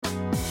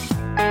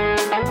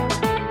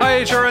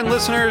HRN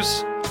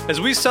listeners.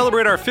 As we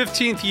celebrate our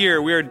 15th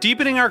year, we are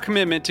deepening our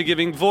commitment to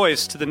giving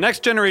voice to the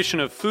next generation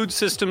of food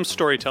systems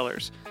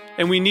storytellers,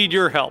 and we need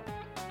your help.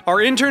 Our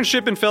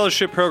internship and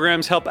fellowship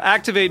programs help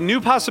activate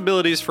new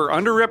possibilities for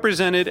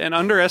underrepresented and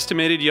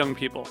underestimated young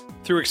people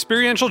through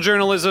experiential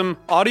journalism,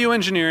 audio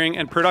engineering,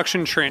 and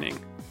production training.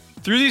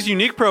 Through these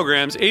unique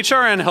programs,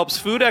 HRN helps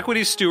food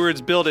equity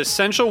stewards build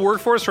essential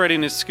workforce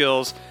readiness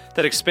skills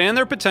that expand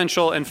their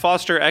potential and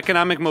foster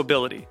economic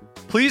mobility.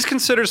 Please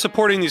consider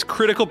supporting these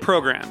critical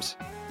programs.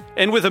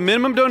 And with a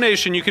minimum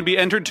donation, you can be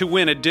entered to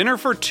win a dinner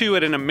for two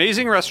at an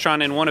amazing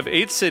restaurant in one of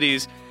 8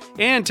 cities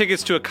and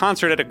tickets to a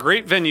concert at a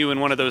great venue in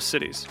one of those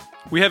cities.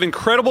 We have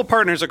incredible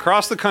partners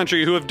across the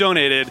country who have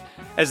donated,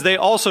 as they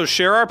also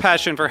share our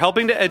passion for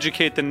helping to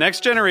educate the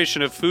next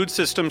generation of food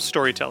systems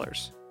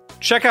storytellers.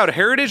 Check out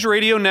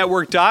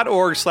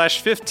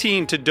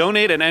heritageradionetwork.org/15 to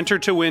donate and enter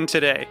to win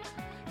today.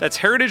 That's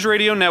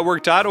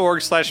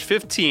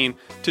heritageradionetwork.org/15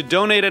 to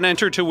donate and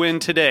enter to win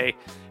today.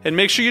 And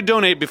make sure you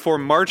donate before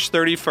March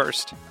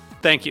 31st.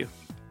 Thank you.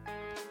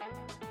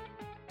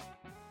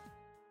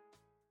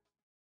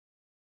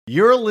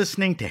 You're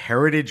listening to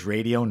Heritage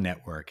Radio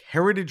Network.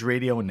 Heritage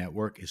Radio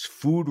Network is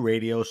food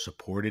radio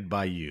supported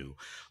by you.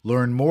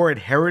 Learn more at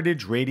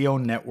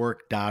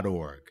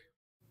heritageradionetwork.org.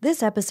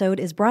 This episode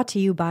is brought to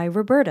you by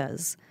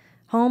Roberta's,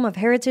 home of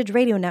Heritage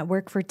Radio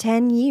Network for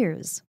 10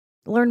 years.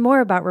 Learn more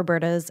about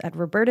Roberta's at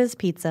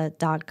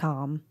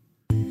robertaspizza.com.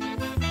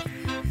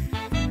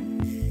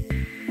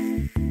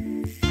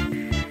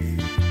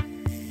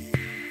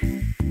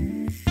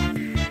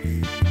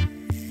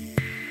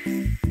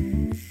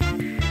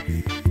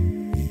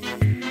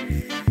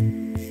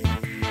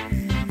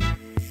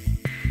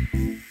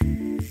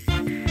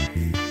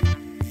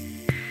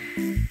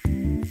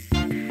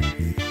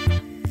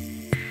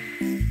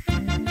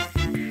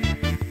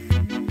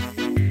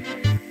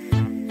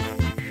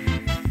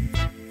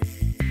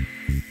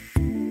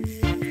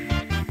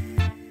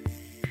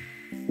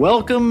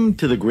 Welcome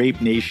to the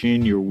Grape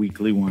Nation, your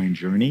weekly wine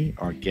journey.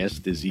 Our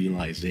guest is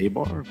Eli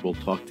Zabar. We'll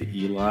talk to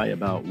Eli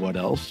about what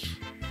else?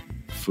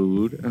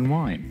 Food and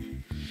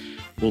wine.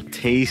 We'll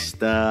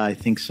taste, I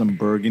think, some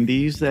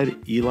Burgundies that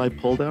Eli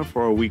pulled out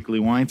for our weekly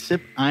wine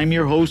sip. I'm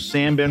your host,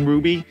 Sam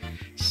Ben-Ruby.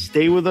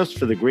 Stay with us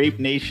for the Grape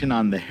Nation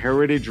on the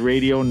Heritage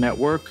Radio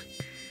Network.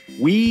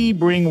 We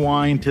bring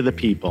wine to the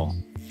people.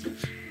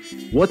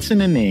 What's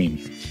in a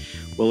name?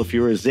 Well, if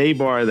you're a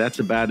Zabar, that's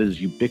about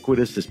as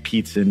ubiquitous as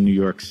pizza in New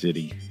York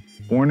City.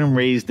 Born and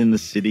raised in the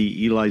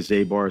city, Eli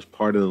Zabar is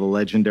part of the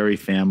legendary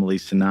family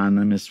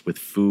synonymous with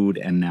food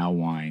and now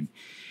wine.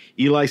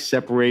 Eli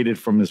separated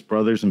from his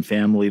brothers and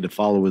family to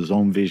follow his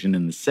own vision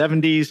in the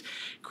 70s,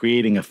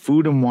 creating a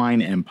food and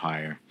wine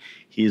empire.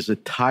 He is a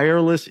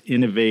tireless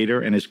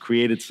innovator and has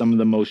created some of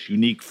the most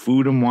unique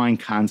food and wine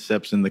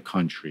concepts in the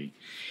country.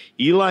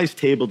 Eli's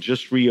Table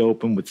just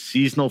reopened with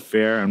seasonal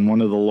fare and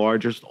one of the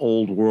largest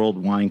old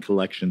world wine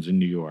collections in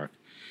New York.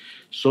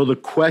 So the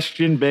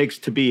question begs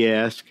to be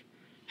asked,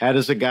 how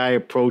does a guy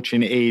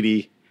approaching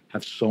 80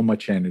 have so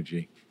much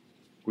energy?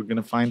 We're going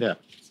to find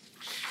out.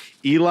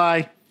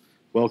 Eli,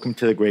 welcome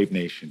to the Grape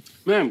Nation.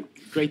 Ma'am,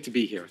 great to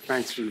be here.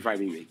 Thanks for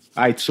inviting me.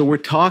 All right, so we're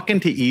talking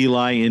to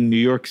Eli in New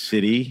York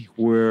City.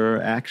 We're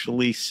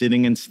actually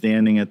sitting and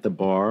standing at the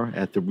bar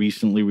at the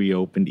recently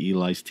reopened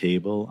Eli's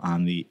Table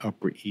on the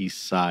Upper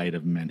East Side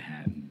of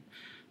Manhattan.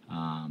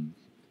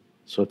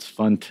 So it's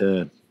fun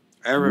to...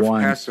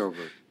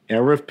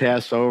 Erev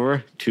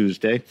Passover,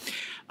 Tuesday.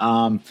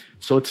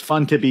 So it's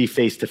fun to be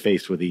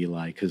face-to-face with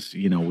Eli because,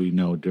 you know, we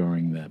know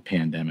during the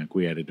pandemic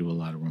we had to do a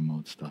lot of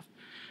remote stuff.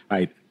 All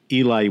right,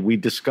 Eli, we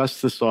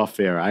discussed this off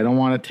air. I don't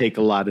want to take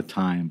a lot of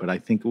time, but I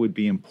think it would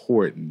be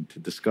important to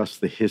discuss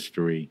the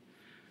history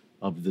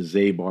of the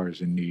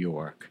Zabars in New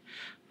York.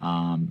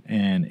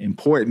 And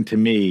important to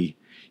me,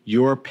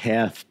 your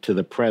path to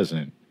the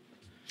present.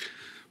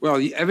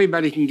 Well,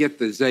 everybody can get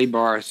the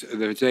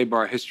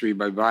Zabar history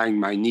by buying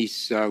my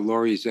niece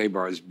Lori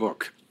Zabar's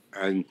book.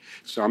 And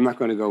so I'm not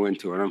going to go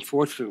into it.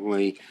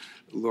 Unfortunately,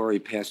 Lori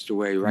passed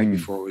away right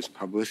before it was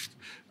published.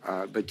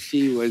 But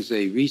she was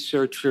a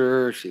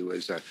researcher. She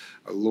was a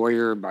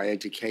lawyer by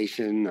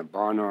education, a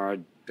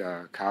Barnard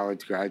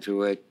college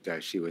graduate.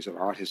 She was an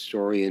art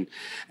historian,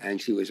 and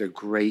she was a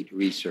great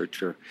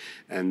researcher.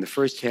 And the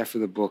first half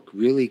of the book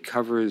really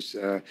covers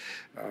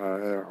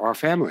our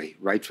family,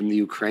 right from the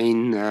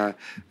Ukraine to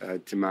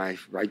my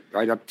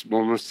right up to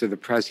almost to the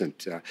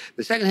present.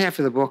 The second half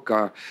of the book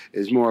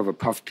is more of a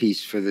puff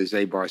piece for the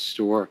Zabar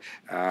store,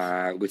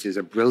 which is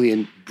a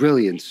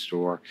brilliant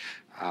store.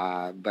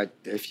 But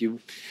to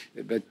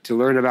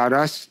learn about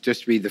us,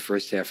 just read the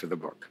first half of the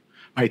book.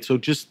 All right. So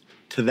just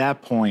to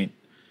that point,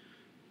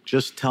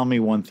 just tell me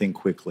one thing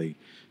quickly.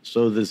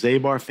 So the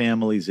Zabar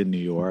family's in New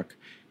York.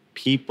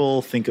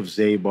 People think of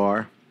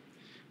Zabar.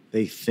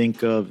 They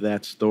think of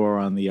that store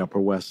on the Upper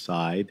West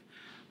Side.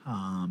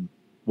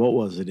 What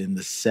was it, in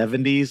the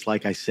 70s?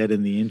 Like I said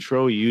in the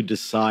intro, you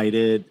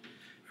decided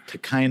to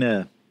kind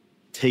of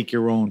take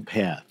your own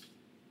path,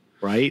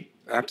 right?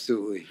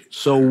 Absolutely.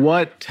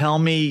 So tell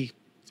me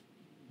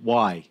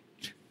why.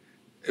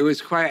 It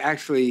was quite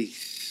actually,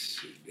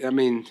 I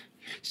mean,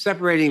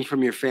 separating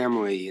from your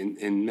family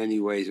in many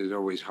ways is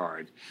always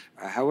hard.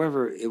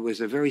 However, it was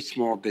a very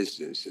small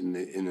business in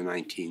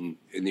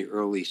the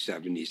early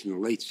 70s, in the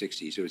late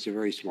 60s. It was a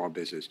very small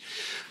business.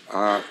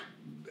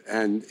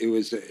 And it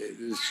was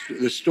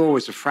the store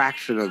was a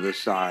fraction of the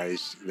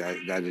size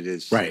that it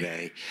is Right.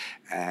 today.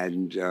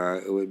 And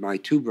my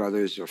two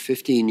brothers are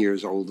 15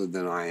 years older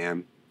than I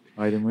am.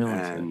 I didn't realize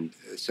that. And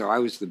so I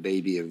was the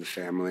baby of the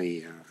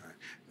family,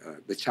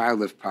 the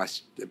child of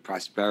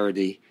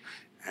prosperity,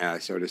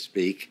 so to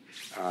speak,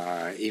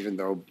 even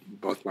though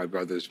both my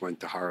brothers went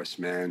to Horace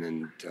Mann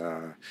and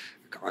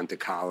on to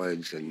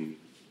college and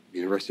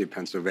University of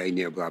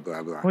Pennsylvania, blah,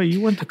 blah, blah. Well, you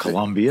went to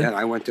Columbia. And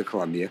I went to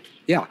Columbia.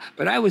 Yeah,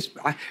 but that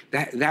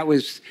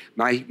was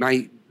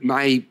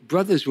my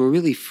brothers were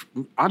really,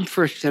 I'm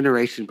first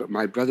generation, but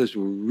my brothers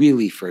were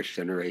really first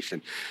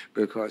generation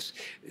because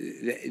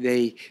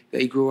they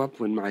grew up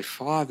when my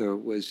father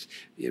was,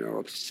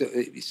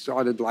 he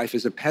started life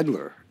as a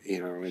peddler,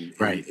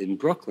 in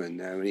Brooklyn.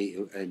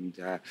 And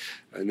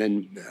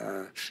then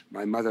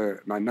my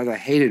mother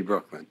hated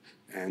Brooklyn.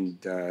 And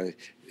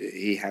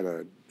he had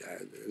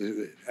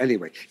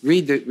anyway,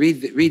 read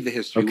the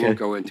history. Okay. We'll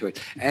go into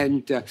it.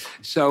 And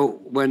so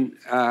when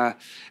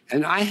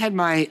and I had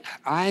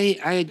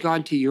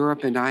gone to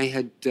Europe, and I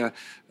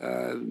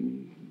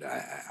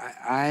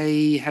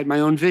had my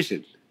own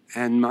vision,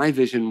 and my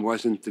vision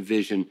wasn't the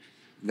vision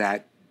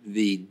that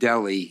the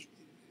deli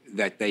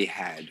that they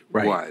had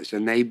was.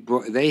 And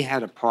they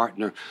had a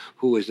partner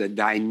who was a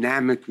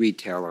dynamic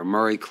retailer,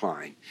 Murray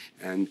Klein.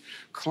 And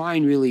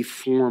Klein really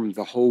formed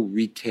the whole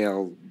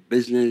retail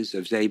business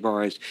of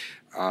Zabar's,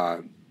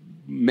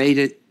 made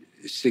it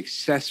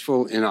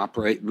successful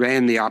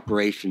ran the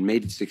operation,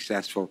 made it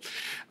successful,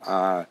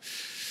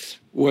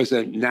 was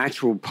a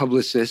natural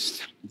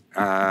publicist.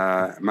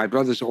 My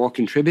brothers all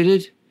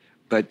contributed,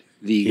 but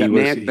the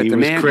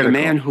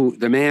man who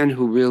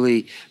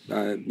really,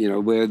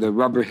 where the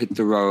rubber hit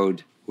the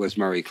road was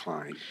Murray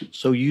Klein.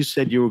 So you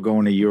said you were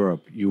going to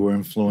Europe. You were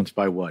influenced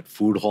by what?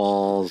 Food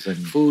halls and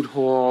food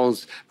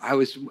halls. I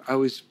was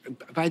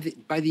by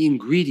the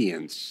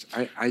ingredients.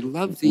 I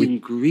love the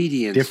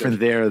ingredients.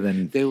 Different there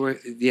than they were.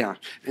 Yeah,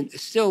 and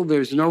still,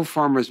 there's no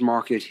farmers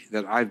market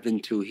that I've been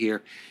to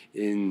here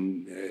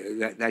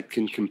that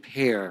can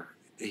compare.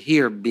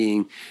 Here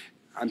being.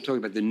 I'm talking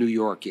about the New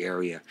York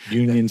area.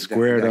 Union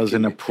Square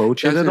doesn't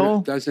approach it at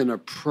all? Doesn't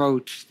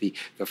approach the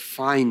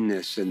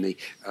fineness and we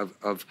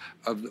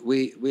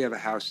have a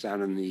house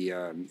down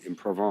in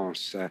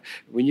Provence.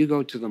 When you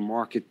go to the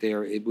market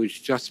there, it was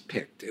just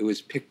picked. It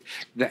was picked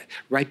that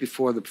right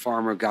before the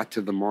farmer got to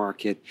the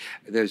market.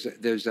 There's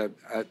a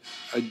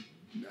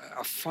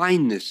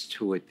fineness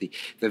to it.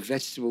 The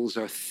vegetables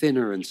are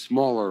thinner and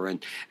smaller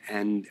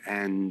and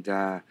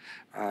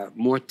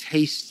more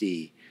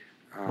tasty.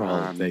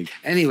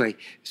 Anyway,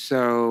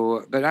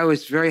 but I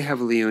was very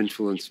heavily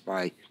influenced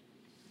by,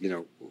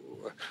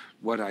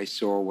 what I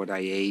saw, what I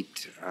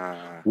ate.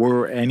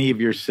 Were any of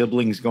your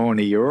siblings going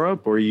to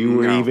Europe, or you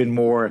were even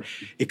more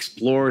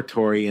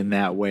exploratory in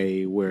that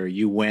way, where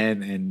you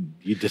went and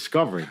you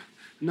discovered?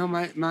 No,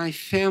 my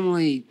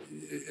family,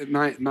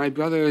 my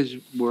brothers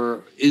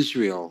were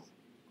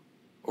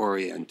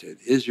Israel-oriented,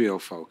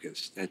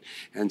 Israel-focused,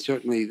 and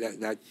certainly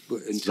that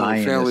until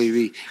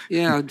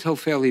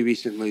fairly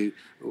recently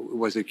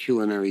was a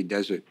culinary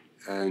desert.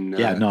 And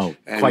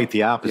quite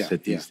the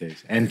opposite these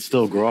days, and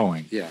still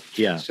growing.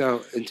 Yeah.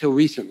 So until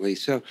recently,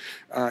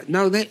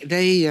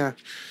 they.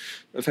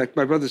 In fact,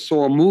 my brother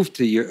Saul moved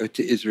to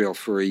Israel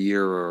for a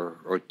year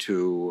or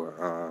two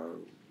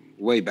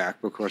way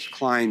back because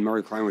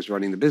Murray Klein was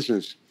running the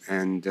business,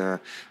 and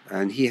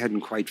he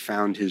hadn't quite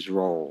found his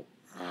role.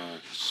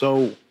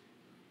 So,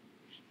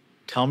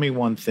 tell me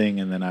one thing,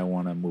 and then I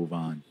want to move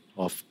on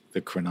off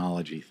the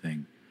chronology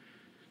thing.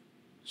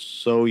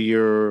 So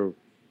you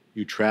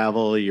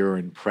travel, you're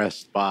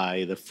impressed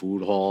by the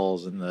food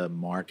halls and the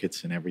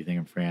markets and everything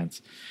in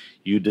France.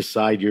 You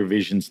decide your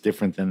vision's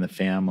different than the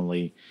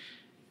family.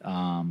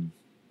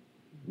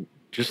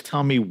 Just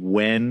tell me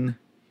when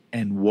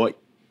and what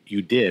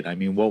you did. I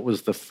mean, what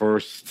was the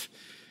first?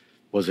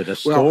 Was it a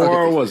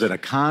store? Was it a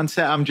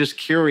concept? I'm just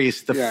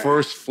curious.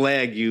 First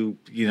flag you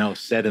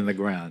set in the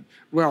ground.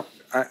 Well,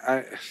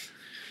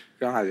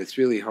 God, it's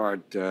really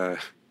hard.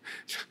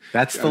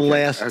 That's the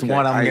last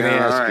one I'm going to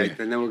ask you. All right,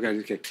 and then we're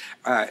going to.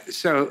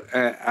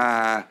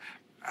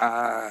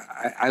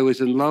 I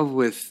was in love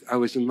with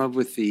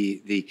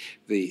the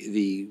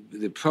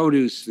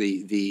produce,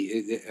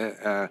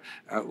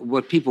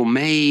 what people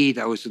made.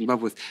 I was in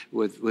love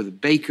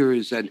with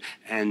bakers and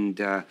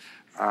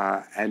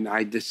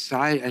I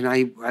decided, and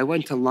I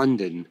went to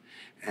London.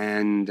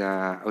 And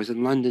I was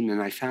in London, and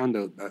I found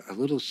a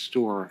little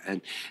store,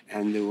 and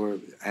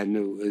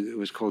it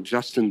was called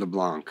Justin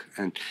LeBlanc,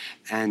 and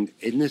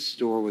in this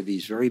store were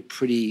these very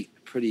pretty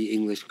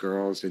English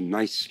girls in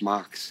nice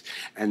smocks,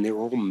 and they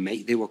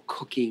were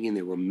cooking and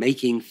they were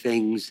making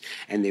things,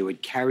 and they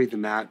would carry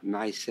them out. And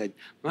I said,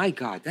 "My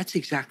God, that's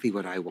exactly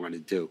what I want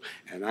to do."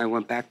 And I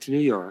went back to New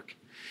York,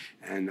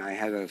 and I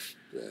had a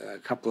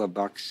couple of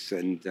bucks,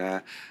 and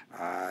the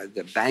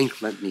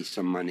bank lent me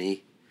some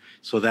money.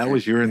 So that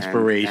was your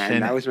inspiration.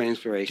 And that was my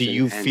inspiration. Do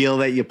you feel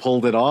that you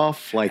pulled it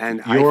off? Like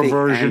and your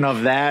version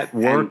of that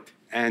worked?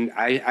 And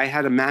I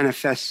had a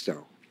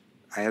manifesto.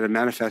 I had a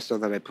manifesto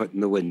that I put in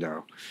the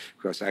window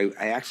because I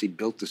actually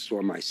built the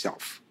store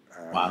myself.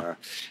 Wow.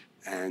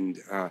 And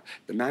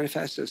the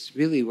manifesto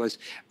really was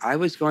I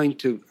was going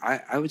to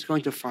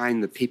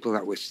find the people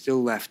that were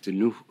still left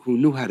who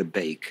knew how to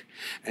bake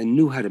and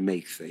knew how to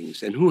make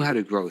things and knew how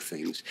to grow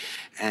things.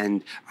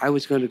 And I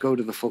was going to go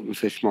to the Fulton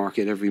Fish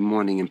Market every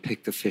morning and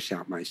pick the fish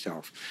out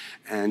myself.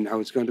 And I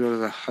was going to go to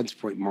the Hunts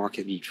Point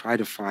Market and try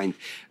to find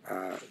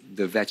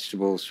the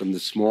vegetables from the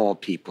small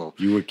people.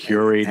 You were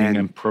curating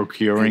and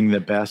procuring the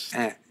best.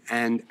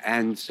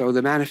 And so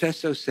the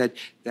manifesto said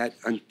that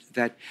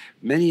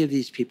many of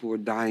these people were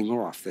dying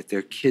off, that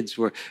their kids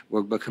were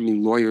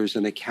becoming lawyers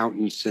and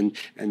accountants, and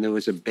there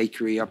was a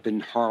bakery up in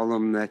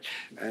Harlem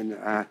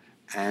I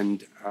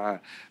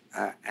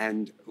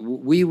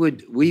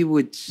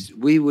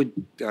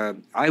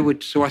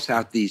would source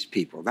out these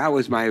people. That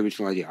was my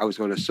original idea. I was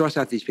going to source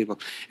out these people,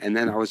 and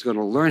then I was going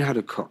to learn how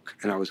to cook,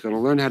 and I was going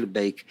to learn how to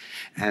bake,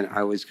 and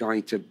I was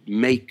going to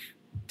make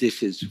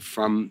dishes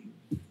from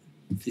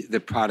the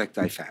product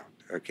I found,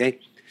 okay?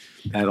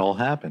 That all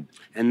happened.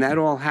 And that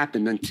all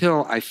happened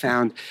until I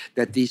found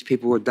that these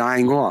people were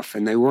dying off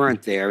and they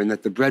weren't there, and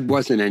that the bread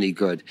wasn't any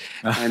good,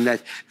 and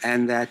that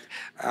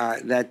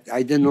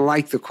I didn't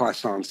like the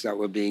croissants that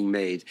were being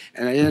made,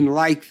 and I didn't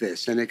like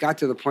this, and it got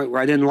to the point where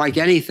I didn't like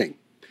anything.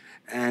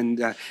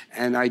 And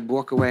I'd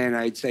walk away and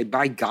I'd say,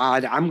 by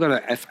God, I'm gonna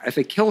if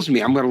it kills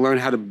me, I'm gonna learn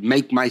how to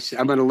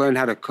I'm gonna learn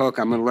how to cook,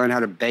 I'm gonna learn how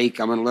to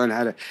bake, I'm gonna learn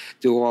how to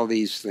do all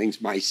these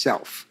things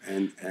myself.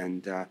 And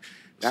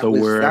that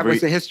was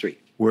the history.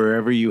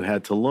 Wherever you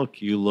had to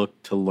look, you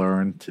looked to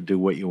learn to do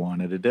what you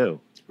wanted to do.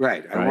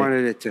 Right. I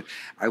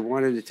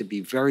wanted it to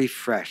be very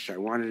fresh. I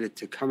wanted it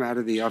to come out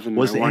of the oven.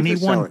 Was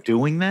anyone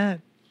doing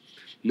that?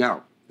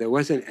 No, there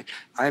wasn't.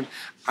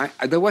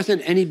 There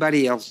wasn't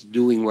anybody else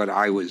doing what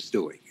I was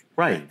doing.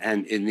 Right.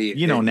 And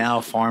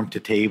now farm to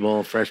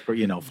table, fresh,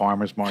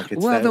 farmers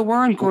markets. Well, there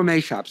weren't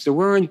gourmet shops. There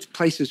weren't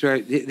places where,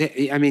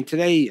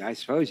 today, I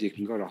suppose you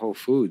can go to Whole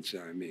Foods.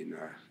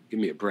 Give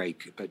me a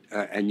break. But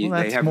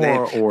they have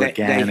more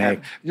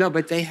organic.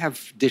 But they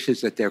have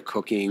dishes that they're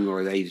cooking,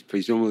 or they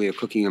presumably are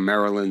cooking in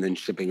Maryland and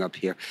shipping up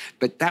here.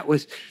 But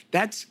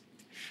that's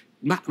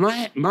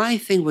my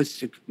thing was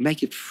to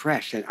make it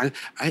fresh, and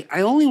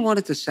I only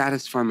wanted to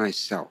satisfy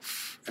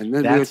myself. And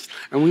then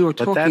we were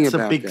talking about that. But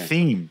that's a big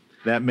theme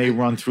that may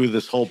run through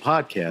this whole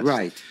podcast.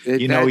 Right.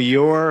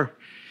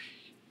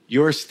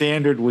 Your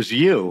standard was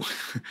you,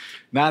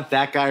 not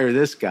that guy or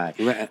this guy.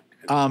 Right.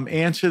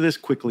 Answer this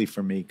quickly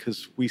for me,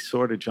 because we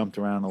sort of jumped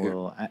around a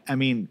little.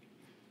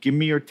 Give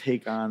me your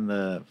take on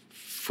the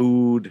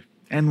food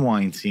and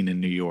wine scene in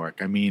New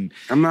York. I'm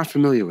not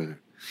familiar with it.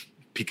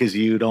 Because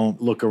you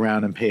don't look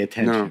around and pay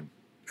attention.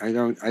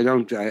 No, I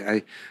don't.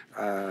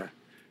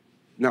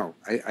 No,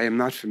 I am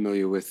not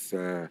familiar with.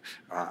 For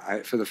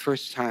the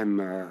first time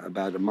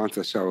about a month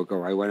or so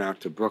ago, I went out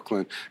to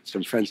Brooklyn.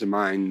 Some friends of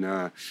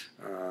mine,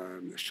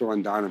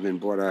 Sean Donovan,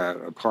 bought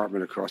an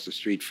apartment across the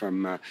street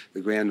from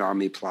the Grand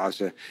Army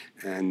Plaza,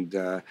 and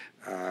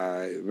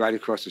right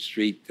across the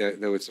street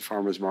there was the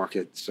farmers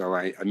market. So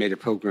I made a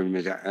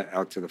pilgrimage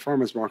out to the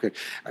farmers market.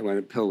 I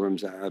went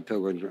pilgrims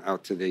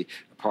out to the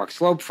Park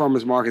Slope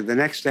Farmers Market the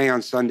next day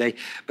on Sunday.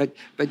 But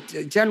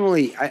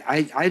generally,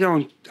 I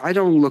don't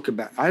look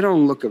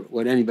at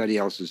what anybody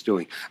else is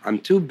doing. I'm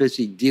too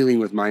busy dealing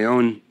with my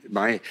own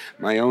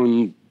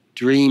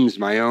dreams,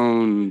 my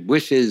own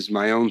wishes,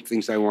 my own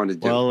things I want to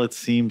do. Well, it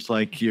seems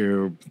like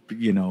you're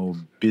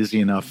busy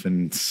enough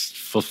and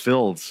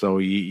fulfilled, so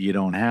you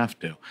don't have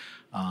to.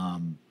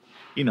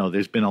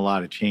 There's been a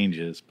lot of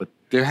changes, but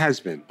there has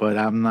been. But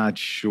I'm not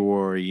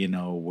sure,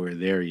 we're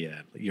there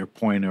yet. Your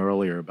point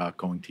earlier about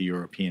going to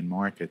European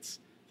markets,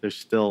 there's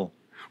still...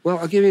 Well,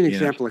 I'll give you an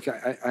example. Like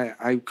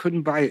I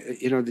couldn't buy,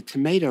 the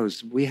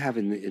tomatoes we have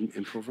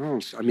in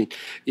Provence.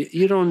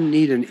 You don't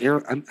need an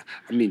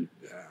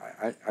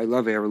I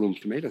love heirloom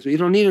tomatoes. But you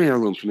don't need an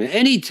heirloom tomato.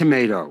 Any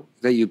tomato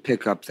that you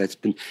pick up that's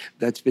been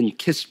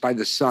kissed by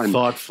the sun,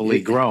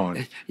 thoughtfully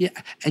grown.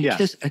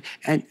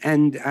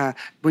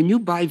 When you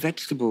buy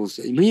vegetables,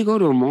 when you go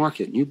to a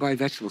market and you buy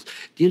vegetables,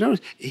 do you notice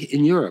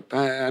in Europe?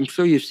 I'm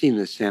sure you've seen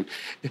this, Sam.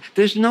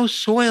 There's no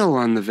soil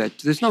on the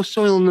There's no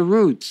soil in the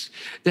roots.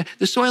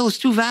 The soil is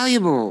too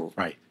valuable.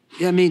 Right.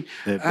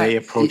 They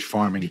approach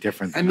farming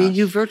different than us.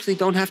 You virtually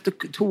don't have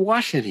to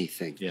wash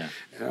anything. Yeah,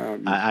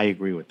 I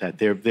agree with that.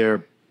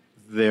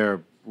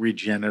 They're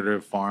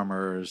regenerative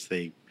farmers.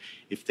 They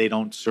if they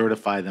don't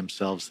certify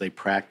themselves, they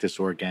practice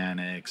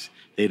organics.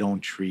 They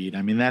don't treat.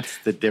 I mean, that's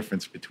the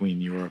difference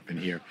between Europe and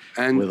here.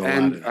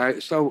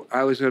 So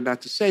I was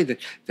about to say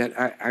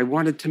that I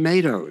wanted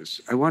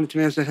tomatoes. I wanted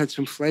tomatoes that had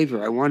some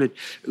flavor. I wanted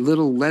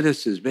little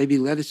lettuces, baby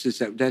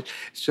lettuces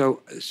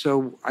so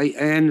I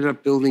ended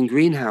up building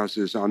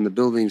greenhouses on the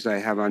buildings I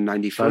have on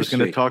 91st Street. I was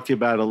going to talk to you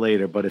about it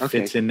later, but it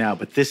fits in now.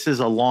 But this is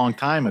a long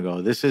time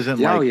ago. This isn't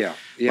like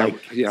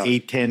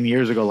 8-10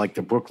 years ago, like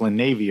the Brooklyn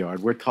Navy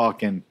Yard. We're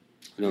talking.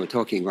 No, we're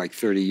talking like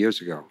 30 years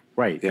ago.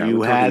 Right. Yeah,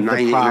 you had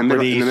the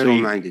property in the middle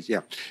 90s.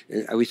 Yeah,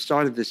 we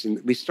started this in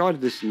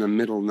the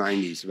middle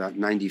 90s, about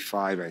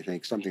 95, I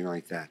think, something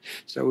like that.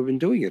 So we've been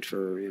doing it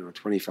for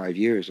 25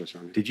 years or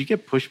something. Did you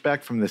get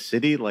pushback from the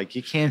city? Like,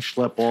 you can't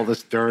schlep all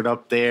this dirt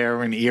up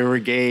there and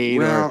irrigate?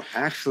 Well,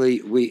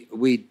 actually,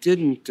 we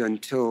didn't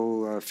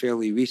until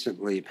fairly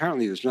recently.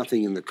 Apparently, there's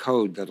nothing in the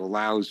code that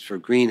allows for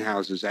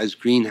greenhouses as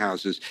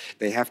greenhouses.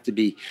 They have to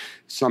be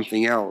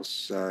something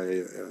else.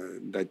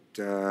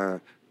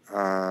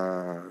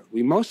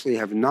 We mostly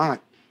have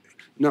not.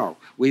 No,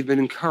 we've been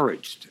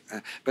encouraged.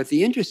 But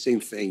the interesting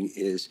thing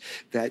is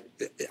that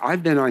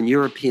I've been on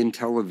European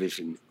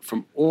television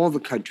from all the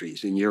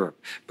countries in Europe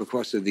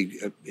because of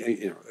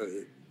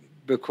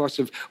because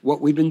of what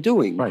we've been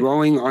doing,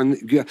 growing on.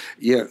 Well,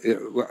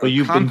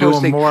 you've been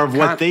doing more of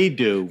what they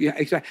do,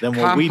 than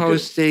what we do.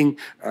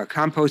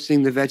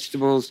 Composting the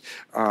vegetables,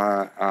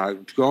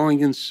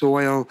 growing in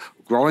soil,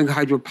 growing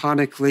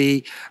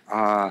hydroponically,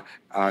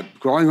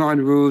 growing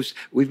on roofs.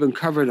 We've been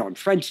covered on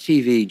French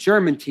TV,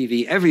 German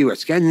TV, everywhere,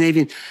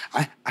 Scandinavian.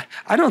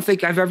 I don't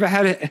think I've ever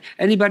had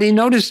anybody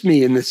notice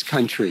me in this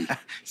country.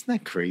 Isn't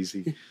that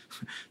crazy?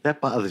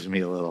 That bothers me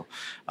a little.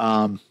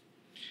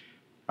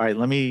 All right,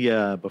 let me,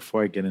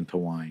 before I get into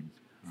wine,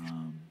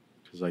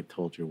 because I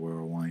told you we're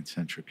a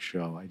wine-centric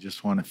show, I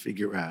just want to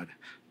figure out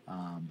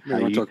you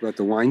want to talk about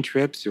the wine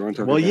trips? You want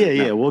to talk about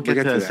we'll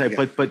get to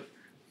that. But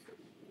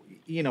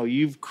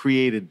you've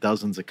created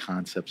dozens of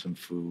concepts in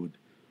food,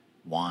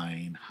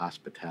 wine,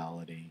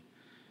 hospitality.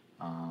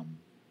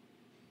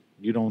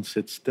 You don't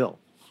sit still.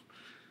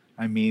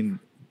 I mean,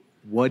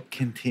 what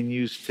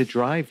continues to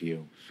drive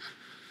you?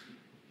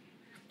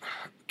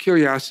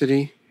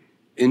 Curiosity,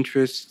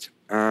 interest.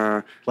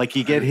 Like,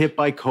 you get hit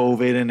by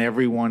COVID and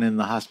everyone in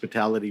the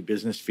hospitality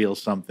business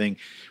feels something.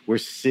 We're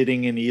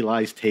sitting in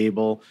Eli's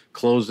table,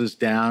 closes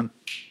down.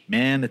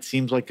 Man, it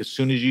seems like as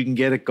soon as you can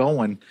get it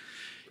going.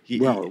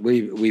 Well,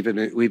 we've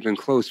been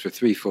closed for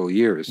 3 full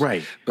years,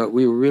 right? But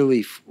we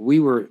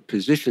were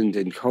positioned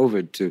in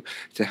COVID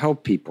to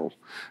help people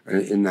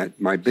in that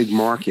my big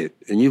market.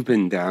 And you've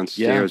been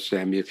downstairs,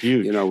 Sam.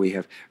 Huge.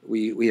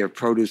 We have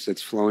produce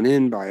that's flown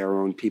in by our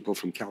own people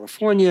from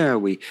California.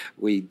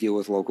 We deal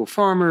with local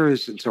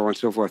farmers and so on and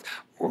so forth.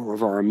 All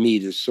of our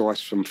meat is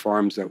sourced from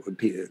farms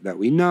that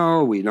we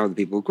know. We know the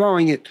people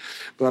growing it,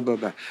 blah blah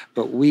blah.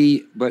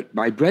 But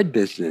my bread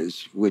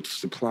business, which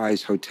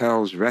supplies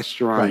hotels,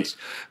 restaurants,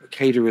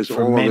 caterers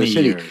for all over the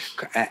city,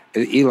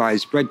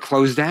 Eli's Bread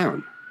closed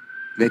down.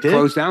 They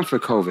closed down for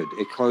COVID.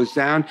 It closed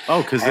down.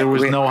 Oh, because there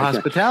was no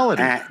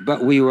hospitality.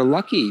 But we were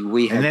lucky.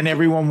 And then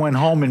everyone went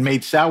home and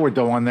made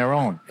sourdough on their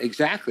own.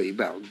 Exactly.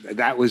 Well,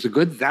 that was a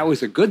good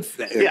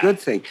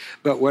thing.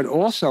 But what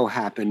also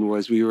happened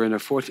was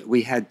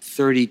we had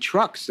 30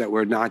 trucks that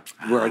were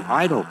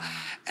idle.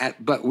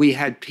 But we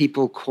had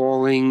people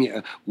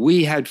calling.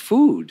 We had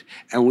food,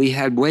 and we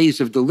had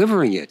ways of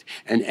delivering it.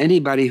 And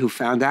anybody who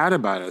found out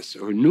about us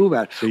or knew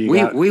about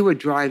it, we were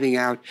driving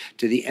out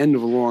to the end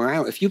of Long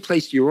Island. If you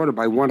placed your order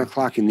by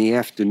 1:00 in the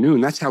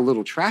afternoon, that's how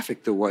little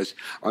traffic there was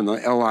on the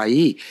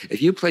LIE.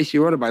 If you placed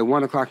your order by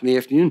 1:00 in the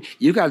afternoon,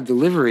 you got a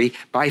delivery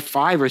by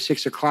 5 or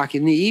 6 o'clock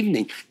in the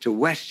evening to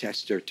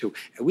Westchester.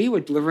 We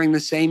were delivering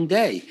the same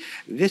day.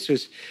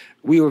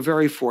 We were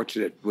very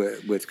fortunate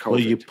with COVID. Well,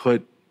 you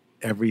put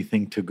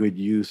everything to good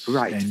use,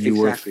 right? And you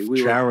were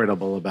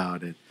charitable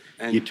about it.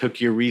 And you took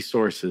your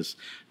resources,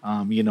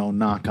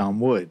 knock on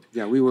wood.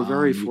 Yeah, we were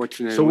very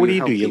fortunate. So what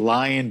do? You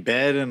lie in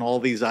bed and all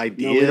these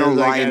ideas? No, we don't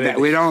lie in bed.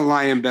 We don't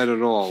lie in bed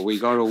at all. We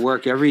go to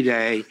work every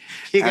day.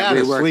 You got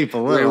to sleep a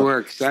little. We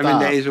work 7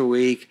 days a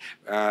week,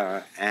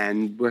 but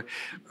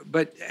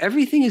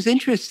everything is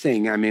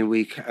interesting. I mean,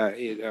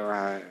 all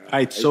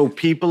right, so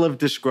people have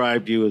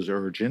described you as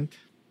urgent,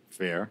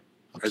 fair,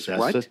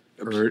 obsessive, as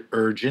what?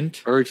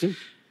 Urgent.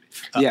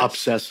 Yes.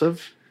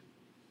 Obsessive,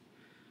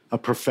 a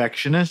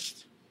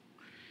perfectionist,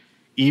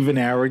 even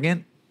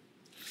arrogant.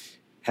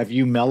 Have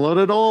you mellowed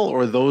at all,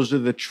 or those are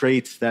the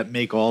traits that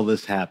make all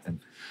this happen?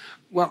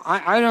 Well,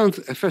 I don't.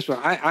 First of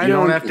all, I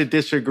don't have to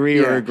disagree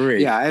or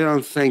agree. Yeah, I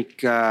don't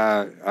think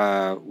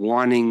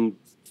wanting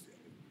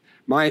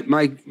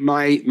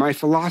my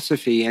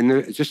philosophy,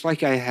 and just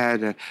like I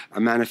had a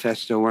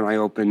manifesto when I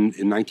opened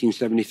in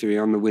 1973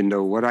 on the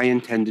window, what I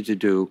intended to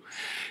do.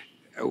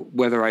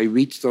 Whether I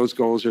reached those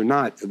goals or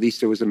not, at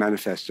least there was a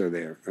manifesto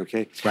there,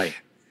 okay? Right.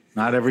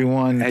 Not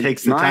everyone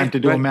takes the time to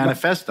do a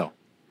manifesto.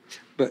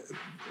 But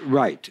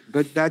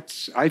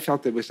I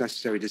felt it was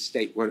necessary to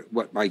state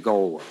what my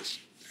goal was.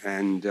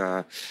 And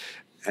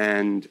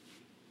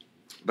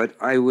But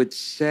I would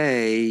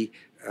say,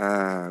 we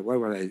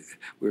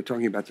were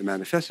talking about the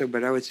manifesto,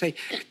 but I would say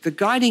the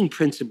guiding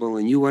principle,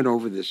 and you went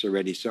over this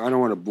already, so I don't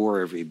want to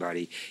bore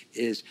everybody,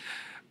 is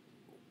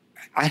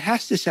it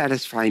has to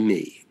satisfy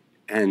me.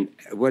 And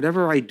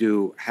whatever I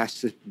do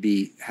has to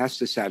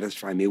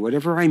satisfy me.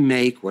 Whatever I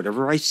make,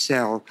 whatever I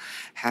sell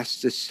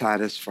has to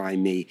satisfy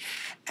me.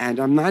 And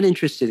I'm not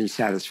interested in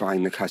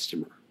satisfying the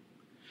customer.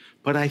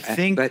 But I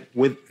think I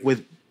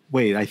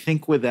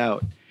think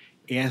without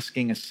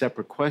asking a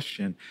separate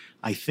question,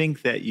 I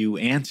think that you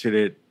answered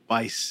it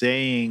by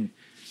saying,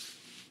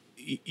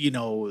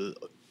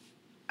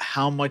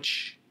 how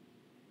much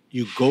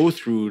you go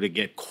through to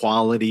get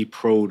quality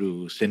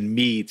produce and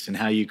meats and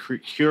how you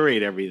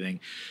curate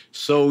everything.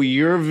 So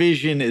your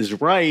vision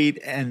is right,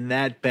 and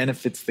that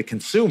benefits the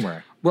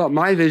consumer. Well,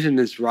 my vision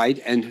is right,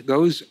 and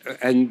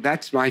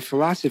that's my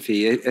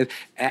philosophy.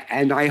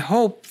 And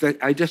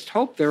I just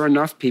hope there are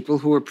enough people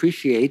who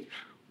appreciate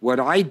what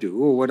I do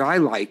or what I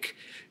like.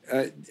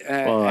 I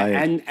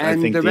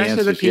think the rest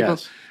of the people,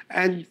 yes.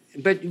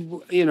 But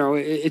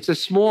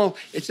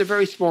it's a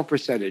very small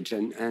percentage,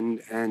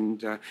 and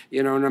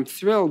I'm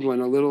thrilled when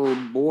a little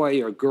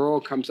boy or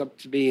girl comes up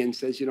to me and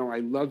says, I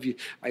love you,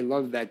 I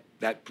love that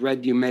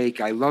bread you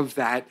make, I love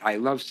that, I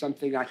love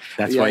something.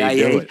 That's why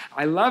you do it.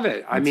 I love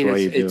it. I mean,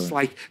 it's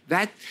like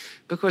that.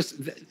 Because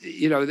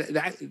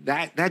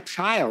that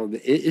child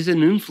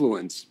isn't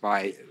influenced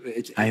by.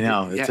 I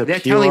know it's a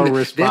pure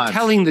response. They're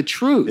telling the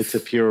truth. It's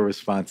a pure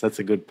response. That's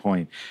a good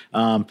point.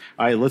 All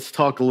right, let's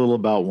talk a little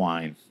about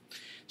wine.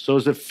 So,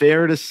 is it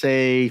fair to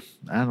say,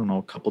 I don't know,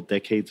 a couple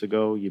decades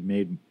ago, you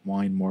made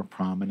wine more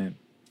prominent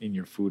in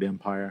your food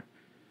empire?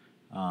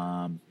 We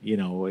talked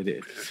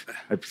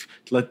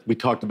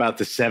about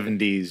the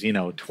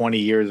 70s. 20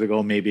 years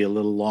ago, maybe a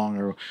little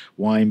longer,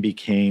 wine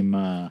became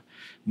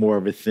more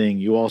of a thing.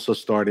 You also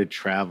started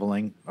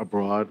traveling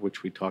abroad,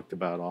 which we talked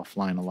about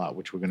offline a lot,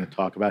 which we're going to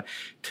talk about,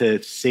 to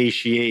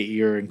satiate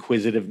your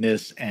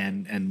inquisitiveness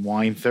and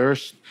wine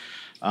thirst.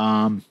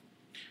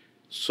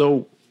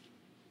 So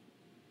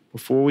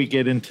before we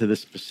get into the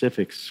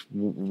specifics,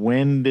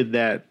 when did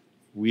that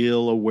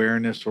real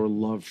awareness or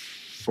love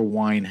for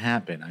wine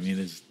happen? I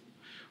mean,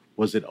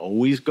 was it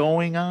always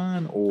going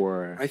on,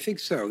 or? I think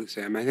so,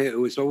 Sam. I think it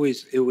was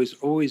always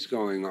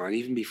going on,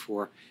 even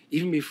before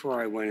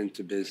I went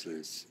into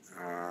business.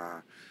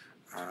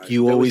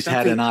 You always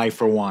had an eye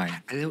for wine.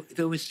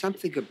 There was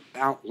something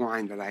about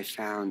wine that I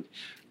found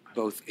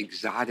both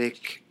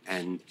exotic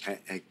and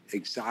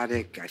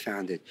exotic. I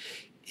found it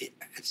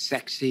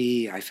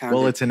sexy.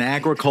 It's an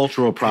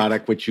agricultural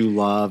product which you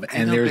love,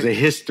 and there's a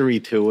history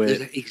to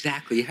it.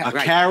 Exactly. A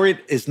carrot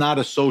is not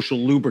a social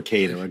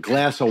lubricator. A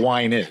glass of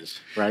wine is,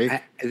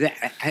 right?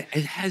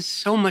 It has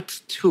so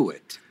much to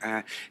it.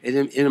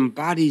 It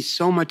embodies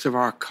so much of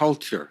our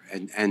culture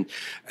and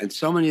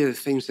so many of the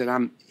things that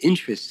I'm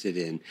interested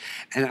in.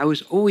 And I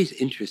was always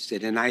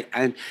interested.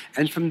 And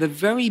from the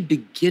very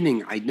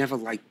beginning, I never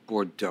liked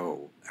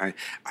Bordeaux. I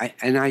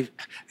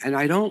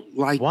don't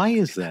like. Why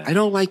is that? I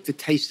don't like the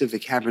taste of the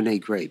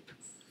Cabernet grape,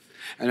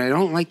 and I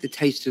don't like the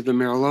taste of the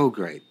Merlot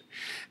grape.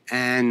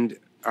 And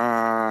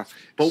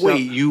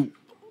wait, you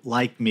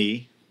like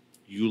me?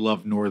 You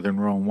love Northern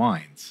Rhone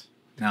wines.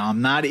 Now,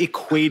 I'm not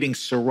equating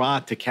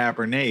Syrah to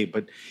Cabernet,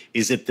 but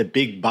is it the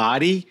big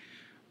body,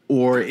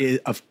 or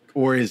is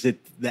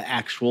it the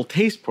actual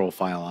taste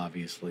profile?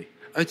 Obviously,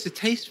 it's a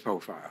taste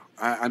profile.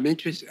 I'm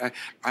interested.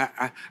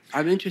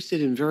 I'm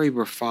interested in very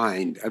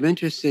refined. I'm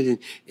interested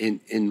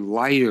in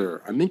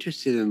lighter. I'm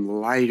interested in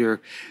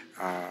lighter,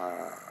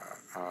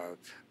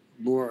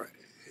 more.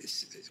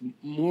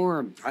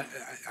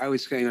 I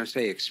was going to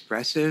say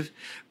expressive,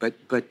 but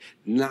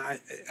not.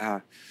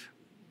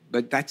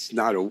 But that's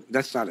not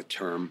a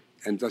term,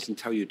 and doesn't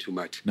tell you too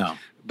much. No,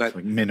 but it's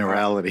like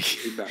minerality.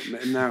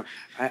 No,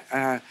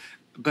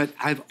 but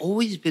I've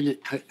always been.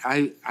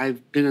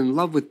 I've been in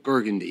love with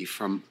Burgundy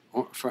from.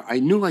 I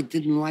knew I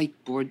didn't like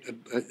I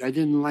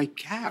didn't like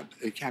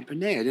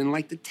Cabernet. I didn't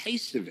like the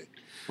taste of it.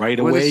 Right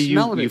away,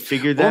 you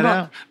figured that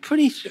out.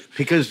 Pretty sure.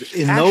 Because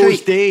in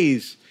those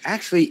days,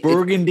 actually,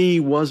 Burgundy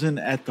wasn't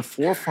at the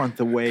forefront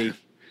the way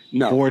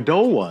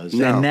Bordeaux was,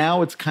 and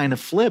now it's kind of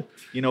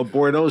flipped.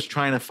 Bordeaux's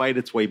trying to fight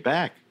its way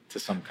back to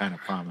some kind of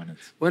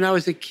prominence. When I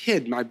was a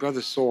kid, my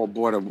brother Saul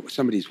bought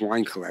somebody's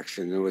wine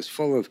collection. It was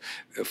full of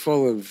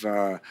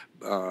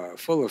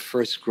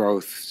first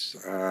growths,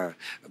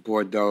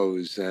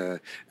 Bordeaux's,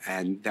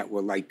 and that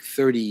were like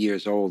 30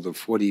 years old or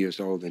 40 years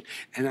old.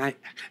 And I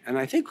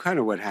think kind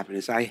of what happened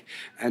is I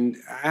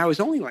was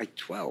only like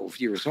 12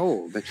 years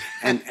old,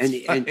 and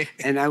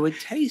I would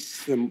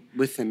taste them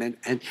with them, and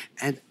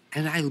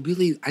I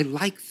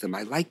liked them.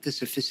 I liked the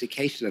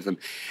sophistication of them,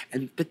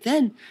 but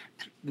then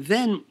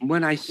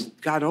when I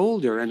got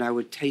older and I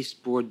would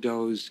taste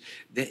Bordeaux's,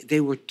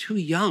 they were too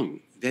young.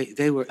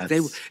 They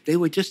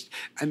were just.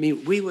 I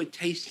mean, we were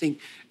tasting,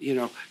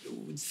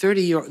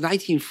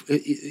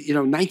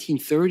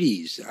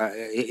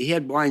 1930s. He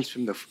had wines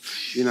from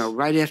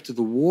right after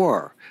the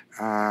war.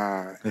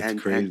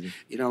 That's crazy.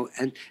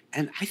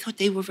 And I thought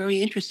they were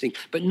very interesting,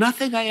 but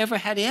nothing I ever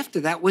had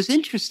after that was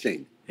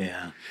interesting.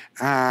 Yeah.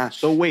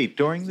 So wait,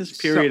 during this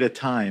period of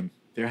time,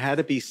 there had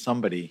to be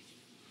somebody.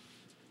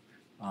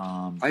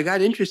 I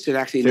got interested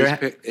actually in a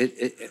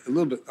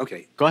little bit.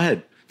 Okay. Go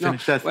ahead.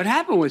 Finish that. What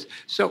happened was,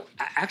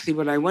 actually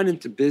when I went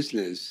into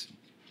business,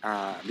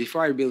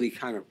 before I really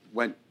kind of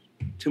went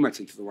too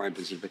much into the wine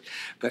business,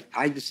 but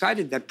I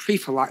decided that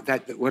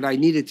that what I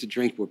needed to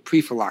drink were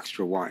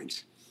pre-phylloxera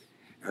wines.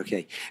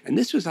 Okay. And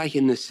this was like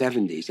in the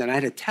 70s, and I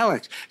had a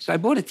telex. So I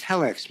bought a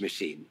telex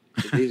machine.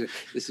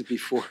 This is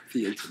before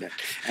the internet,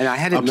 and I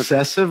had it.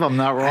 Obsessive, I'm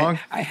not wrong.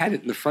 I had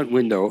it in the front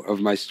window of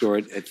my store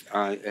at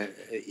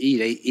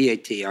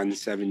EAT on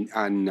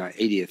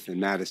 80th and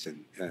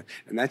Madison, and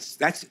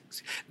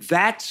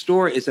that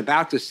store is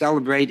about to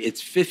celebrate its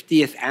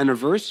 50th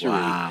anniversary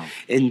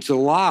in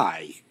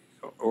July.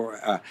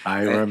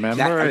 I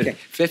remember it.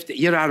 50.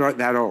 You're not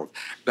that old,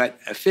 but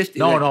 50.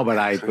 No, but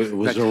it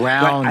was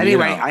around. But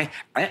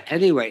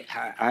anyway,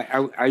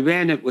 I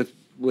ran it with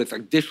a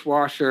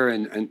dishwasher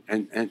and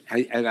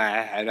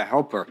I had a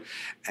helper,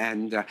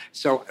 and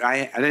so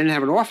I didn't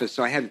have an office,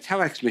 so I had a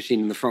telex machine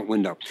in the front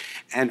window,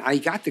 and I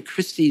got the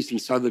Christie's and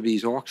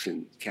Sotheby's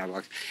auction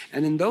catalogs,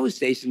 and in those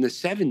days, in the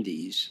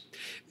 70s.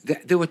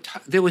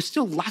 There was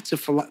still lots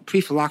of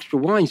pre-phylloxera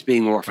wines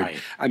being offered. Right.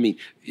 I mean,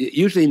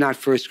 usually not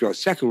first growth,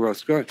 second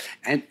growth,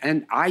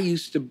 and I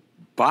used to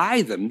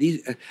buy them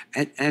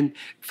and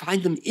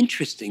find them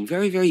interesting,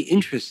 very, very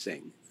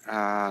interesting.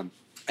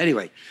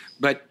 Anyway,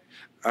 but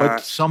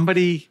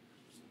somebody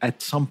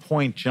at some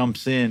point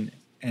jumps in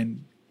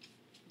and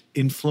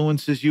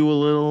influences you a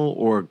little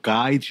or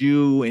guides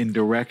you in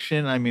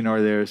direction. I mean,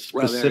 are there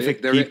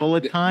specific people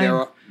at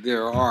times?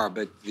 There are,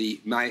 but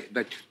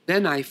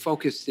then I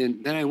focused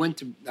in. Then I went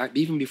to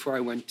even before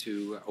I went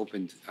to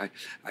opened.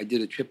 I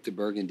did a trip to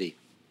Burgundy,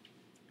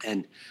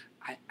 and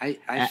I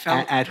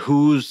felt at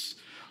whose.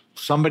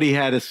 Somebody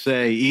had to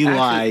say,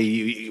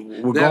 Eli,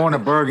 we're going to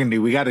Burgundy.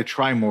 We got to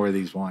try more of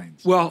these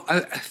wines. Well,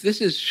 this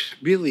is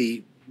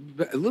really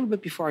a little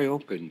bit before I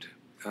opened.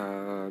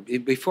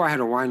 Before I had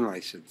a wine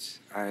license,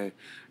 I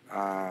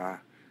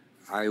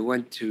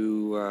went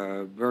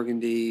to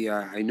Burgundy.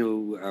 I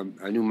knew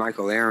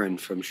Michael Aaron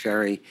from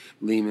Sherry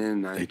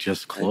Lehman. They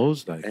just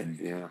closed, I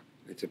think. Yeah,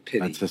 it's a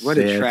pity. That's a what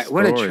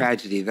a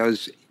tragedy.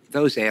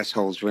 Those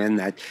assholes ran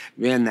that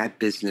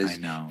business. I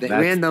know. They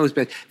ran those.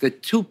 But the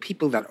two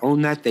people that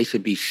own that, they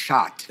should be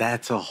shot.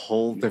 That's a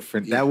whole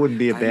different. That wouldn't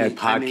be a bad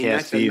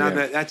podcast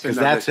either. That's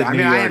another.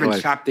 I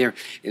haven't shopped there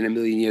in a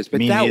million years.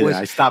 But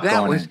I stopped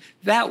going.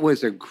 That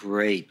was a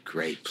great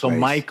place. So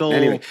Michael.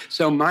 Anyway,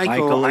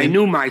 Michael, I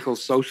knew Michael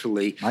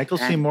socially. Michael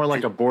seemed more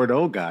like a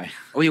Bordeaux guy.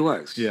 Oh, he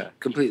was. Yeah.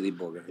 Completely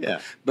Bordeaux.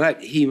 Yeah.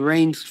 But he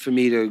arranged for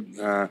me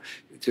to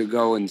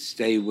go and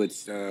stay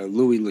with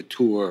Louis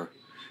Latour.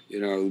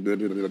 Blah, blah,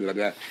 blah, blah,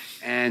 blah.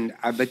 And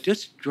but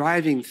just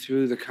driving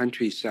through the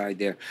countryside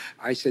there,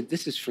 I said,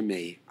 "This is for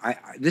me.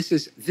 This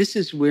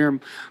is where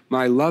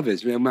my love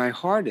is, where my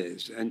heart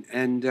is." And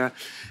then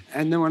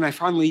when I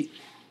finally,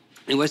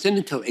 it wasn't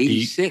until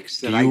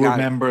 '86 that I got. Do you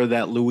remember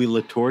that Louis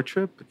Latour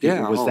trip?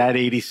 Yeah. Was that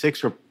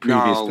 '86 or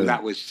previous? No, to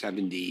that was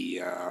 '70.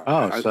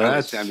 So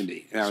that's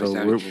 70.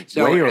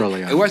 So way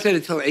early on. It wasn't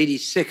until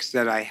 '86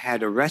 that I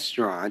had a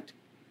restaurant.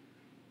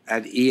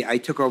 I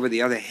took over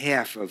the other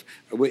half of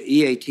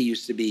EAT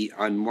used to be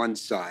on one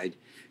side,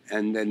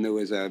 and then there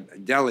was a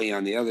deli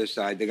on the other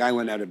side. The guy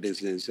went out of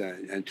business,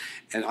 and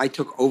I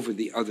took over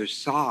the other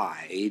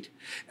side.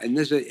 And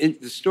there's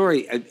the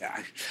story.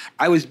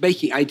 I was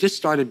baking. I just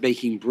started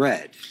baking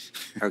bread.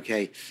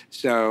 Okay,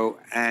 so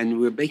and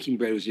we were baking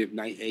bread. It was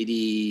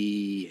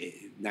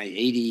 80,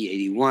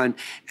 81,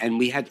 and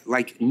we had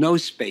like no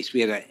space.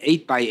 We had an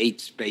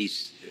 8x8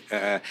 space.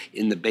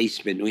 In the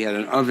basement, we had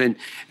an oven,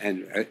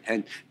 and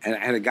I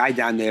had a guy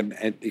down there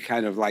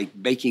kind of like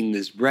baking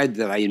this bread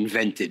that I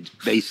invented,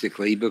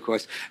 basically,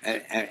 because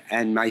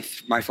and my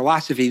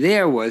philosophy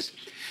there was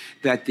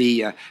that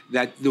the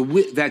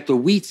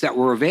wheats that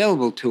were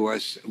available to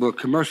us were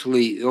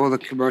commercially, all the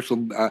commercial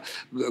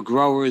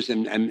growers,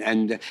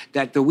 and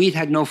that the wheat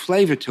had no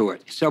flavor to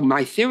it. So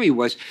my theory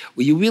was,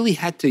 well, you really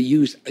had to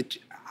use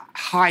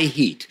high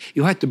heat.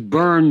 You had to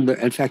burn.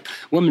 In fact, a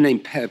woman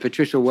named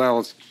Patricia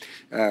Wells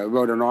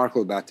wrote an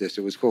article about this.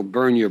 It was called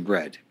 "Burn Your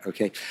Bread."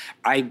 Okay,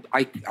 I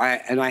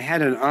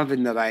had an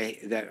oven that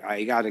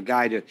I got a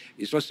guy to.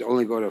 You're supposed to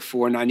only go to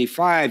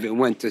 495. It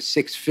went to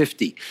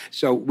 650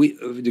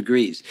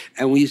 degrees,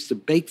 and we used to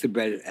bake the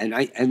bread,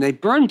 and they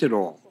burned it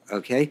all.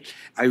 Okay,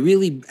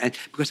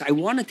 because I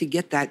wanted to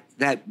get that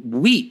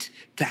wheat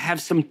to have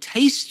some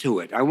taste to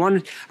it. I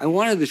wanted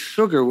the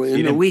sugar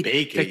in the wheat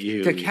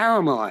to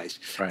caramelize.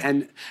 Right.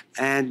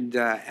 And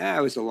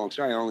it was a long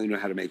story. I only knew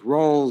how to make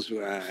rolls.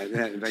 And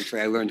then eventually,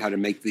 I learned how to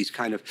make these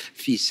kind of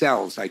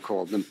ficelles, I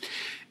called them,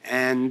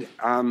 and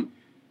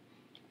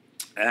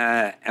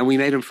And we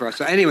made them for us.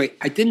 So anyway,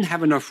 I didn't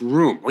have enough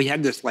room. We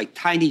had this like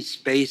tiny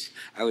space.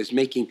 I was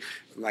making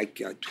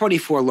like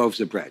 24 loaves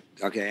of bread.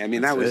 Okay, I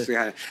mean that was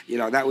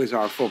that was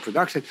our full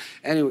production.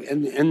 Anyway,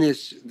 and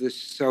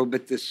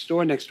but this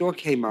store next door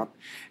came up,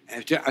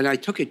 and I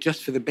took it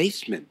just for the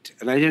basement,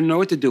 and I didn't know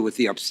what to do with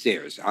the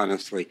upstairs.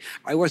 Honestly,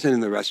 I wasn't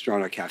in the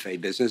restaurant or cafe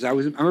business.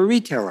 I'm a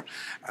retailer,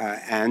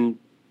 and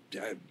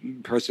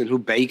person who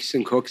bakes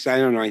and cooks. I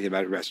don't know anything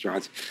about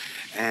restaurants.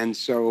 And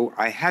so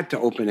I had to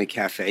open a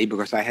cafe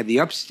because I had the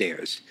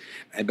upstairs,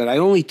 but I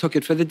only took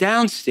it for the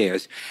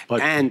downstairs. But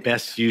the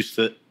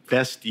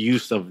best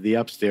use of the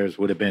upstairs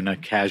would have been a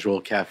casual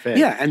cafe.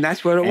 Yeah, and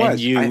that's what it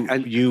was.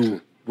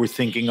 You were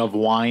thinking of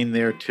wine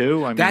there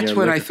too? I mean, that's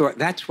when I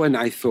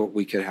thought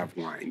we could have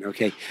wine,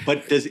 okay?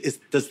 But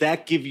does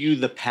that give you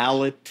the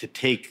palate to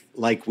take,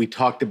 like we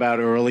talked about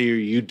earlier,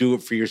 you do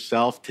it for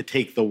yourself, to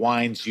take the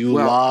wines you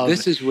love?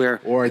 This is where...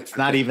 Or it's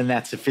not even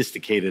that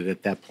sophisticated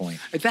at that point?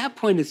 At that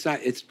point, it's not.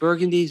 It's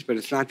Burgundies, but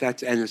it's not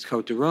that... And it's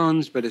Côte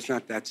d'Arones, but it's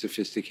not that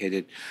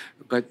sophisticated.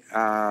 But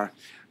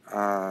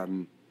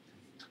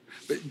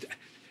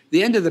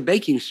the end of the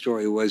baking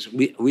story was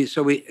it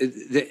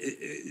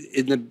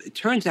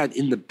turns out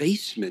in the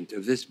basement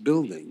of this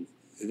building,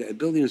 the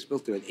building was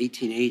built in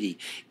 1880.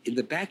 In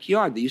the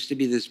backyard, there used to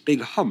be this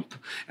big hump,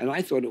 and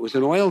I thought it was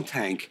an oil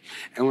tank.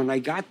 And when I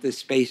got this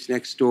space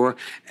next door,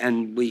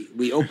 and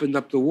we opened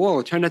up the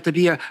wall, it turned out to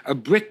be a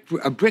brick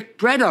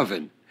bread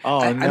oven. Oh,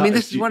 I mean,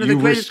 this is one of the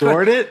greatest. You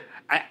restored it?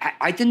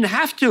 I didn't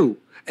have to.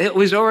 It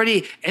was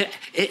already.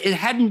 It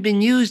hadn't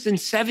been used in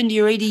 70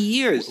 or 80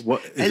 years.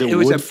 What, it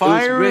was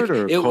wood-fired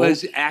or it coal?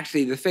 was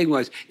actually, the thing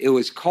was, it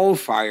was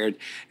coal-fired,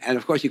 and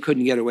of course you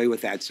couldn't get away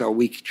with that. So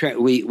we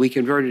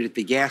converted it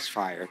to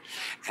gas-fired,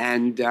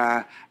 and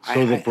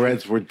so the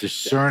breads were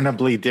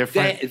discernibly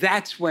different.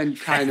 That's when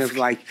kind of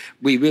like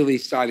we really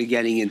started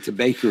getting into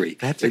bakery.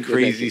 That's a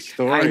crazy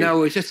story. I know,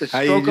 it was just a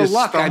stroke of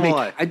luck. I mean,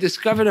 I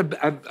discovered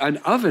an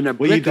oven, a brick oven.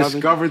 Well, you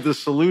discovered the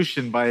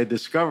solution by a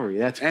discovery.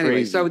 That's crazy.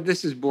 Anyway, so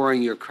this is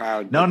boring your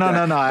crowd. No.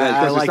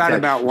 I like it's not that.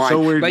 about wine.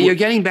 So but you're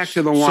getting back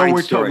to the wine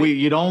story.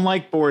 You don't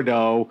like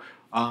Bordeaux.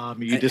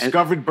 You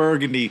discovered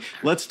Burgundy.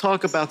 Let's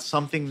talk about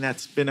something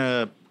that's been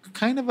a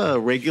kind of a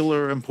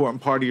regular,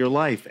 important part of your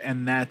life,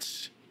 and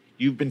that's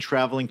you've been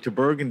traveling to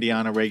Burgundy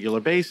on a regular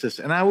basis.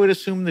 And I would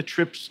assume the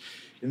trips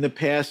in the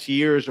past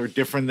years are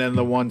different than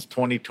the ones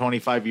 20,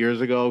 25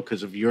 years ago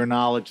because of your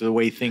knowledge of the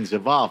way things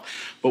evolve.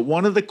 But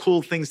one of the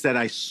cool things that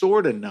I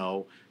sort of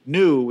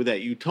knew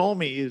that you told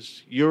me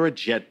is you're a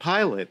jet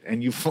pilot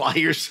and you fly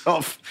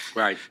yourself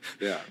right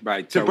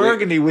to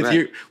Burgundy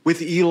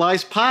with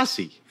Eli's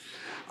posse.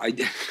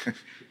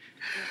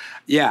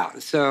 Yeah,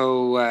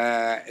 so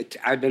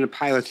I've been a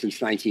pilot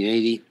since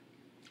 1980,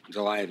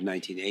 July of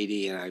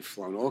 1980, and I've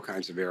flown all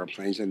kinds of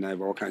airplanes and I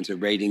have all kinds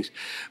of ratings.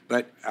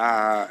 But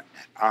I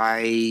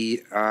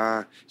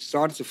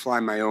started to fly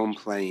my own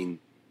plane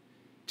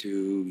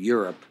to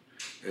Europe.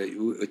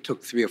 It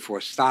took 3 or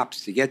 4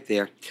 stops to get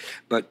there,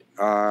 but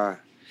of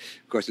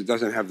course it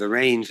doesn't have the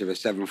range of a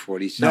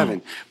 747.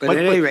 No. But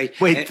at any rate...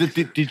 Wait,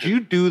 did you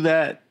do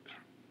that?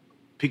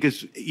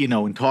 Because,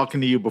 in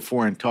talking to you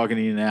before and talking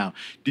to you now,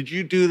 did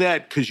you do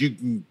that because you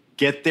can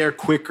get there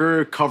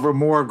quicker, cover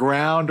more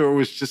ground, or it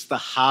was just a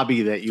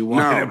hobby that you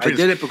wanted? No, I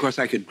did it because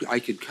I could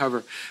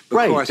cover.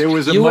 Right, there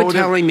was a you motive. were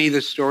telling me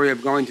the story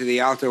of going to the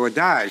Alto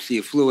Adige. So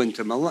you flew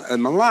into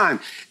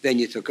Milan, then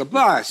you took a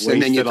bus, and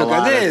then you took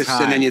a this,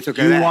 and then you took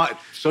a that.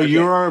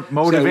 Your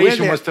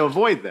motivation was to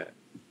avoid that.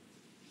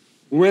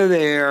 We're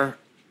there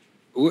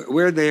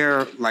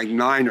like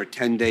 9 or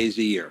 10 days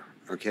a year.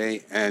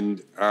 Okay,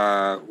 and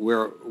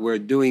we're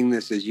doing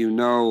this, as you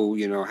know,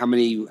 how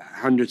many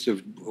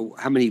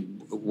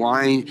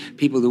wine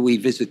people do we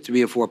visit?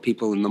 3 or 4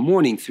 people in the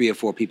morning, 3 or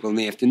 4 people in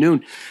the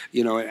afternoon.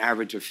 An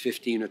average of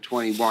 15 or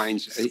 20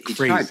 wines each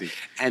time.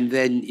 And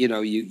then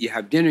you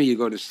have dinner, you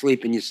go to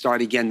sleep, and you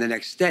start again the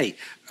next day.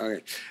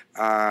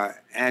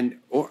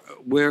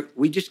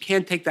 We just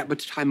can't take that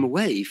much time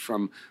away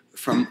from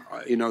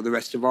the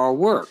rest of our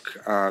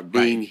work.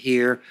 Being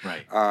here,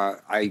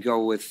 I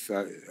go with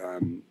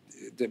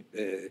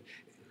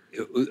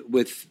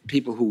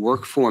people who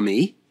work for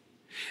me,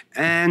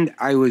 and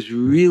I was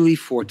really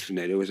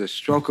fortunate. It was a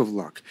stroke of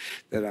luck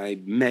that I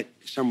met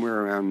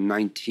somewhere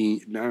around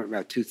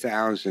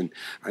 2000.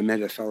 I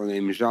met a fellow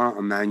named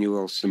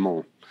Jean-Emmanuel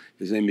Simon.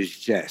 His name is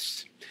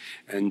Jess,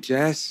 and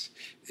Jess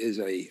is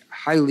a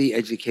highly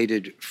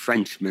educated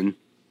Frenchman,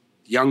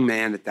 young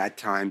man at that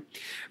time.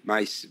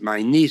 My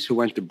niece, who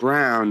went to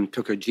Brown,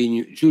 took her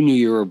junior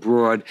year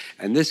abroad,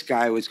 and this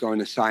guy was going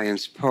to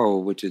Sciences Po,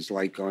 which is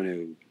like going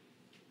to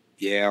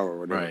Yale or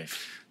whatever,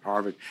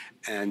 Harvard,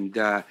 and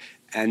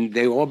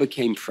they all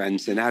became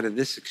friends. And out of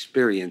this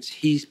experience,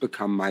 he's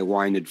become my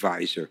wine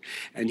advisor,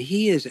 and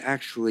he is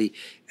actually,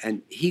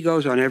 and he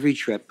goes on every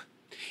trip.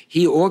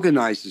 He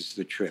organizes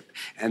the trip,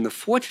 and the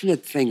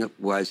fortunate thing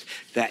was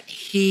that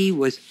he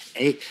made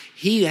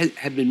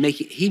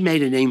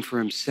a name for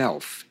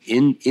himself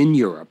in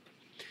Europe,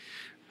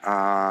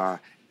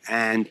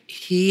 and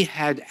he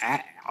had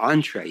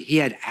entree. He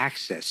had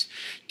access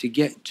to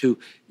get to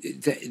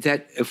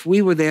that. If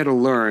we were there to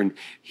learn,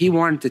 he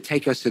wanted to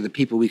take us to the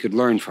people we could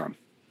learn from.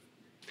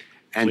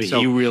 And so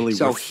he really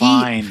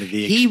refined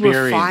the experience. He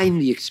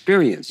refined the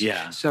experience.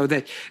 Yeah. So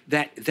that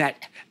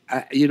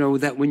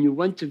when you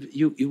went to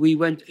we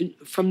went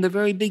from the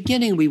very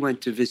beginning. We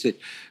went to visit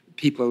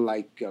people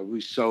like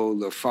Rousseau,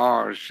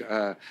 Lafarge,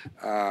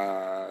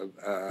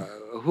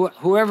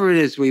 whoever it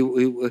is. We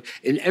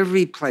in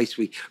every place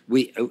we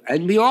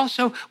and we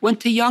also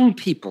went to young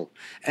people,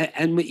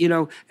 and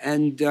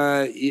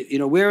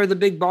where are the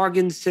big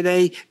bargains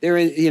today? They're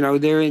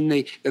in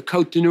the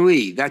Côte de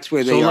Nuit. That's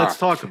where they are. So let's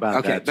talk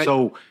about that.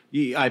 So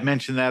I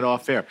mentioned that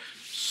off air.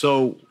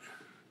 So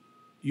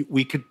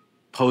we could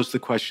pose the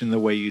question the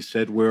way you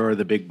said, where are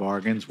the big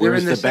bargains?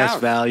 Where's the best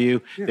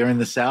value? Yeah. They're in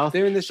the south?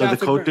 They're in the south.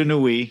 So the Côte de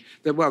Nuit.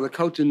 The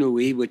Côte de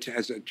Nuit, which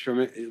has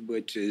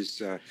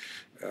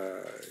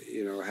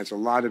has a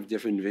lot of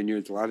different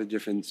vineyards, a lot of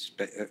different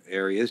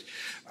areas.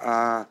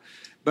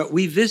 But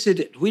we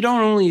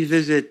don't only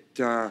visit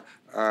whoever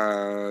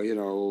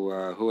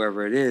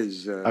it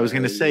is. I was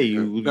going to say,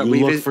 you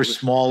look for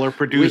smaller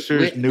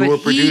producers, newer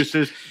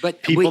producers,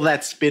 people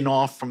that spin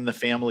off from the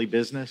family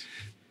business.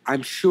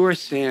 I'm sure,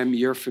 Sam,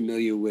 you're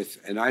familiar with,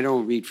 and I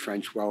don't read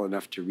French well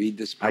enough to read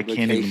this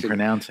publication. I can't even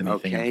pronounce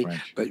anything in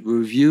French. But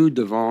Revue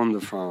de Vin de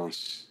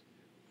France.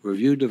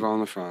 Revue de Vin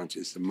de France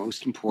is the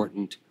most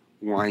important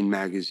wine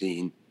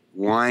magazine.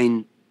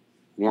 Wine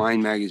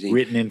magazine.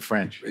 Written in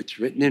French. It's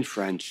written in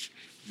French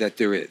that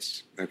there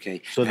is.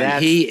 Okay. So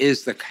and he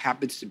is the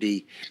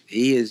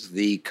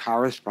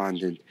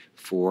correspondent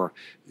for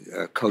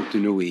Côte de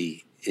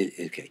Nuit.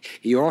 Okay.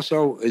 He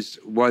also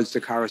was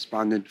the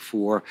correspondent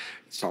for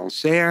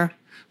Sancerre.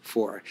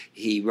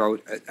 He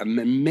wrote an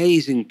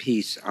amazing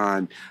piece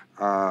on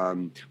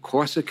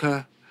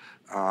Corsica.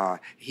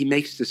 He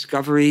makes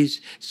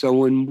discoveries. So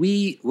when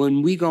we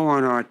go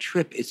on our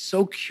trip, it's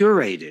so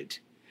curated.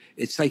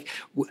 It's like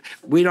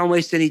we don't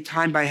waste any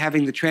time by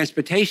having the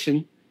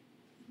transportation,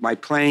 by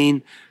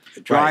plane,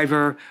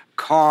 driver,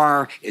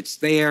 car. It's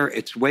there.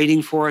 It's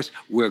waiting for us.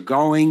 We're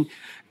going.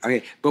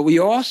 Okay, but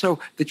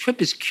the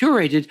trip is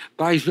curated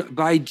by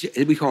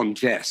we call him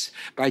Jess,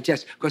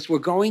 because we're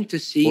going to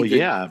see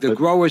the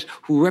growers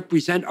who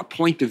represent a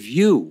point of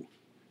view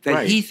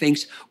that he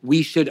thinks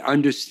we should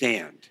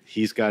understand.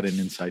 He's got an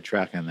inside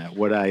track on that.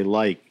 What I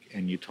like,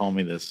 and you told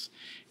me this,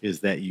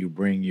 is that you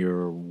bring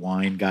your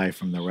wine guy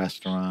from the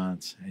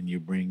restaurants and you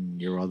bring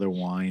your other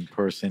wine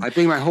person. I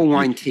bring my whole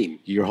wine team.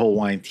 Your whole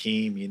wine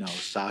team.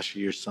 Sasha,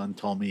 your son,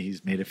 told me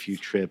he's made a few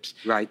trips.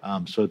 Right.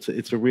 So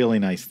it's a really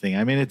nice thing.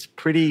 I mean, it's a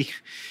pretty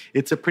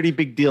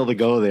big deal to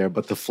go there,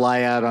 but to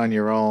fly out on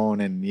your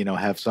own and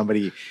have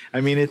somebody.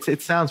 I mean,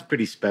 it sounds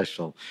pretty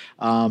special.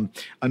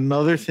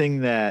 Another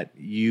thing that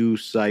you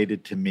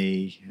cited to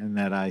me and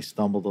that I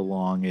stumbled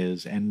along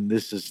is, and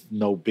this is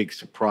no big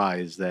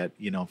surprise, that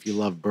if you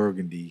love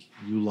Burgundy,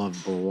 you love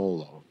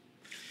Barolo.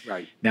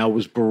 Right. Now,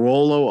 was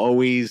Barolo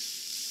always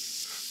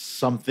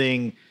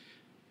something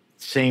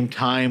same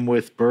time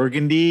with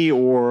Burgundy,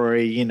 or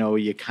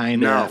you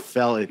kind of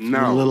felt it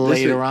a little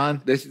later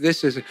on? This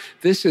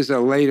is a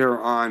later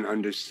on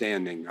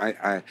understanding.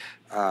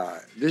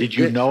 Did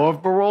you know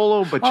of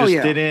Barolo, but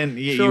didn't?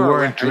 You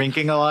weren't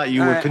drinking a lot.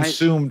 You were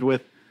consumed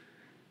with.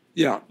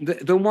 Yeah,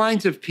 the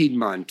wines of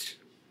Piedmont.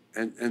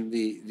 And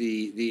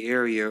the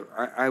area,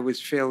 I was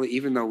fairly,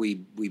 even though we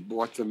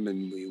bought them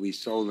and we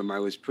sold them, I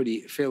was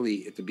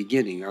fairly at the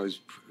beginning. I was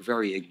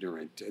very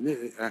ignorant,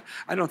 and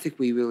I don't think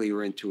we really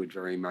were into it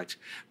very much.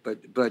 But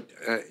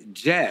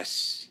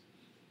Jess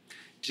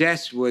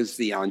was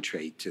the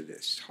entree to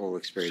this whole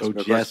experience. So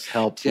Jess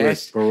helped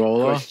with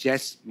Barolo?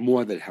 Jess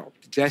more than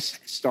helped.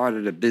 Jess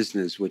started a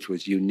business which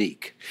was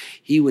unique.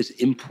 He was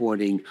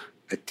importing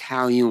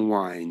Italian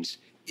wines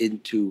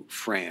into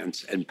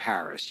France and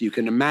Paris. You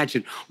can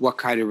imagine what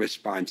kind of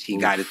response he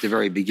got at the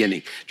very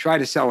beginning. Try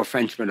to sell a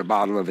Frenchman a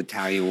bottle of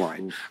Italian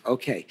wine.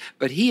 Okay.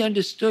 But he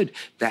understood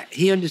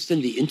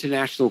the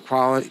international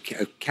quality,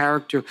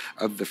 character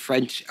of the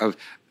French,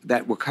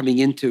 that were coming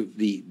into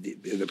the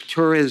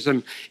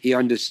tourism. He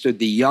understood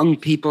the young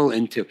people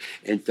into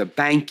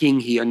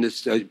banking. He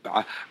understood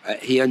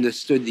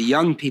the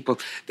young people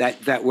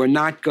that were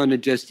not going to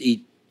just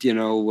eat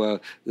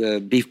the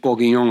beef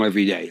bourguignon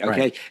every day,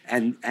 okay? Right.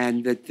 And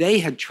that they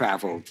had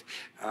traveled.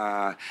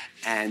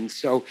 And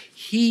so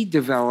he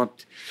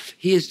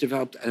has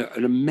developed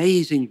an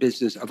amazing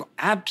business of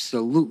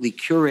absolutely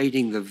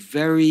curating the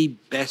very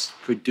best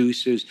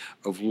producers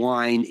of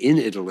wine in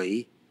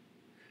Italy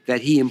that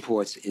he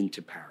imports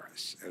into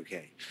Paris,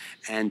 okay?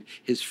 And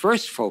his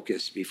first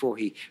focus, before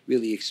he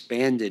really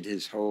expanded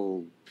his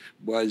whole,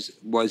 was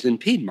in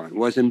Piedmont,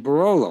 was in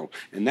Barolo.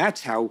 And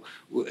that's how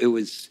it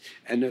was.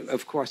 And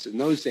of course, in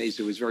those days,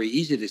 it was very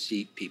easy to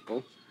see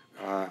people.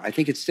 I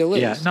think it still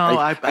is. Yeah, no,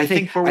 I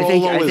think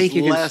Barolo is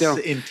less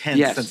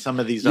intense than some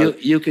of these other.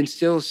 You can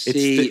still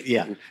see.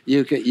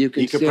 You can. You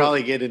could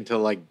probably get into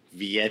like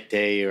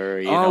Viette or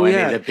any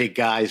of the big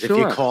guys if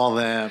you call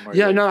them.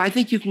 No, I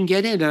think you can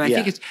get in, and I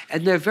think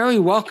and they're very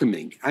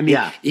welcoming. I mean,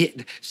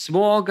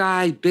 small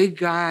guy, big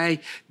guy,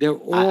 they're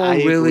all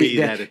really.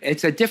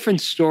 It's a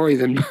different story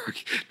than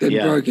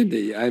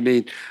Burgundy. I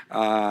mean,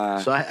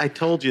 so I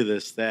told you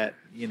this that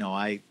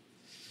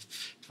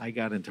I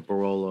got into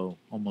Barolo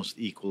almost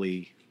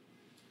equally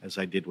as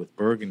I did with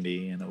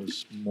Burgundy, and it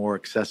was more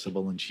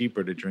accessible and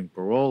cheaper to drink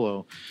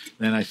Barolo.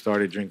 Then I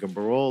started drinking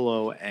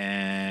Barolo,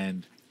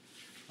 and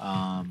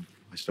I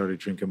started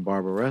drinking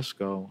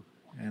Barbaresco,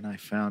 and I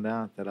found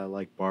out that I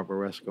like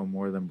Barbaresco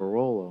more than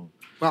Barolo.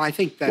 Well, I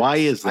think that. Why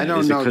is that? I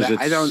don't know because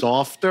it's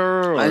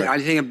softer? Or? I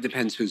think it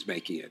depends who's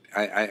making it.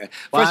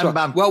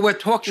 We're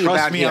talking about.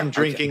 Trust me, I'm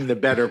drinking the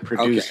better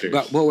producers. Okay,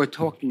 but what we're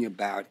talking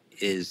about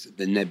is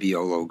the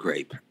Nebbiolo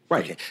grape.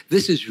 Right. Okay.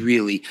 This is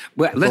really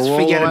let's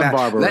forget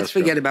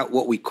about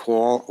what we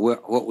call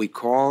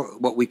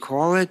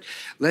it.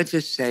 Let's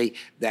just say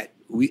that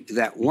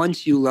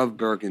once you love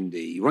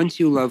Burgundy, once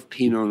you love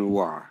Pinot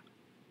Noir,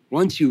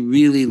 once you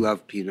really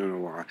love Pinot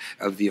Noir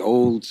of the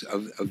old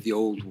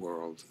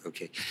world,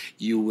 okay,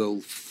 you will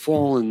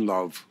fall in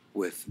love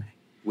with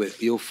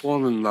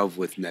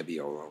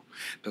Nebbiolo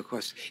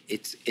because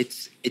it's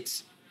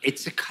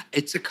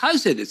a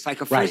cousin. It's like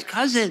a first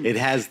cousin. It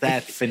has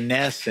that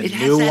finesse and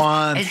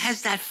nuance. It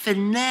has that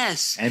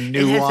finesse and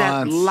nuance. It has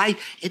that light.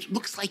 It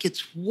looks like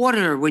it's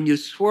water when you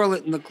swirl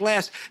it in the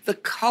glass. The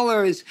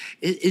color is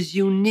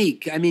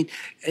unique. I mean,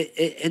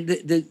 and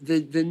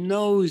the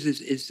nose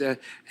is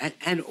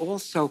and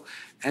also,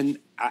 and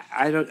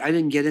I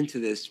didn't get into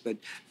this, but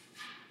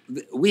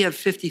we have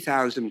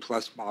 50,000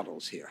 plus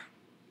bottles here.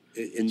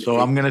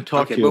 I'm going to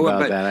talk to you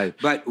about that.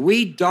 But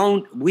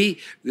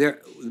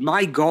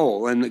my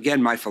goal, and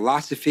again, my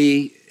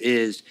philosophy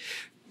is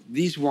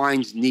these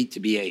wines need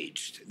to be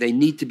aged. They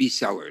need to be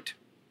cellared,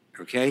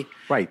 okay?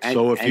 Right.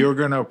 So if you're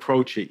going to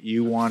approach it,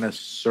 you want to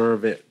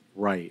serve it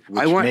right,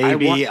 which may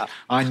be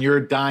on your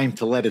dime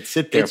to let it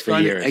sit there for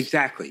years.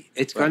 Exactly.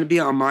 It's going to be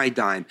on my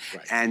dime.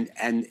 Right.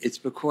 And it's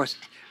because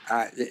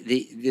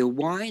the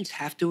wines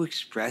have to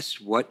express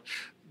what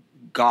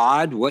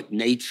God, what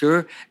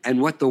nature,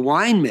 and what the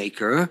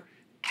winemaker,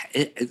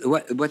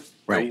 the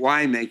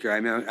winemaker.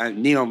 I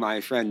mean, Neil, my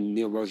friend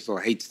Neil Rosenthal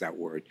hates that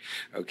word.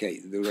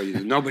 Okay,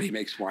 nobody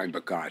makes wine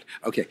but God.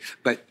 Okay,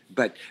 but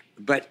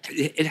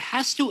it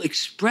has to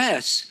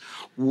express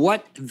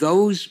what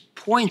those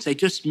points I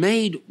just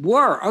made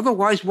were.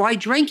 Otherwise, why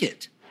drink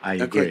it? I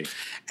agree.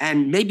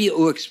 And maybe it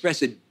will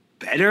express it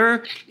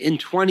better in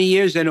 20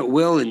 years than it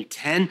will in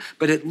 10.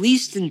 But at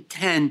least in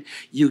 10,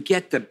 you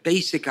get the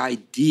basic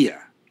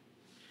idea.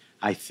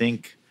 I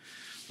think,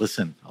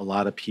 listen, a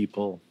lot of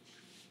people,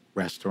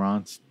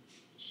 restaurants,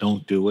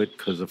 don't do it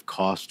because of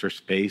cost or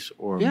space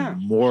or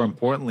more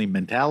importantly,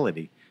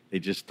 mentality. They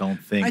just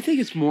don't think. I think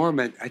it's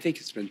I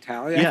think it's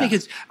mentality. Yeah.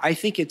 I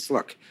think it's,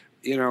 look,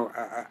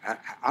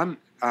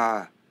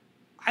 I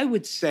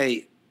would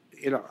say,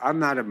 I'm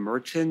not a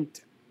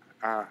merchant.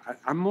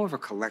 I'm more of a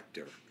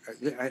collector.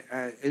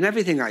 In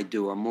everything I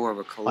do, I'm more of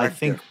a collector. I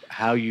think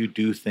how you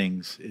do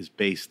things is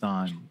based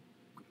on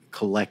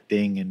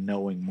collecting and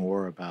knowing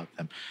more about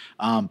them.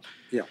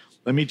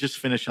 Let me just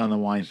finish on the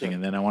wine thing,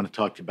 and then I want to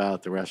talk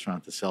about the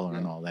restaurant, the cellar,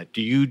 and all that.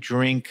 Do you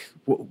drink,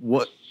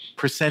 what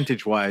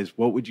percentage-wise,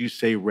 what would you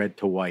say red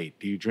to white?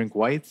 Do you drink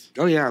whites?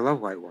 Oh, yeah, I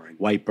love white wine.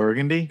 White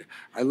Burgundy?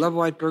 I love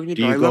white Burgundy.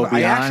 Do you go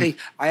beyond?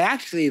 I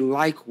actually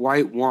like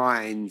white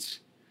wines.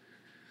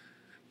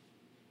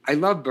 I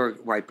love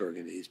white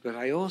Burgundies, but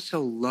I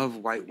also love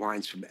white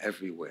wines from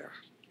everywhere.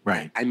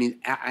 Right. I mean,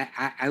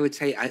 I would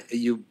say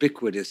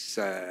ubiquitous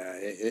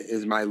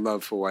is my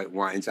love for white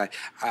wines.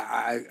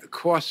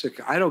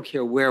 Corsica, I don't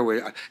care where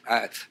we're,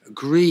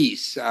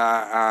 Greece,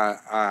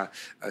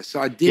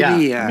 Sardinia,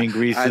 yeah, I mean,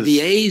 Greece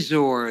the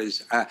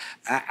Azores.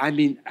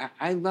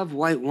 I love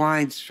white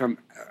wines from.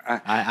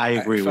 I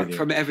agree with you.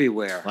 From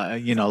everywhere.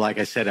 Like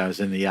I said, I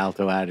was in the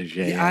Alto Adige.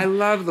 Yeah, I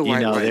love the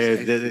white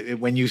wines.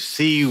 When you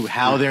see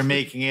how they're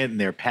making it and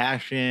their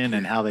passion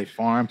and how they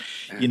farm,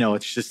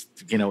 it's just,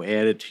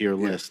 added to your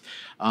list.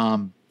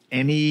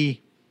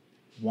 Any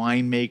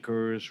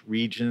winemakers,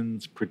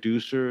 regions,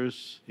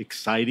 producers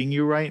exciting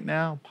you right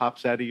now?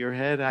 Pops out of your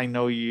head? I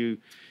know you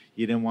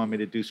didn't want me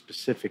to do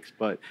specifics,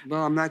 but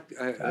well, I'm not.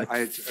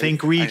 I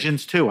think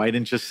regions too. I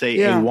didn't just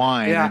say a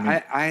wine.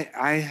 Yeah,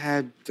 I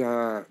had.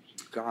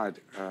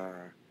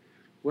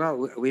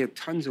 Well, we have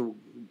tons of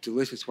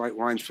delicious white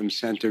wines from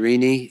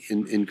Santorini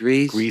in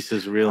Greece. Greece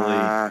is really.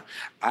 I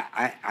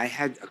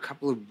had a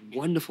couple of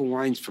wonderful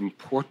wines from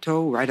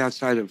Porto, right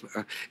outside of,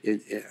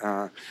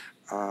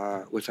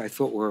 which I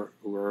thought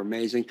were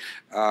amazing.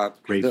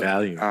 Great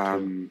value.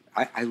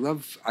 I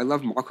love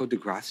Marco de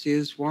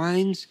Grazia's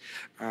wines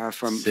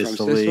from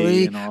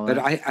Sicily, and all but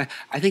that.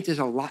 I think there's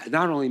a lot.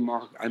 Not only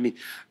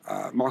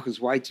Marco's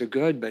whites are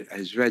good, but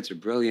his reds are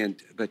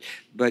brilliant.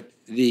 But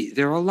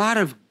there are a lot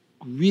of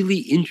really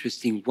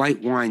interesting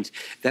white wines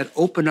that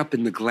open up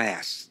in the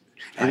glass.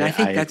 And I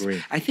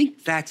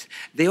think that's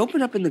they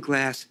open up in the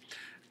glass.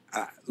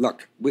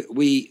 Look,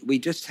 we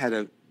just had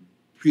a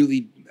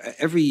really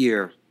every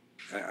year.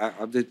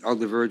 I'll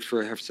diverge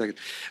for a half a second.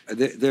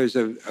 There's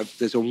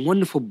a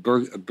wonderful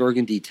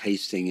Burgundy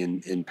tasting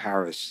in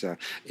Paris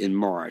in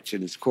March,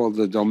 and it's called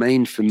the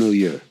Domaine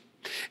Familiar.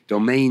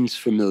 Domaines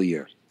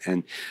Familiar.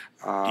 And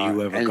do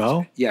you ever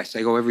go? Yes,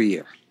 I go every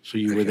year. So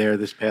you were there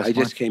this past month?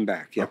 I just came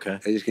back. Yeah, okay.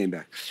 I just came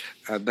back.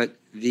 But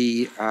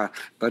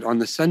on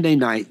the Sunday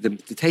night, the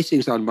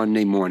tasting's on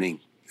Monday morning.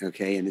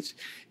 Okay, and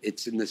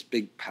it's in this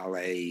big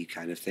palais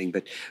kind of thing.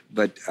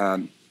 But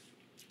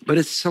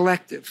it's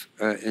selective,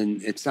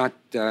 and it's not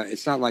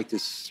like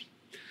this.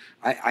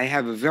 I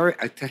have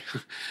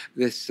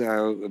this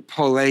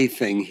Polay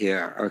thing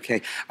here.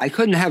 Okay, I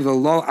couldn't have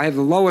I have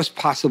the lowest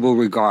possible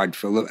regard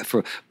for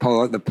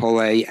the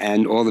Polay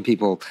and all the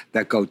people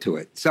that go to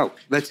it. So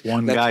let's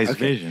guy's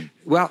vision.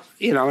 Well,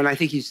 and I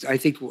think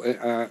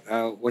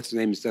what's his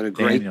name has done a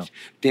great.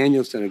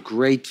 Daniel's done a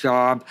great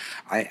job.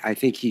 I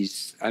think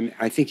he's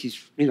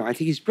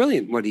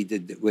brilliant what he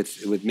did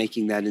with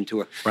making that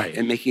into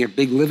and making a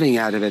big living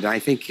out of it. I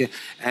think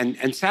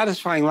and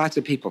satisfying lots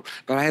of people.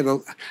 But I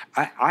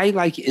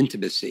like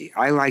intimacy.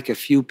 I like a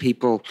few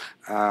people.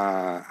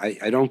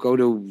 I don't go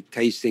to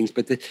tastings,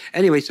 but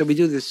anyway. So we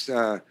do this.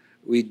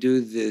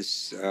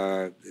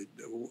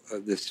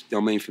 This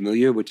Domaine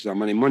Familiar, which is on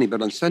Monday morning.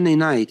 But on Sunday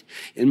night,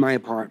 in my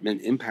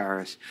apartment in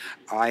Paris,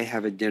 I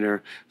have a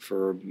dinner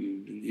for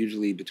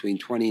usually between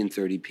 20 and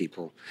 30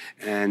 people,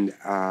 and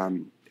I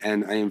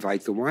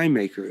invite the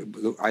winemaker.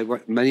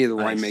 Many of the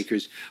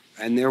winemakers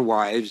and their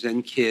wives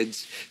and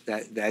kids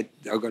that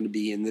are going to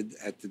be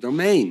at the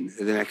Domain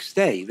the next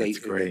day. That's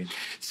great.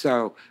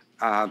 So.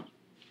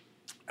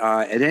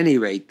 At any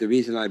rate, the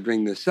reason I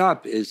bring this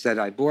up is that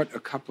I bought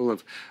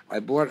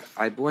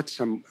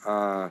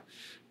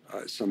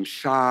some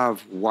Chave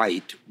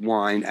white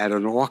wine at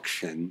an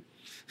auction,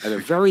 at a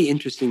very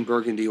interesting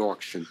Burgundy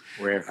auction.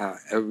 Where?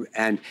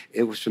 And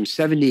it was from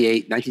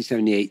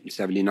 1978 and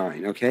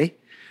 79, okay?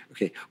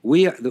 Okay,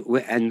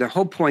 and the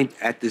whole point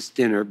at this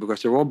dinner,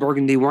 because they're all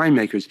Burgundy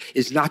winemakers,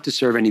 is not to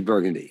serve any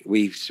Burgundy.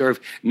 We serve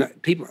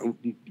people,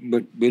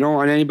 but we don't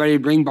want anybody to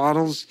bring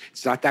bottles.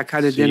 It's not that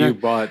kind of dinner. You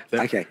bought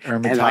the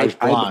Hermitage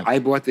Blanc. I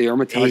bought the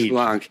Hermitage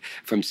Blanc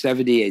from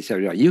 78,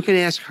 79. You can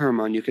ask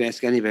Herman, you can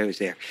ask anybody who's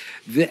there.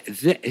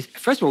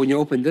 First of all, when you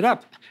opened it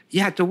up,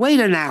 you had to wait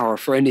an hour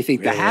for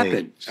anything to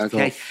happen.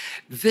 Okay,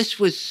 this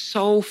was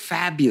so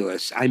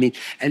fabulous. I mean,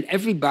 and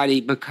everybody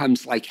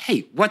becomes like,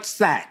 "Hey, what's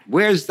that?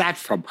 Where's that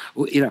from?"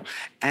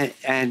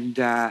 And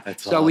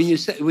that's so awesome. when you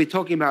say we're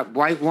talking about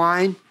white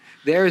wine,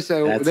 there's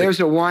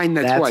a wine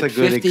that's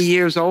 50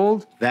 years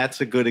old.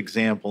 That's a good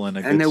example and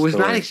it was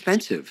not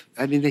expensive.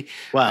 I mean,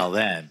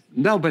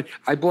 no, but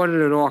I bought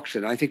it at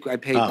auction. I think I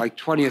paid like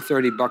 $20 or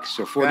 $30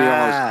 or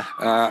 $40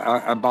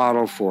 a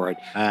bottle for it.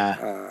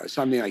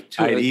 Something like $2.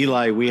 All right,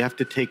 Eli, we have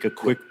to take a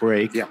quick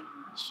break. Yeah.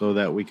 So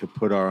that we could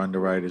put our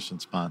underwriters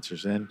and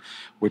sponsors in.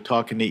 We're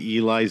talking to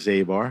Eli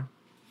Zabar.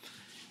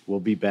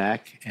 We'll be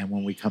back, and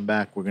when we come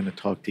back, we're going to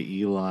talk to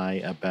Eli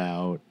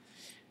about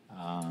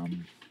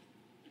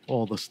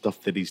all the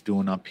stuff that he's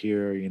doing up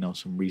here,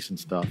 some recent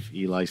stuff,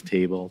 Eli's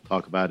Table,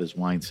 talk about his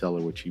wine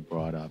cellar, which he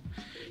brought up.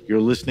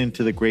 You're listening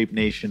to The Grape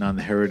Nation on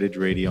the Heritage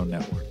Radio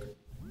Network.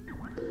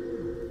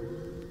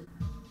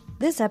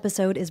 This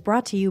episode is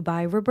brought to you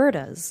by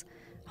Roberta's,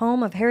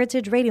 home of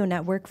Heritage Radio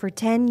Network for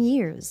 10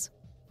 years.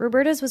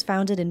 Roberta's was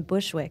founded in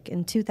Bushwick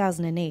in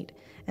 2008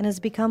 and has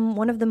become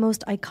one of the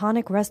most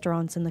iconic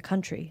restaurants in the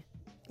country.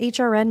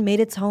 HRN made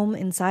its home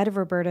inside of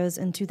Roberta's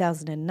in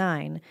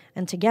 2009,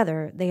 and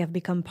together they have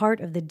become part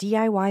of the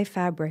DIY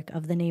fabric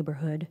of the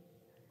neighborhood.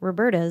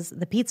 Roberta's,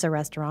 the pizza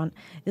restaurant,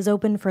 is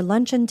open for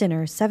lunch and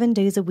dinner 7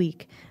 days a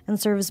week and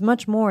serves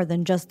much more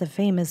than just the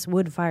famous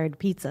wood-fired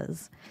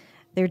pizzas.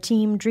 Their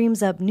team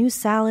dreams up new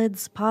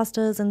salads,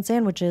 pastas, and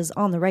sandwiches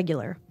on the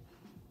regular.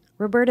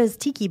 Roberta's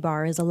Tiki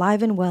Bar is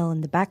alive and well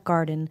in the back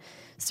garden,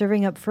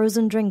 serving up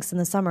frozen drinks in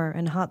the summer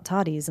and hot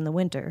toddies in the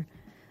winter.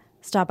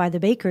 Stop by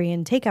the bakery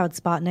and takeout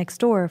spot next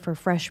door for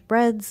fresh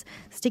breads,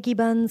 sticky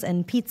buns,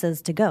 and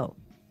pizzas to go.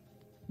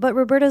 But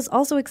Roberta's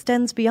also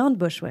extends beyond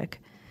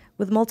Bushwick,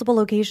 with multiple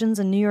locations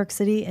in New York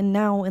City and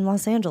now in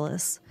Los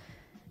Angeles.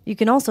 You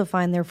can also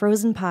find their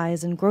frozen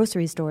pies in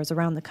grocery stores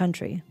around the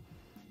country.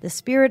 The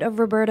spirit of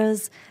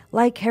Roberta's,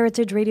 like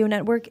Heritage Radio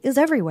Network, is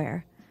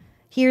everywhere.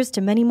 Here's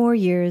to many more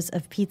years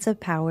of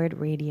pizza-powered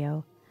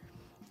radio.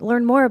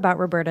 Learn more about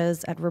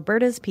Roberta's at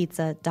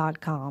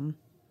robertaspizza.com.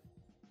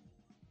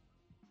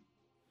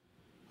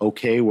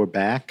 Okay, we're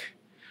back.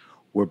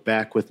 We're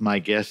back with my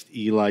guest,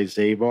 Eli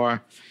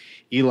Zabar.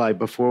 Eli,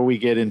 before we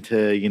get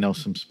into,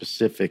 some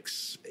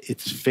specifics,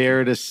 it's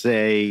fair to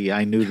say,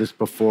 I knew this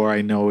before,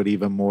 I know it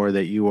even more,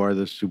 that you are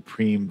the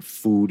supreme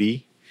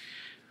foodie.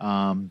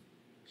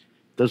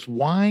 Does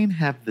wine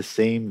have the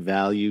same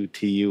value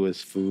to you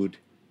as food?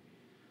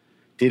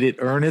 Did it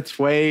earn its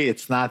way?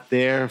 It's not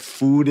there.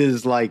 Food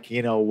is like,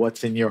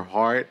 what's in your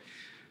heart.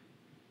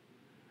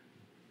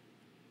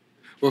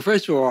 Well,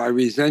 first of all, I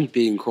resent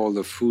being called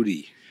a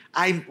foodie.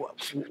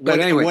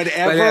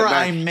 Whatever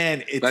I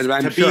meant, it's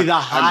to be the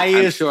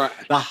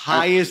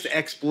highest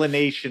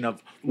explanation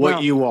of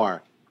what you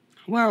are.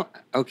 Well,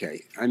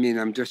 okay. I mean,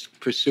 I'm just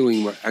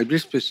pursuing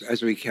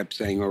as we kept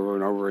saying over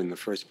and over in the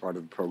first part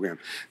of the program,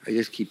 I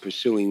just keep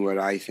pursuing what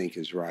I think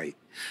is right.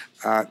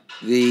 I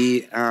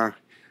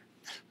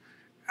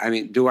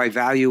mean, do I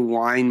value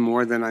wine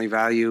more than I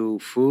value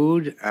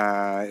food,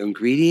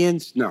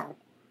 ingredients? No.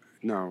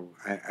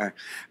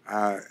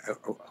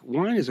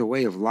 Wine is a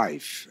way of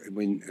life.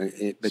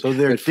 So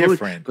they're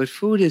different. But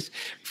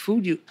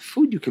food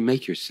you can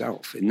make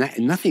yourself, and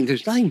nothing.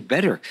 There's nothing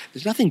better.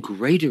 There's nothing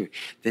greater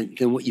than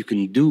what you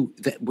can do.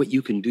 What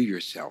you can do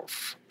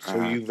yourself.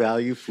 So you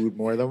value food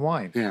more than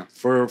wine. Yeah.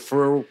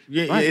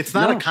 Right. It's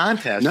not a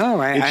contest.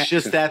 No, it's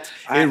just that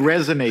it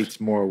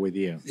resonates more with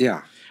you.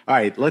 Yeah. All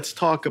right. Let's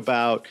talk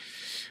about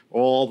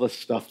all the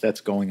stuff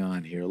that's going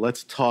on here.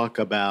 Let's talk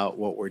about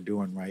what we're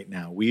doing right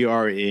now. We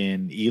are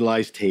in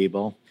Eli's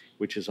Table,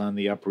 which is on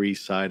the Upper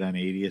East Side on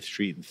 80th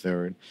Street and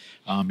 3rd.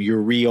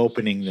 You're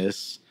reopening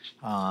this.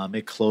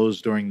 It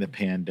closed during the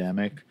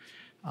pandemic.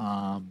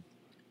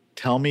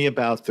 Tell me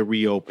about the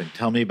reopen.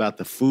 Tell me about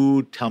the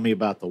food. Tell me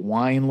about the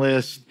wine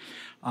list.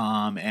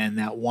 And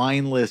that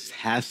wine list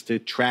has to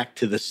track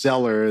to the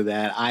cellar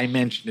that I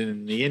mentioned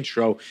in the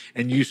intro.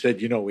 And you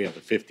said, we have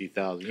a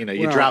 50,000.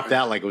 You dropped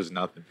that like it was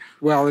nothing.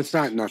 Well, it's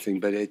not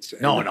nothing, but it's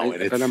it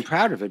is. But I'm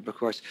proud of it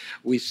because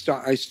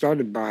I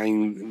started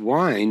buying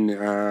wine,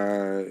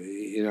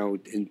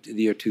 in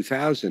the year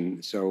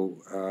 2000. So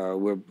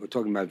we're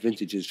talking about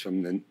vintages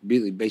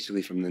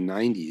basically from the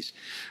 90s,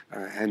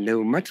 and they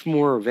were much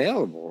more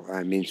available.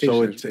 I mean,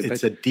 so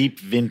it's a deep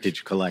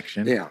vintage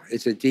collection. Yeah,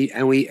 it's a deep,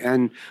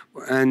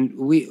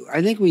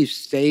 I think we've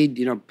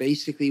stayed,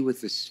 basically with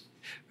this,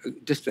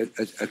 just a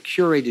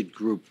curated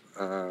group.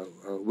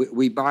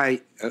 We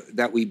buy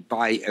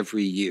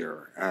every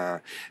year,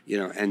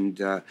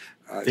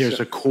 there's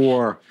a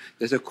core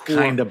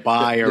kind of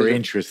buy or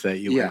interest that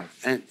you have.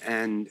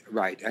 and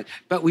right.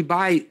 But we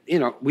buy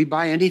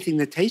anything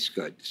that tastes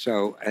good.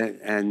 So,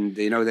 and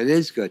that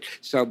is good.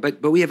 So,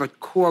 but we have a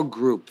core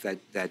group that.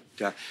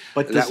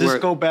 But does this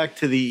go back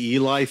to the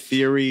Eli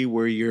theory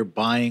where you're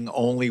buying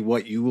only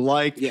what you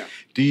like? Yeah.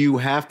 Do you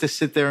have to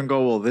sit there and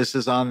go, well, this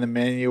is on the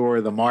menu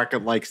or the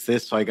market likes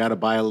this, so I got to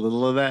buy a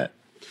little of that?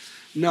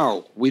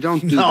 No, we don't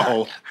do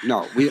that.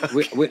 No, we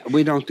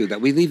don't do that.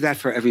 We leave that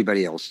for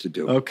everybody else to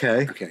do.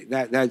 Okay.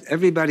 That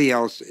everybody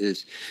else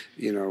is,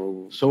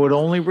 So it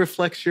only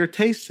reflects your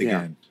taste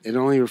again. Yeah, it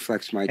only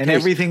reflects my taste. And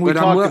everything we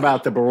talked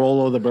about, the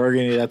Barolo, the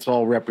Burgundy, that's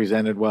all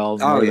represented well.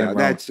 Oh yeah,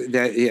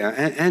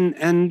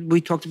 and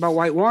we talked about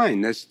white wine.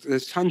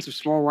 There's tons of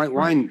small white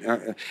wine,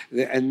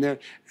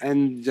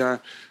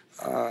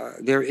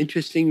 they're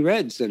interesting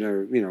reds that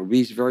are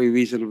very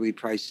reasonably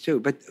priced too.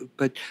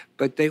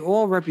 But they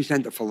all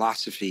represent a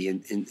philosophy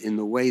in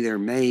the way they're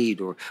made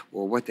or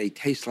what they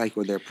taste like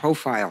or their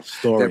profile.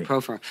 Story. Their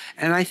profile.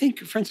 And I think,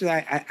 for instance,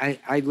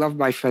 I love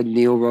my friend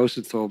Neil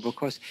Rosenthal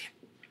because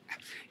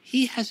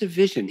he has a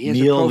vision. He has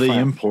Neil, a profile.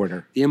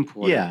 the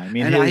importer. Yeah, I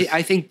mean,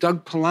 I think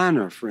Doug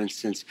Polaner, for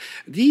instance,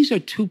 these are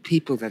two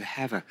people that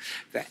have a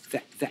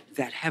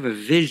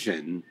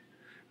vision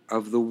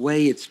of the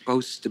way it's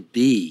supposed to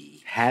be.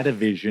 Had a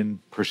vision,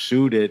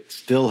 pursued it,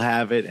 still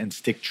have it, and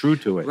stick true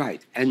to it.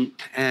 Right,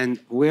 and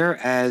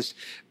whereas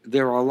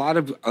there are a lot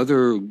of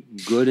other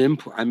good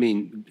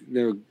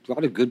there are a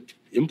lot of good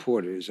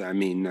importers.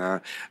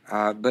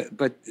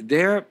 But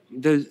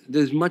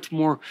there's much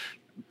more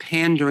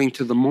pandering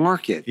to the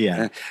market.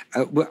 Yeah.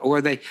 There's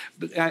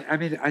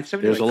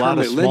a lot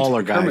of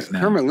smaller guys now.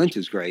 Herman Lynch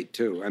is great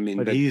too.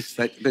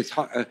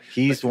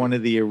 He's one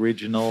of the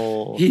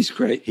original. He's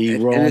great. He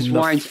wrote and his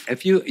wines.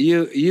 If you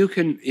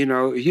can,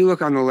 if you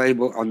look on the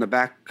label on the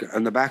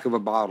back of a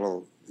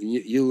bottle.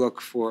 You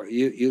look for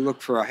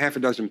a half a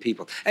dozen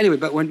people. Anyway,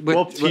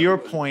 to your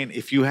point,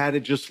 if you had to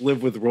just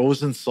live with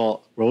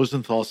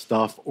Rosenthal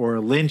stuff or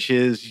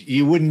Lynch's,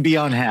 you wouldn't be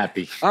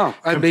unhappy. Oh,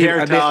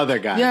 compared to other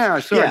guys. Yeah,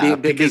 sure. Yeah,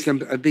 I'd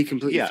be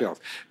completely filled.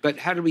 But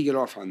how do we get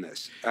off on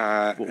this?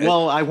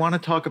 Well, I want to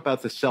talk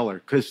about the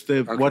cellar because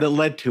what it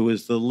led to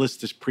is the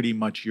list is pretty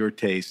much your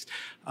taste.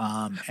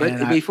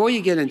 But before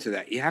you get into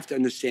that, you have to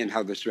understand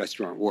how this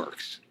restaurant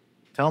works.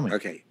 Tell me.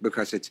 Okay,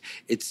 because it's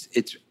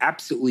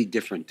absolutely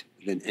different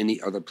than any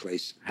other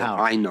place that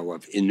I know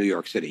of in New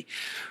York City.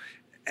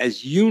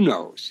 As you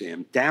know,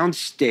 Sam,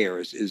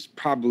 downstairs is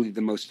probably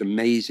the most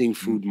amazing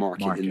food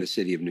market in the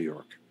city of New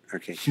York.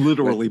 Okay,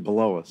 literally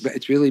below us. But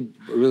it's really,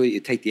 you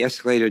take the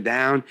escalator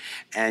down,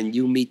 and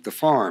you meet the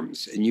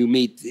farms, and you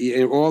meet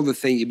all the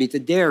things. You meet the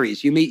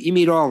dairies. You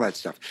meet all that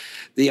stuff.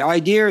 The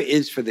idea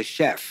is for the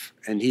chef,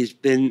 and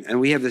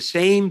we have the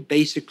same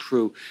basic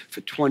crew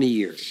for 20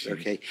 years.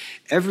 Okay,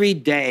 every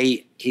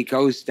day he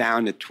goes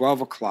down at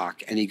 12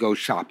 o'clock and he goes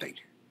shopping.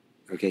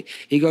 Okay,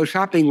 he goes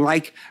shopping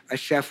like a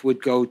chef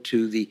would go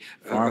to the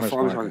farmer's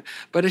market.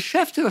 But a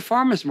chef to the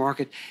farmer's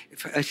market,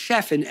 a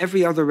chef in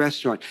every other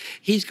restaurant,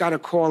 he's got to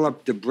call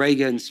up the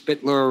Brega and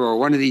Spittler or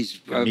one of these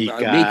meat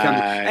companies,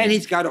 and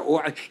he's got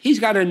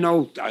to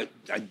know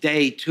a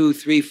day, 2,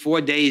 3,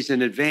 4 days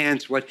in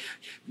advance. When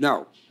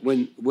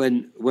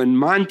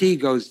Monty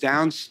goes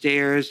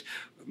downstairs,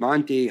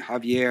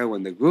 Javier,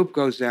 when the group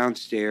goes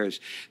downstairs,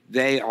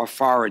 they are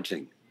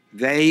foraging.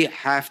 They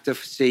have to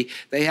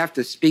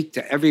speak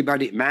to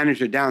everybody,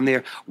 manager down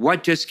there,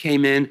 what just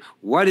came in,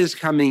 what is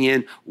coming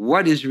in,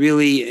 what is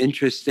really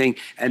interesting.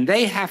 And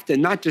they have to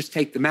not just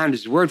take the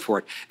manager's word for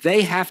it,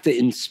 they have to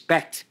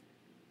inspect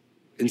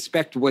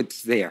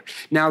what's there.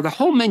 Now, the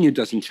whole menu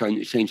doesn't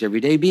change every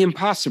day. It'd be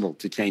impossible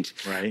to change.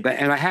 Right.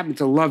 And I happen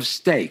to love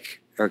steak.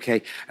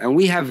 Okay, and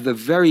we have the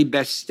very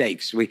best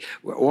steaks.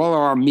 All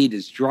our meat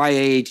is dry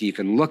aged. You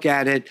can look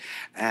at it,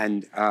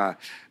 and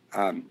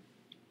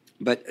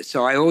but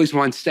so I always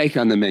want steak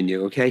on the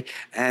menu. Okay,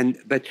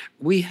 but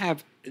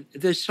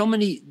there's so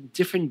many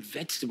different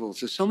vegetables.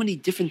 There's so many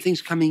different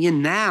things coming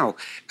in now.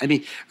 I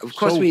mean, of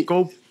course,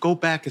 go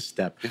back a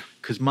step,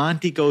 because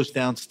Monty goes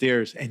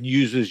downstairs and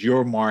uses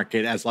your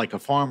market as like a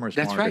farmer's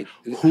market.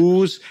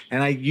 That's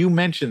right. You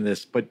mentioned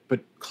this, but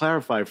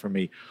clarify for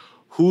me.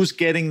 Who's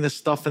getting the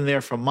stuff in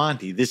there from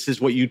Monty? This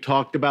is what you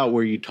talked about,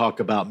 where you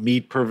talk about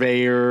meat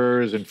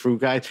purveyors and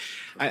fruit guys.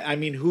 I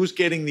mean, who's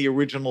getting the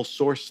original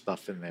source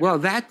stuff in there? Well,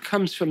 that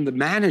comes from the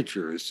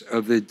managers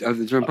of the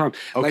different departments.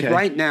 Okay. Like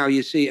right now,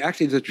 you see,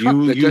 actually, the truck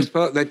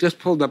that just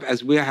pulled up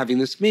as we're having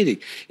this meeting,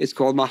 it's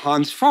called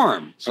Mahan's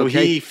Farm. So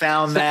he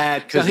found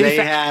that because they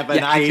have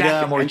an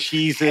item or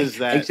cheeses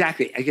that...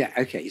 Exactly.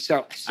 Okay.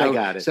 So I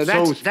got it. So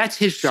that's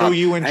his job. So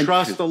you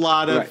entrust a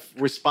lot of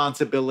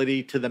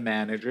responsibility to the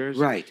managers.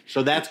 Right.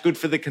 So that's good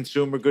for the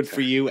consumer, good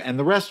for you and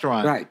the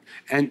restaurant. Right.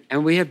 And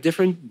we have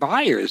different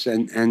buyers,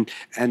 and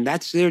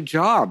that's their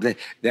job,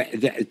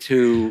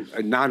 to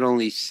not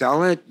only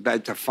sell it,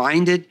 but to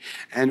find it,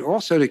 and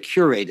also to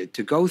curate it,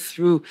 to go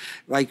through,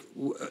 like,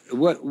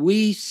 what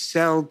we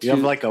sell to... You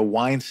have like a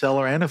wine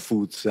cellar and a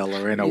food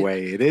cellar in a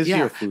way. It is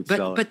your food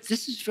cellar. But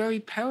this is very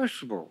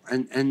perishable.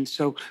 And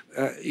so,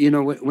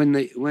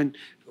 when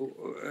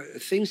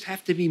things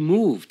have to be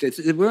moved.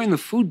 We're in the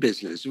food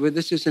business.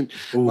 This isn't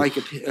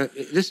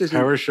this isn't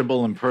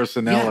perishable and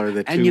personnel are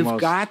the two and you've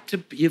most.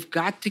 You've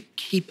got to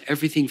keep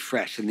everything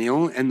fresh. And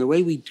the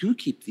way we do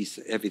keep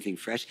everything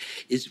fresh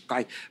is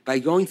by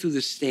going through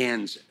the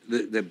stands,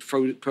 the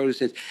produce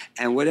stands,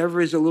 and whatever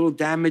is a little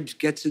damaged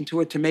gets into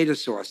a tomato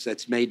sauce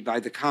that's made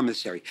by the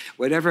commissary.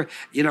 Whatever,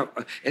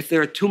 if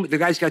there are the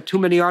guy's got too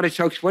many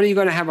artichokes, what are you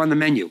going to have on the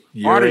menu?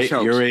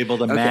 Artichokes. You're able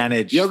to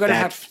manage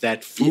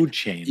that food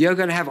chain. You're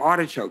going to have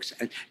artichokes,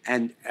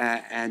 and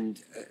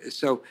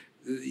so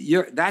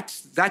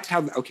that's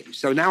how. Okay,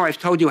 so now I've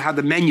told you how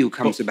the menu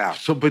comes about.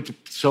 So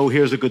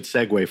here's a good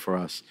segue for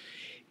us.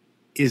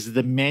 Is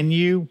the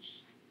menu,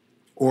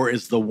 or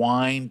is the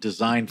wine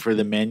designed for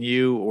the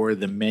menu, or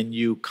the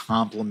menu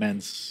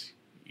complements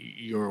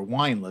your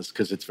wine list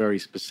because it's very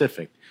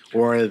specific,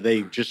 or are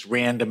they just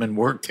random and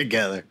work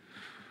together?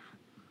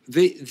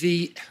 It's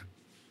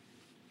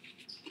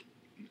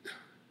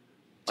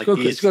a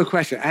good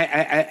question.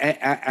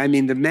 I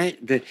mean, the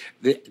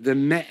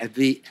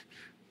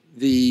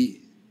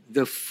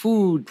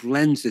food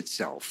lends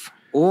itself.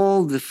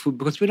 All the food,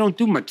 because we don't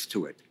do much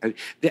to it.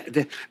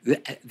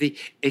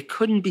 It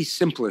couldn't be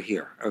simpler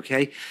here.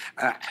 Okay,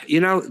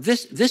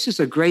 this is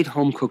a great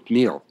home cooked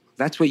meal.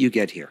 That's what you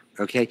get here.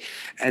 Okay,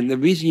 and the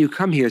reason you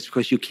come here is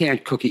because you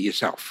can't cook it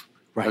yourself.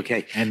 Right.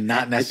 Okay. And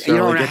not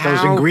necessarily get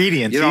those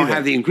ingredients. You don't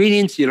have the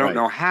ingredients. You don't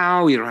know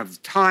how. You don't have the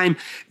time.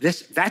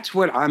 That's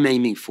what I'm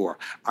aiming for.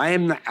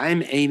 I'm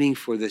aiming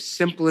for the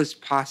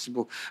simplest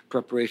possible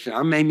preparation.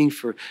 I'm aiming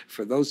for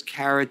those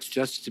carrots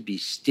just to be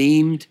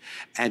steamed.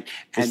 And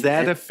is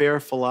that a fair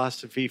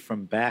philosophy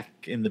from back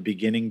in the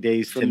beginning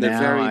days to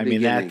now? I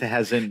mean, that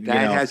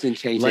hasn't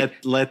changed.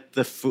 Let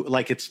the food,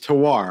 like it's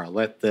terroir.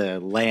 Let the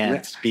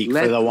land speak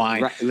for the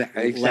wine.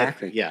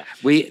 Exactly.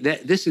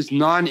 This is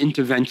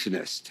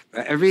non-interventionist.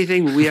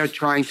 Everything we are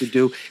trying to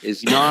do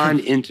is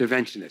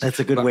non-interventionist.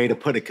 That's a good way to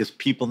put it, because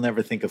people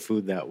never think of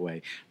food that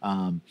way.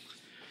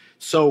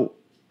 So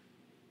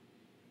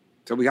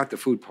we got the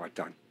food part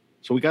done.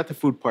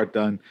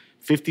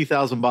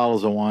 50,000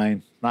 bottles of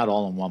wine, not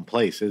all in one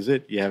place, is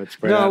it? You have it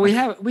spread out? No,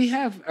 we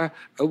have.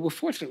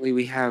 Fortunately,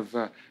 we have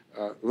a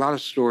lot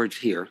of storage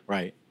here.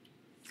 Right.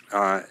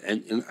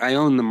 And I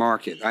own the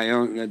market. I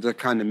own the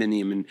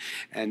condominium,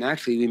 and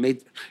actually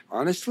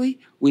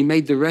we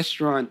made the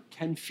restaurant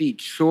 10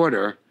 feet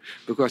shorter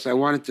because I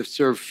wanted to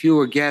serve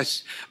fewer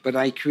guests, but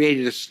I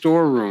created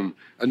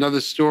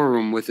another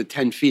storeroom with the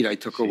 10 feet I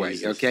took away.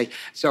 Okay,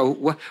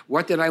 so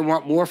what did I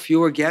want?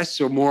 Fewer guests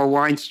or more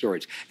wine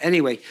storage?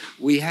 Anyway,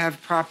 we have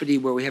property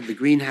where we have the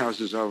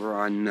greenhouses over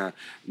on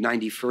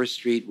 91st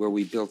Street where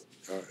we built.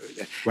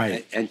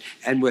 Right.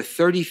 And we're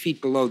 30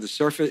 feet below the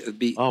surface. It'd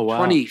be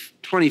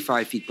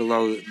 25 feet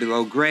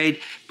below grade,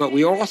 but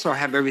we also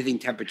have everything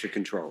temperature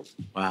controlled.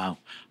 Wow.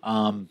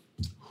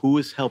 Who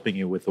is helping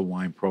you with the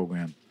wine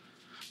program?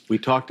 We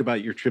talked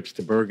about your trips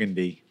to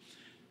Burgundy.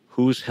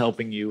 Who's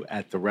helping you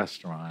at the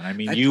restaurant? I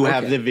mean, you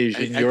have the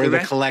vision. You're the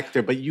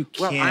collector, but you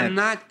can't. Well, I'm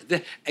not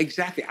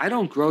exactly. I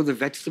don't grow the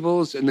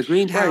vegetables in the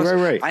greenhouse.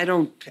 Right. I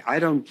don't.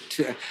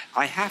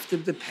 I have to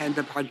depend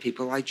upon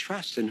people I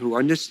trust and who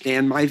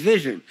understand my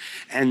vision,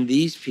 and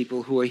these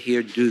people who are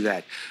here do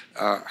that.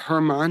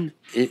 Herman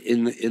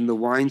in the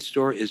wine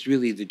store is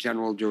really the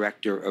general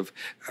director of.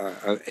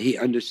 He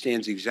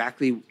understands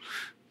exactly,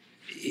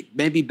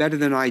 maybe better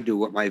than I do,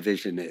 what my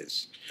vision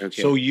is.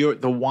 Okay. So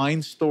the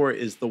wine store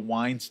is the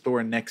wine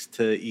store next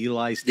to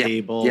Eli's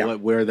table,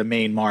 where the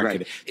main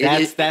market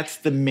is. That's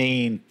the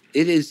main.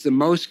 It is the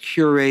most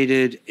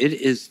curated. It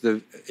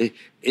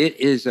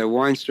is a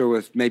wine store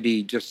with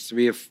maybe just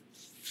a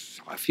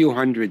few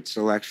hundred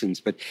selections,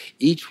 but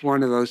each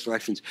one of those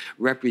selections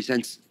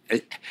represents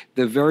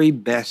the very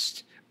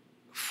best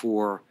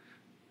of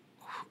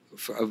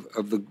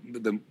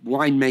the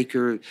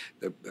winemaker,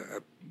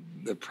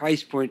 the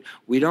price point.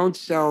 We don't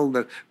sell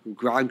the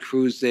Grand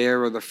Crus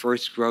there or the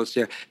First Growth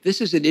there. This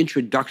is an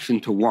introduction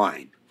to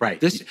wine. Right.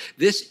 This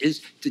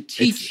is to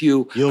teach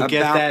you You'll about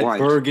get that wine.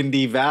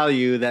 Burgundy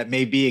value that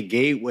may be a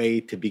gateway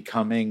to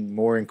becoming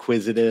more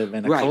inquisitive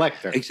and a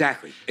collector.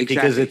 Exactly.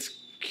 Because it's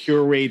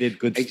curated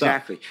good stuff.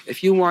 Exactly.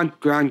 If you want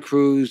Grand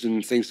Crus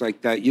and things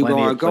like that, you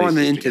go on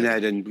the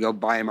internet and go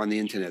buy them on the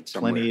internet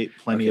somewhere.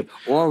 Plenty of.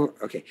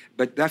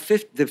 But that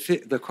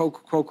the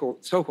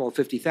so-called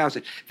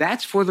 50,000,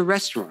 that's for the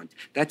restaurant.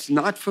 That's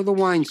not for the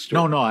wine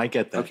store. No, I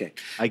get that. Okay,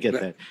 I get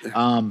that.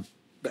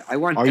 But I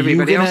want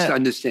everybody else to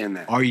understand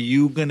that. Are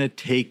you going to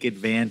take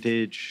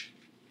advantage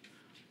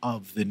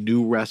of the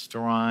new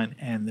restaurant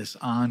and this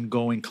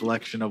ongoing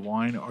collection of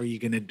wine? Are you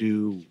going to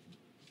do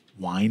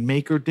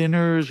winemaker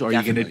dinners? Are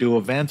you going to do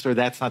events, or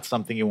that's not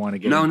something you want to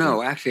get into?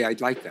 No, actually, I'd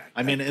like that.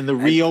 I mean, in the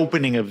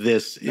reopening of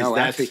this,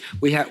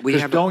 we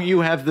have. Don't you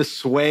have the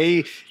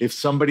sway if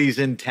somebody's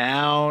in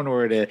town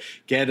or to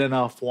get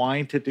enough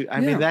wine to do?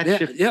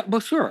 Well,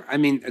 sure. I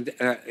mean,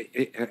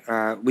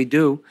 we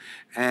do,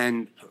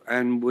 and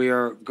we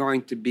are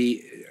going to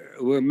be.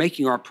 We're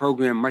making our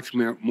program much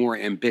more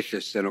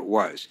ambitious than it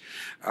was.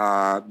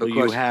 Because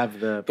you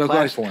have the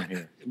platform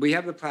here. We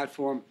have the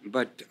platform,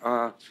 but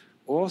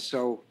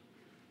also,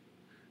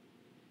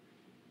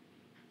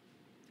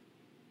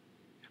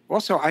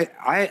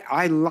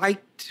 I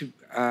like to.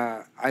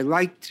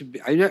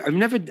 I've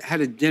never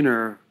had a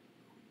dinner.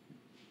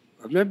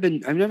 I've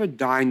never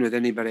dined with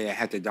anybody I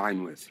had to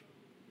dine with.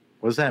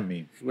 What does that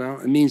mean? Well,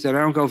 it means that I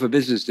don't go for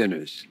business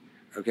dinners.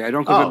 Okay, I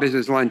don't go for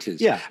business lunches.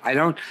 Yeah, I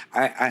don't.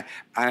 I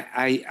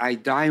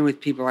dine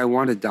with people I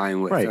want to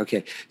dine with. Right.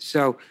 Okay,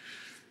 so.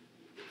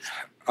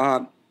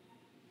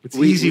 It's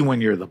easy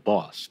when you're the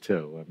boss,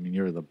 too. I mean,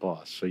 you're the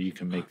boss, so you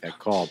can make that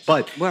call.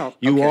 But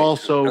you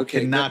also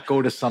cannot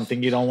go to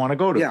something you don't want to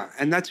go to. Yeah,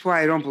 and that's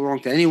why I don't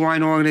belong to any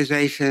wine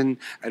organization.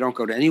 I don't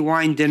go to any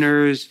wine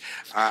dinners.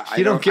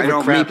 You don't give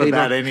a crap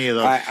about any of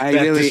those.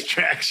 That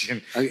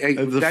distraction.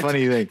 The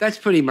funny thing. That's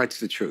pretty much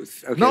the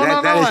truth. Okay,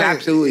 that is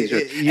absolutely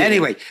true. Yeah.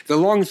 Anyway, the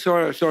long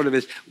sort of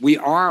is we're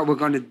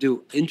going to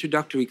do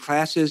introductory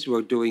classes.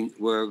 We're going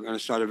to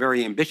start a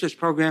very ambitious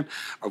program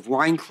of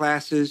wine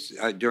classes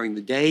during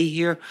the day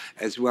here,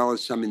 as well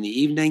as some in the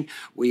evening.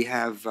 We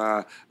have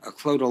a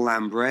Clos de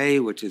Lambray,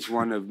 which is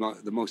one of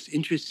the most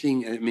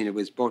interesting. I mean, it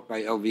was bought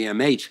by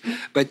LVMH,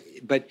 but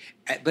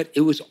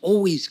it was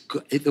always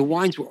good. The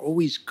wines were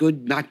always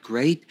good, not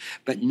great.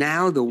 But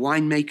now the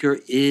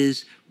winemaker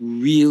is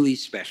really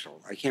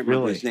special. I can't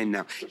remember his name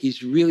now.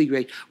 He's really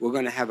great.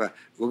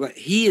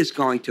 He is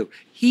going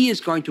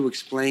to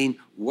explain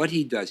what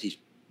he does. He's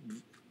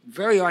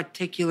very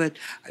articulate.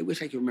 I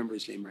wish I could remember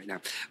his name right now.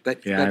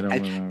 But I don't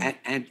remember.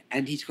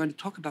 And he's going to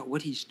talk about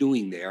what he's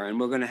doing there. And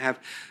we're going to have,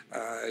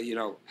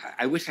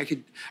 I wish I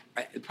could.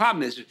 The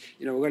problem is,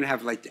 we're going to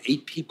have like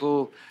 8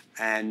 people,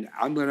 and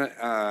I'm going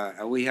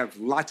to. We have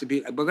lots of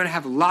people. We're going to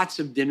have lots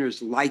of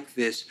dinners like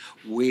this,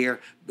 where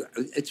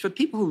it's for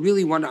people who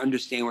really want to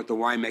understand what the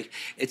wine makes.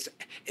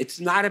 It's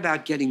not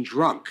about getting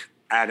drunk.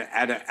 No.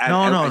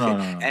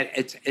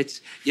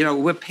 It's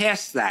we're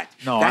past that.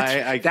 No,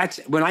 that's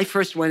when I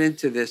first went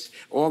into this.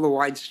 All the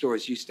wine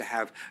stores used to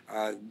have.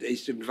 They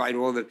used to invite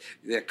all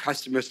their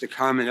customers to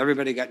come, and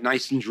everybody got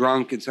nice and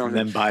drunk and so on. And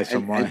then buy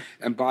some wine.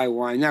 And buy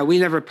wine. Now we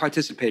never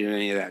participated in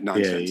any of that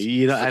nonsense.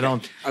 Yeah, I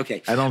don't.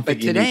 Okay. I don't think.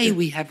 But today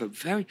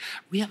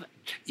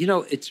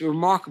it's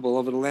remarkable.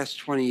 Over the last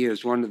 20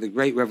 years, one of the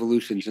great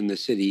revolutions in the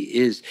city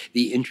is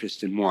the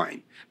interest in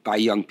wine by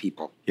young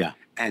people. Yeah.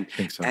 And I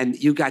think so.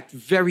 And you got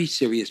very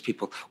serious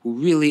people who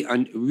really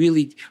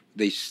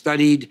they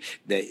studied,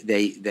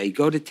 they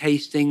go to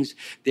tastings,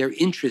 they're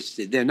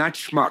interested. They're not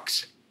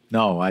schmucks.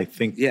 No, I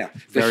think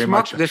very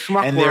much. The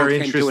schmuck and they're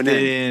interested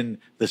in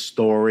the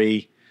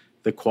story,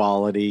 the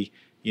quality.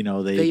 They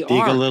dig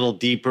a little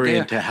deeper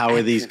into how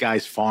are these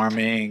guys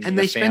farming, and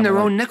they spend their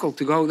own nickel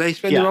to go. They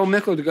spend their own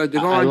nickel to go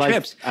on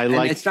trips. And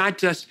it's not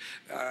just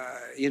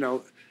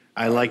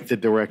I like the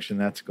direction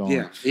that's going.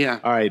 Yeah, yeah.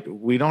 All right,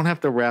 we don't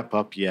have to wrap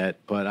up yet,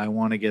 but I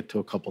want to get to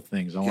a couple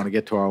things. I want to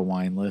get to our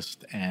wine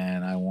list,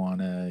 and I want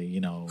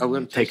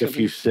to, take a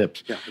few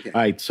sips. Yeah, okay.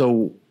 All right,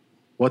 so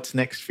what's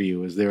next for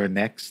you? Is there a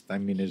next? I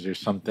mean, is there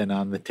something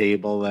on the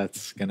table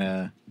that's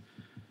gonna?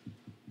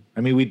 I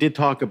mean, we did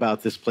talk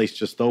about this place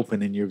just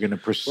open, and you're going to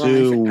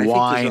pursue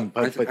wine.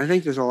 I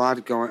think there's a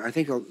lot going. I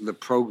think the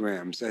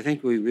programs. I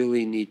think we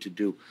really need to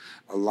do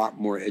a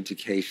lot more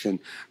education.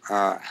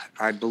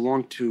 I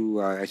belong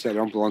to. I said I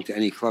don't belong to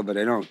any club, but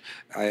I don't.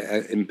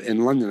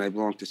 In London, I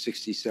belong to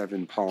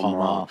 67 Pall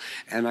Mall,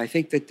 and I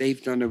think that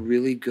they've done a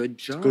really good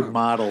job. It's a good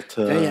model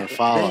to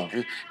follow.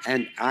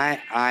 And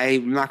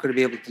I'm not going to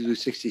be able to do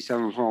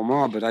 67 Pall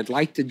Mall, but I'd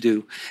like to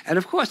do. And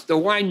of course, the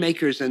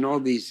winemakers and all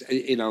these,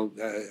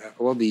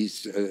 all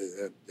these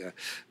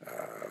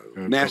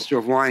master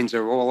of wines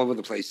are all over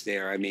the place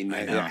there. I mean,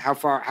 how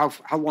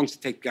long does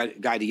it take a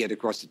guy to get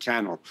across the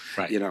channel?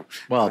 Right.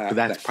 Well,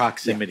 that's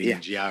proximity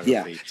and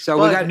geography. Yeah. So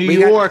but New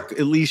York,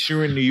 at least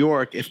you're in New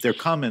York. If they're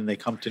coming, they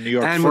come to New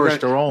York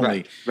first or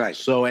only. Right.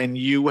 So, and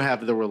you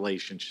have the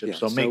relationship.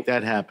 So make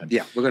that happen.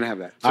 Yeah, we're going to have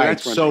that. All right.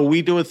 So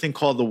we do a thing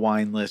called the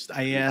wine list.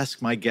 I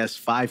ask my guests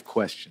 5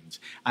 questions.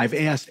 I've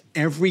asked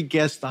every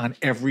guest on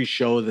every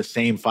show the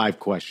same 5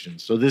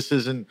 questions. So this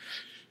isn't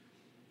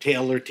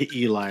tailored to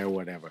Eli or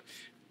whatever.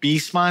 Be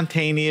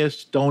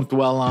spontaneous. Don't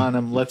dwell on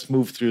them. Let's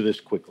move through this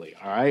quickly.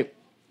 All right.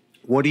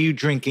 What are you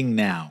drinking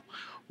now?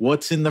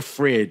 What's in the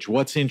fridge?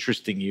 What's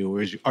interesting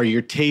you? Are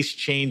your tastes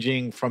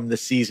changing from the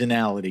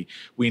seasonality?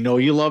 We know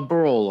you love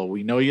Barolo.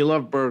 We know you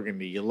love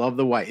Burgundy. You love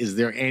the white. Is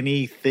there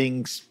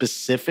anything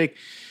specific?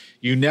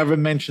 You never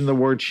mentioned the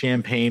word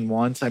champagne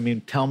once. I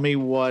mean, tell me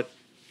what.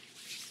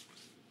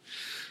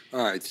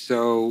 All right.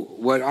 So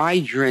what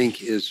I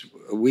drink is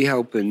we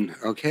open,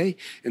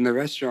 in the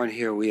restaurant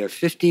here, we have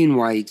 15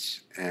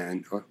 whites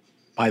and...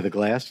 By the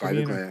glass? By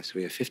the glass.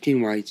 We have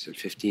 15 whites and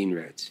 15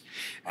 reds.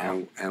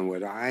 Wow.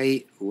 And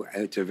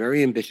it's a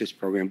very ambitious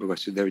program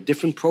because there are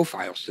different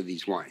profiles to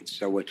these wines.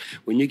 So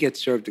when you get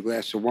served a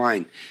glass of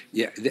wine,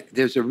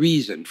 there's a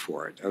reason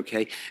for it,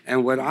 okay?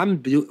 And what I'm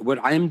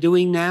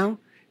doing now,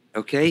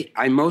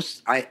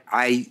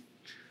 I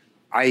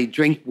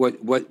drink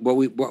what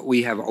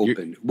we have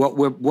open.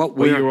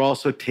 You're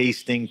also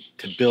tasting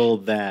to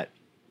build that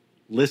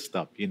list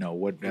up,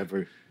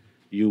 whatever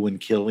you and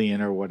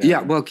Killian or whatever.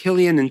 Yeah, well,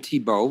 Killian and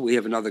Thibault, we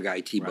have another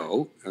guy,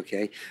 Thibault,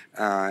 okay?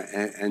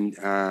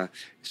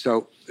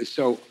 So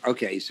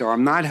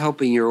I'm not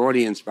helping your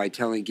audience by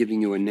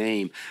giving you a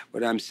name.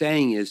 What I'm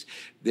saying is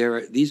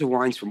these are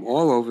wines from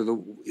all over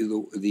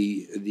the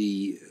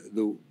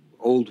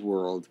old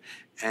world,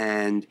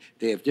 and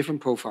they have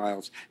different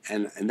profiles,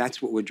 and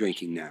that's what we're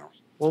drinking now.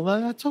 Well,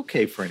 that's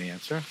okay for an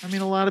answer. I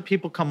mean, a lot of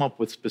people come up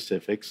with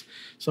specifics.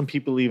 Some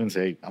people even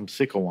say, I'm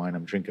sick of wine,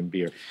 I'm drinking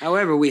beer.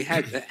 However,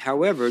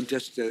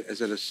 just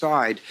as an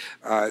aside,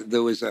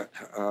 there was a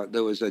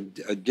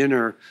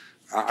dinner.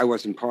 I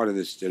wasn't part of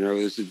this dinner.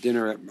 It was a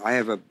dinner. I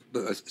have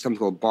something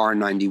called Bar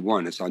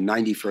 91. It's on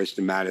 91st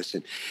and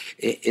Madison.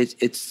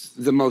 It's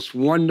the most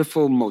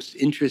wonderful, most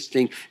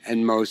interesting,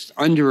 and most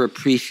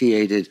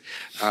underappreciated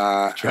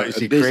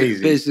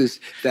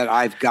business that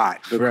I've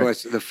got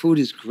because the food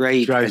is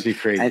great. Drives you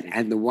crazy.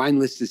 And the wine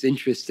list is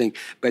interesting.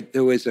 But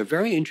there was a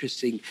very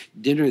interesting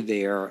dinner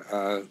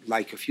there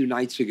like a few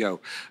nights ago.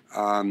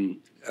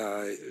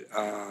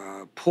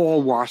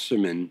 Paul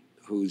Wasserman,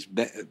 who's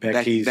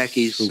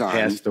Becky's son,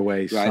 passed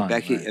away. Right,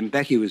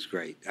 Becky was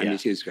great. I mean,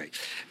 she was great.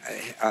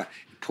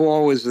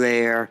 Paul was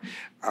there.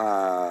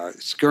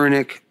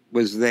 Skurnick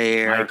was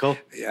there. Michael.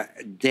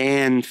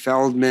 Dan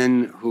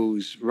Feldman,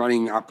 who's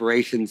running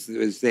operations,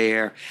 was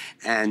there,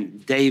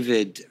 and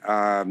David,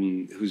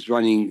 who's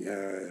running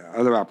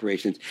other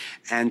operations.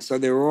 And so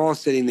they were all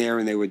sitting there,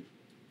 and they were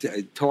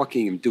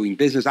talking and doing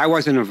business. I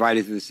wasn't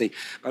invited to this thing,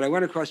 but I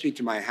went across the street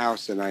to my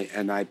house and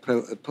I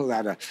pulled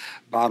out a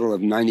bottle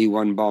of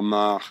 91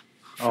 Balmar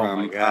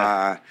from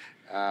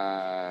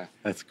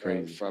that's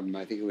crazy. From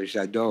I think it was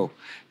Jadot,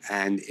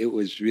 and it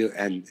was real.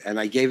 And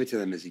I gave it to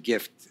them as a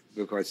gift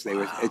because they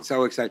were. It's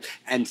so exciting.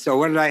 And so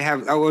what did I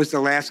have? That was the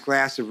last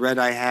glass of red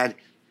I had.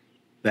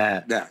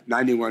 That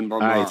 91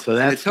 Balmar. All right, so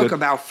it took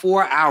about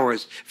 4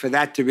 hours for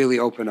that to really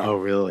open up. Oh,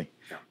 really?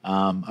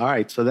 All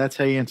right, so that's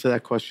how you answer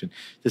that question.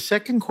 The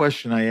second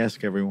question I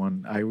ask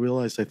everyone, I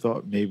realized I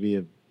thought maybe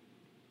it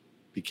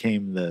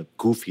became the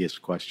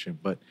goofiest question,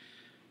 but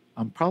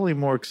I'm probably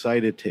more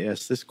excited to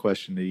ask this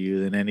question to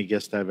you than any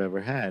guest I've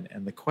ever had.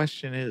 And the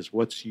question is,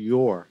 what's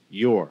your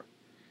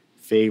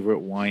favorite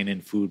wine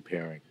and food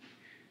pairing?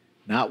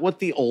 Not what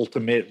the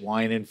ultimate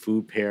wine and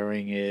food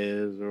pairing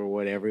is or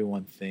what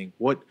everyone thinks.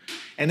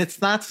 And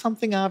it's not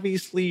something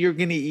obviously you're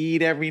going to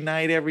eat every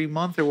night, every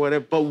month or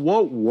whatever, but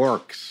what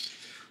works?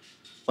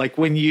 Like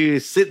when you're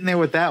sitting there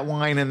with that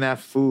wine and that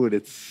food,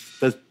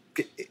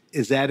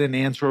 is that an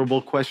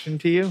answerable question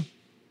to you?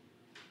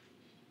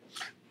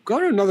 Go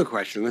to another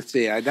question. Let's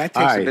see. That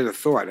takes a bit of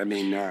thought. I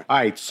mean, all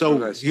right.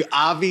 So you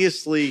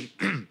obviously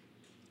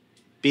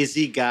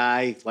busy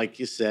guy, like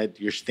you said.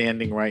 You're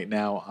standing right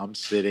now. I'm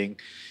sitting.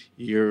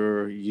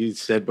 You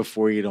said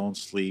before you don't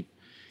sleep.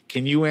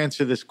 Can you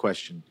answer this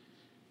question?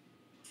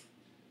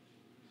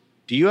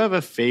 Do you have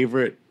a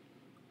favorite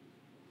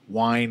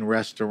wine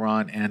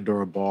restaurant and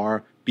or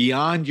bar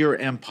beyond your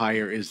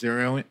empire? Is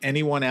there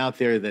anyone out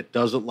there that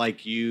doesn't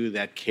like you,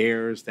 that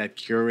cares, that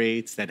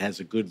curates, that has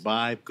a good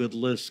vibe, good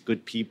list,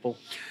 good people?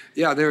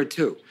 Yeah, there are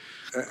two.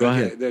 Go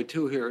ahead. There are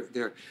two here.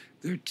 There are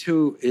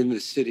two in the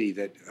city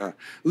that,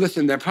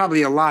 listen, there are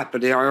probably a lot,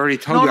 but I already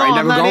told you I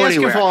never go anywhere. I'm not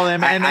asking for all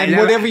of them. And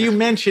whatever you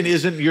mention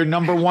isn't your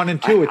number one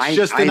and two. It's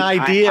just an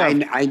idea.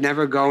 I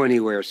never go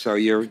anywhere, so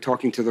you're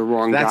talking to the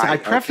wrong guy. I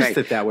prefaced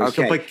it that way.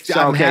 Okay.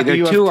 I'm happy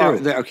you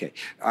have two. Okay.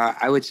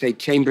 I would say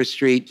Chambers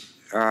Street.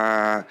 Do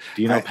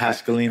you know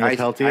Pascaline or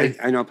Peltier?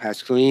 I know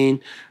Pascaline.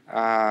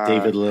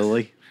 David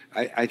Lilly.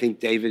 I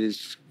think David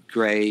is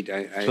great.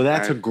 So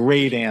that's a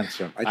great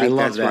answer. I think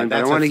love that's that. one,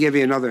 but I want to give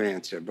you another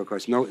answer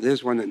because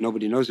there's one that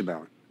nobody knows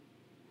about.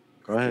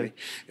 Go ahead. Okay?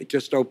 It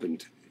just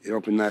opened. It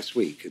opened last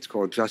week. It's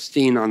called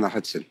Justine on the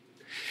Hudson.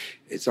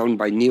 It's owned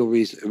by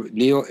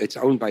It's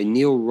owned by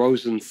Neil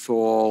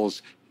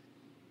Rosenthal's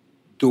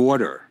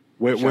daughter.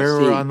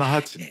 Where on the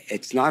Hudson?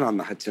 It's not on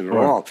the Hudson at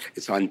all.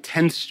 It's on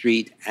 10th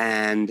Street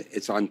and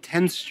Hudson.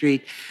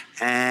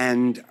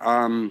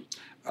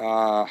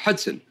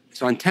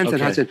 It's on 10th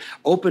and Hudson.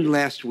 Opened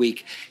last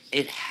week.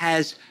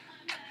 It's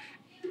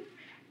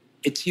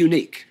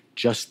unique.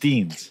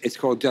 Justine's. It's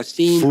called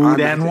Justine.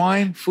 Food and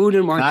wine? Food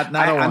and wine. I'm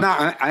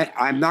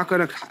not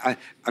going to.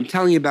 I'm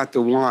telling you about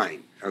the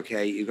wine,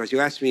 okay? Because you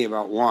asked me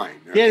about wine.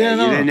 Okay? Yeah,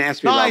 no. You didn't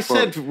ask me about I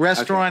said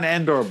restaurant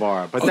and or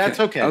bar, but that's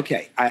okay.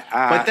 Okay.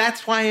 But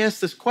that's why I asked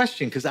this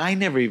question, because I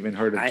never even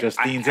heard of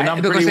Justine's, and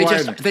I'm pretty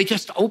wired. They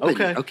just opened,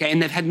 okay?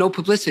 And they've had no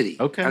publicity.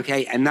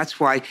 Okay. And that's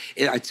why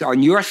it's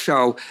on your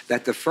show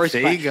that the first...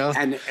 There you go.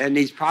 And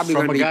he's probably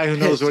going to be From a guy who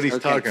knows pissed, what he's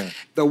talking about.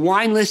 The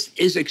wine list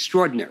is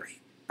extraordinary.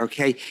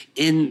 Okay,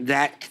 in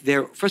that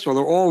first of all,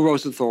 they're all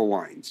Rosenthal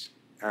wines.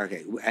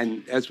 Okay,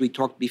 and as we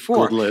talked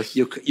before, good list.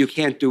 You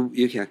can't.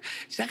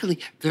 Secondly,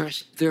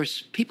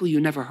 there's people you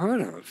never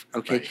heard of.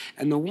 Okay, right.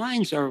 And the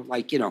wines are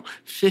like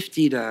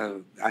 50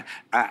 to.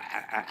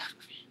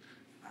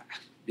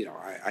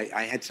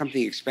 I had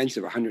something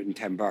expensive,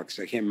 $110.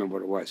 I can't remember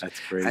what it was. That's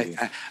crazy.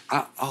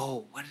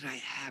 What did I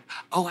have?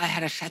 Oh, I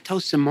had a Chateau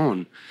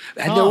Simone.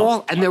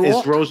 And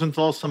Is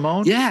Rosenthal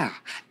Simone? Yeah,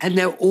 and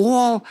they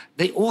all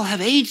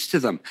have age to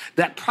them.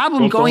 That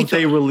problem don't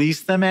they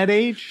release them at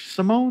age,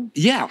 Simone?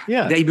 Yeah.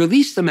 They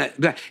released them at.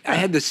 I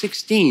had the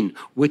 16,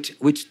 which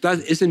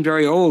isn't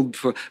very old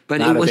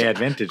but not it was a bad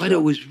vintage. But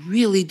it was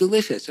really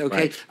delicious. Okay,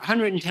 right.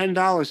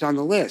 $110 on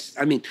the list.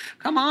 I mean,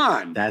 come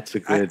on. That's a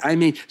good.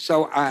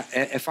 So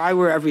if I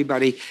were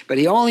everybody, but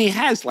he only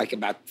has like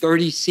about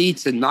 30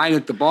 seats and 9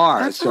 at the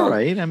bar. That's all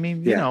right. I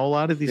mean, you know, a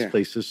lot of these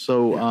places.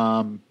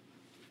 So,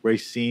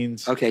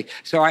 Racine's. Okay.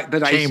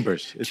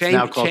 Chambers. It's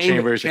now called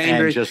Chambers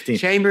and Justine.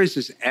 Chambers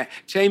is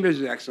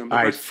excellent.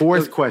 All right.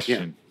 Fourth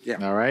question.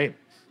 Yeah. All right.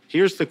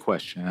 Here's the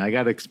question. I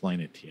got to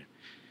explain it to you.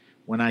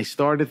 When I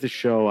started the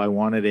show, I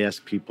wanted to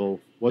ask people,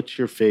 what's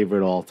your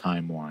favorite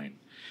all-time wine?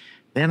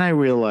 Then I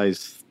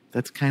realized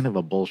that's kind of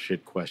a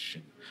bullshit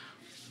question.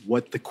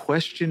 What the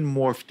question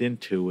morphed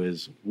into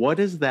is,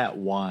 what is that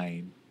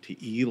wine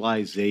to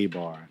Eli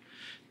Zabar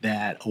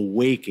that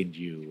awakened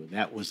you,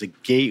 that was a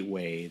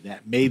gateway,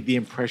 that made the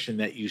impression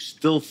that you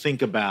still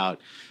think about,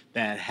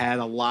 that had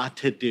a lot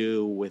to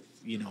do with,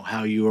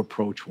 how you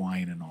approach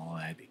wine and all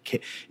that?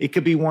 It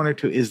could be one or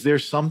two. Is there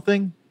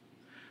something?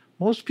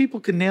 Most people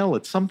can nail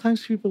it.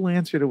 Sometimes people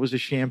answered it was a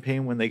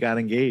champagne when they got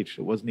engaged.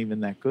 It wasn't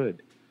even that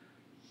good.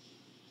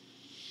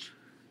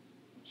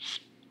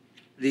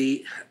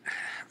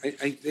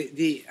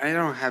 I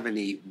don't have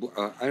any.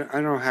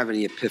 I don't have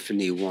any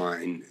epiphany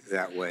wine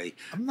that way.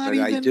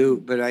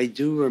 But I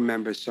do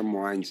remember some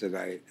wines that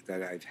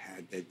I've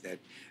had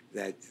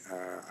that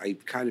I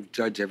kind of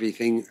judge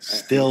everything.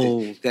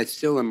 That's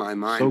still in my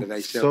mind. I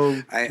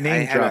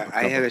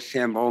had a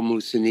Chambon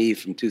Moussigny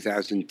from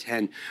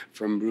 2010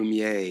 from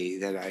Roumier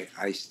that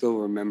I still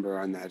remember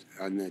on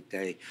that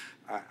day.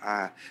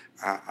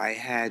 I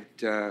had.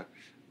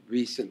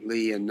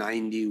 Recently, a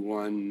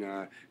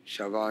 91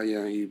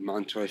 Chevalier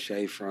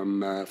Montrachet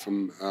from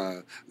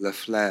Le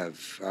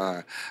Fleuve.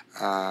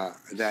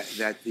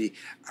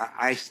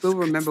 I still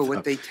remember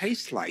what they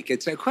taste like.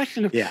 It's a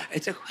question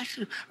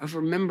of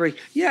remembering.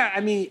 Yeah, I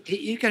mean,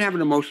 you can have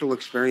an emotional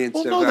experience.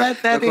 Well,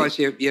 that answers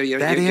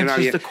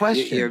the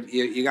question.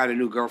 You got a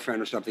new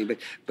girlfriend or something,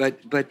 but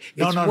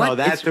no.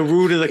 That's the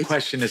root of the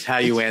question is how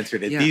you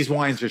answered it. Yeah. These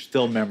wines are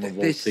still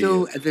memorable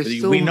to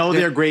you. We know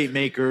they're great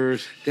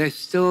makers. They're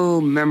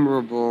still memorable,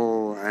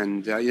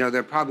 and there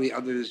are probably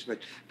others,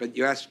 but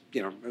you ask,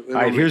 All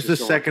right, here's the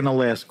second to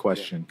last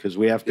question, because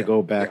we have to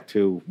go back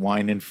to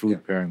wine and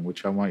food pairing,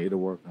 which I want you to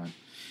work on.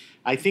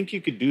 I think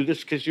you could do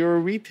this because you're a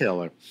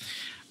retailer.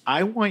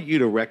 I want you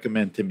to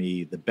recommend to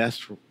me the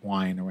best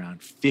wine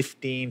around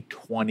 15,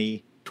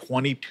 20,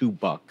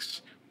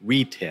 $22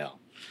 retail.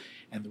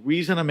 And the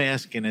reason I'm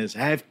asking is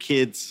I have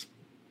kids,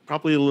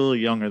 probably a little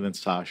younger than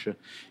Sasha,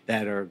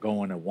 that are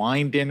going to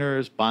wine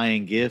dinners,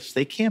 buying gifts.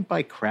 They can't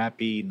buy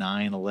crappy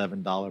 $9,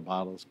 $11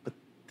 bottles, but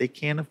they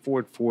can't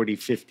afford 40,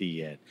 50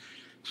 yet.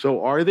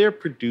 So are there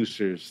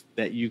producers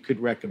that you could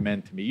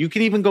recommend to me? You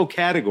could even go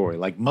category,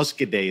 like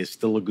Muscadet is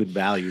still a good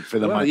value for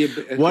the money.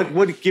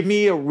 What give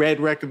me a red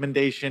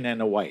recommendation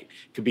and a white?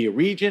 It could be a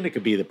region, it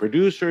could be the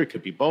producer, it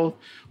could be both.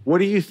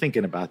 What are you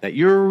thinking about that?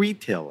 You're a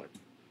retailer.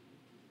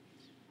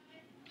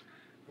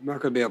 I'm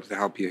not going to be able to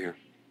help you here.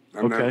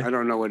 I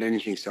don't know what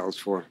anything sells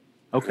for.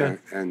 Okay.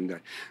 And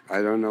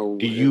I don't know.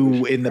 Do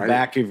you, in the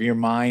back of your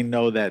mind,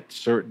 know that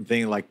certain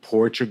thing like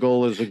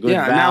Portugal is a good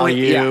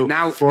value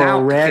for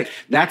a red? Okay,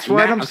 That's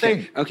what I'm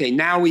saying. Okay,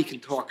 now we can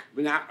talk.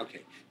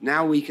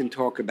 Now we can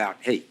talk about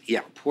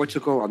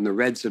Portugal on the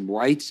reds and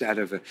whites out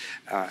of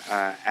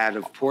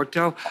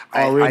Porto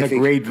Are in a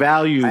great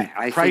value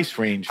price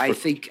range. I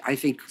think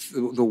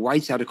the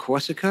whites out of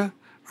Corsica.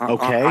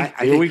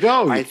 Here we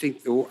go. I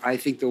think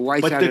the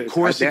whites. But the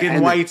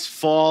Corsican whites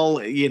fall.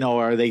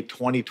 Are they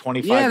 $20,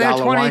 $25? Yeah, they're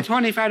 $20,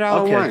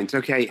 $25 Okay. wines.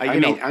 Okay,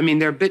 I mean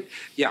they're a bit.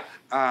 Yeah,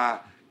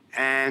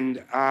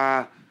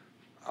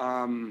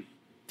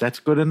 that's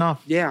good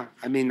enough. Yeah,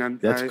 I mean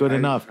that's good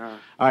enough. All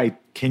right,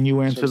 can you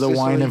answer the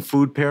wine and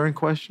food pairing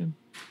question?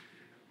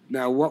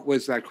 Now, what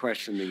was that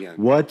question again?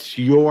 What's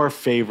your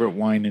favorite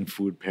wine and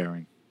food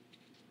pairing?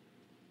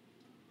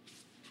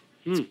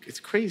 It's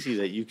crazy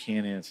that you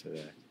can't answer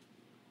that.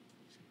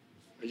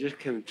 I just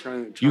can't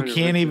try. You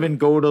can't even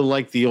go to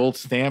like the old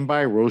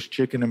standby roast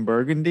chicken and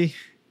Burgundy.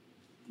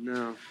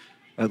 No.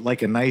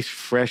 Like a nice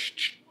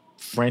fresh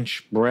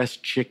French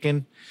breast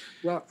chicken.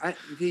 Well, All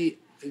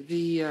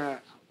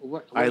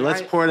right,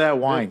 let's pour that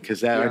wine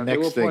because our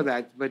next thing. We'll pour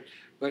that, but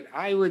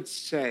I would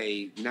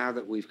say now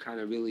that we've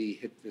kind of really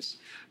hit this,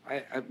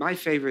 my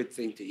favorite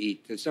thing to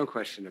eat. There's no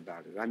question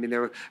about it. I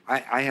mean,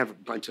 I have a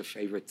bunch of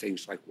favorite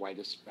things like white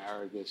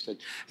asparagus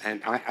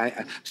and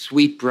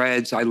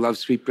sweetbreads. I love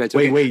sweetbreads.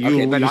 Wait,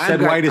 you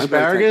said white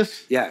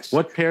asparagus? Yes.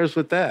 What pairs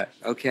with that?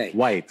 Okay.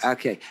 White.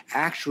 Okay.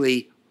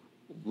 Actually,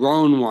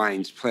 Rhone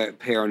wines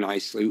pair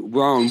nicely.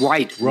 Rhone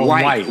white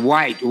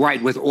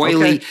with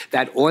oily,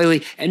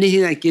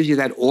 anything that gives you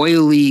that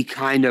oily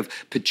kind of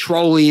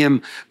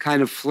petroleum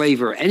kind of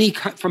flavor.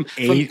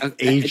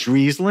 Aged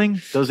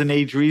Riesling? Doesn't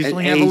aged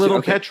Riesling have a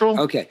little petrol?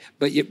 Okay,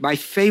 but my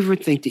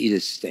favorite thing to eat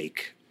is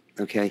steak.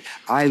 Okay,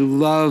 I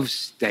love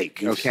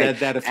steak. You said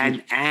that a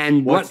few.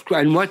 And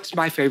what's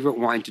my favorite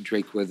wine to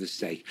drink with a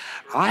steak?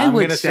 I'm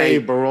going to say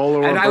Barolo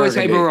or Burgundy. I would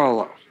say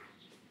Barolo.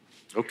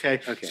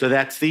 Okay, so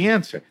that's the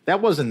answer.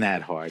 That wasn't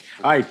that hard.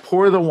 All right,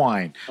 pour the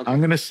wine. Okay. I'm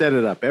going to set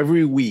it up.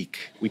 Every week,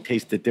 we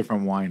taste a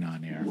different wine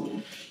on air.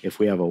 If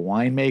we have a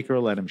winemaker,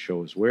 let him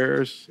show his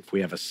wares. If we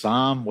have a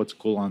som, what's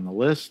cool on the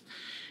list.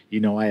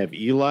 I have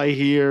Eli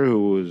here,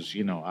 who is,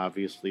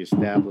 obviously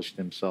established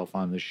himself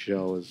on the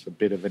show as a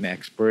bit of an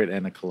expert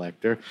and a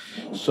collector.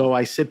 So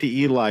I said to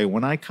Eli,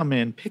 when I come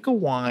in, pick a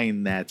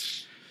wine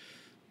that's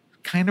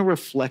kind of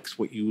reflects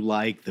what you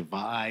like, the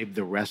vibe,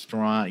 the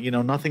restaurant,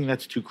 nothing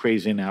that's too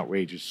crazy and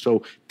outrageous.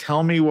 So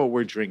tell me what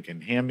we're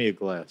drinking. Hand me a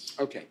glass.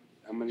 Okay.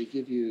 I'm going to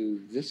give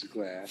you this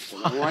glass,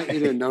 and I want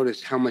you to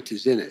notice how much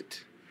is in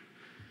it.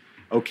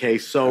 Okay.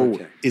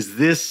 Is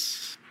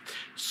this,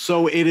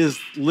 it is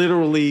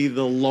literally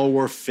the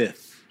lower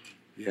fifth.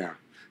 Yeah.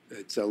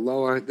 It's a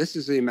lower, this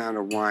is the amount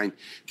of wine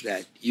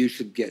that you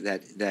should get,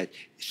 that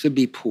should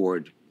be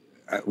poured.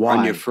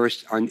 On your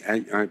first,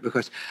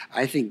 because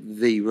I think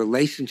the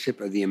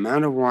relationship of the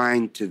amount of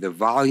wine to the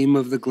volume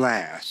of the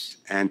glass,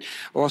 and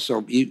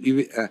also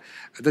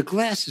the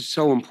glass is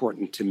so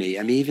important to me.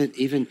 I mean,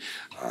 even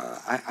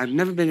I've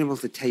never been able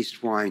to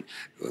taste wine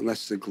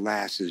unless the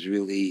glass is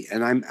really,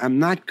 and I'm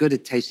not good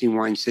at tasting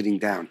wine sitting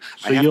down.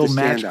 So you'll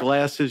match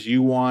glasses.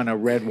 You want a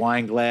red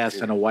wine glass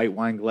and a white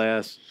wine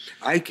glass.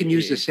 I can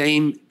use the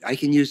same. I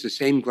can use the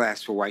same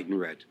glass for white and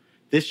red.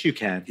 This you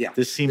can. Yeah.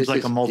 This seems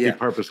like a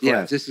multi-purpose glass.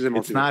 Yeah, this is a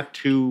multi-purpose. It's not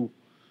too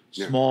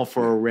small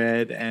for a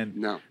red and.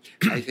 No,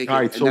 I think. All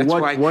right. So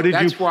what did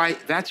you?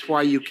 That's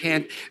why you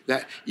can't.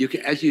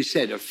 As you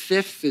said, a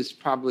fifth is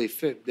probably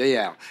fifth.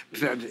 Yeah,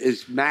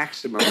 is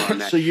maximum on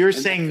that. So you're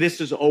saying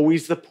this is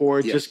always the pour.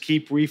 Yes. Just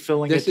keep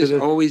refilling this it. Is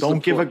always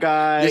don't give a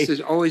guy. This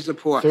is always the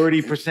pour.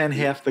 30%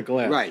 half the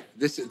glass. Right.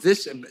 This.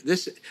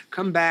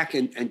 Come back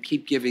and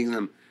keep giving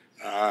them.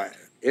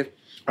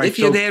 If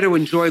you're there to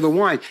enjoy the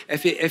wine,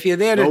 if you're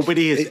there to...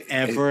 Nobody has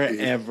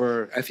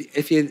ever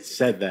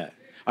said that.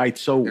 All right,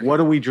 so what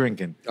are we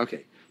drinking?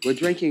 Okay, we're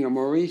drinking a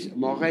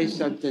Moret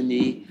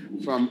Saint-Denis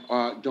from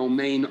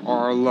Domaine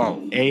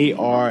Arlaud.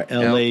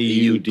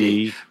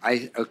 Arlaud.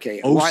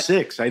 Okay.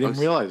 06. I didn't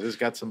realize it's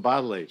got some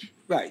bottle age.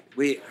 Right.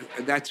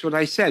 That's what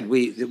I said.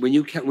 When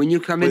you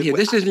come in here,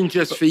 this isn't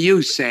just for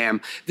you, Sam.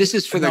 This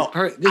is for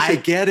I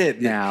get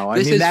it now.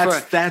 I mean,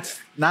 that's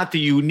not the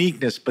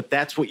uniqueness, but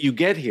that's what you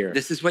get here.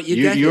 This is what you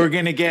get. You're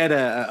going to get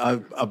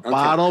a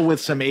bottle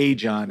with some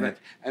age on it.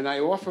 And I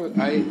also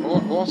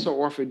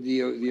offered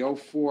the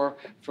 04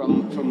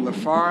 from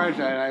Lafarge,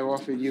 and I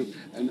offered you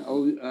an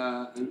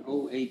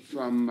 08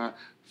 from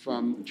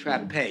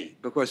Trappé,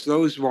 because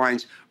those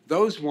wines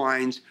those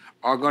wines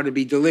are going to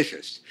be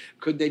delicious.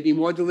 Could they be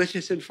more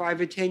delicious in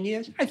 5 or 10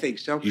 years? I think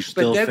so.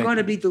 But they're going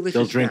to be delicious.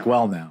 They'll drink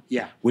well now.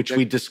 Yeah. Which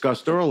we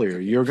discussed earlier.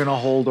 You're going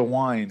to hold a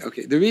wine.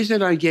 Okay. The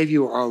reason I gave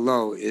you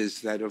Arlo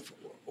is that of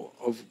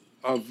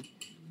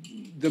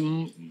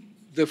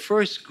the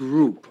first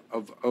group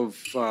of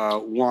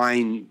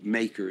wine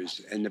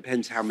makers, and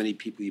depends how many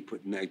people you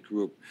put in that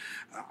group.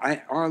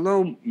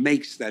 Arlo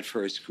makes that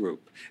first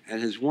group,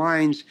 and his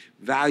wines,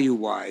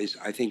 value-wise,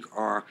 I think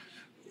are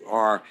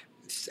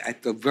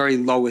at the very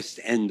lowest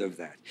end of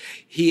that.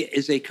 He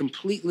is a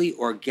completely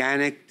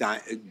organic,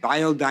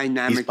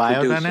 biodynamic He's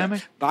biodynamic?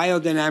 producer.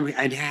 Biodynamic,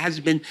 and has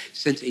been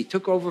since he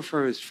took over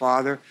for his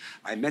father.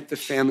 I met the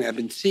family. I've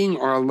been seeing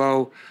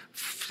Arlo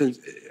since.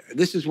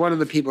 This is one of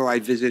the people I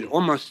visit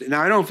almost.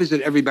 Now I don't visit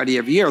everybody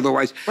every year,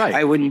 otherwise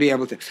I wouldn't be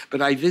able to.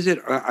 But I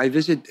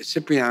visit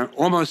Cyprian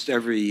almost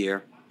every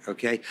year.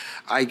 Okay,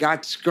 I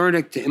got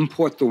Skurnik to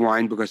import the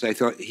wine because I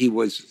thought he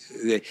was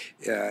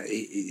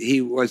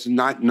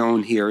not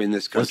known here in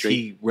this country. Was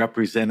he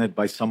represented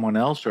by someone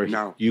else, or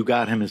no? You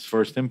got him his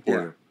first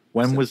importer. Yeah.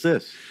 When was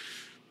this?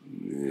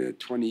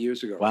 20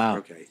 years ago. Wow.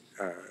 Okay,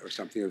 or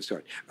something of the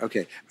sort.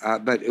 Okay,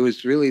 but it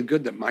was really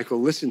good that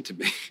Michael listened to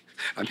me.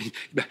 I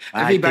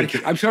mean,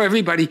 I'm sure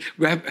everybody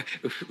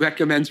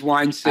recommends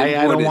wine. I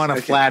don't want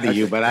to flatter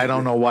you, but I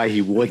don't know why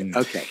he wouldn't.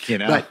 Okay, you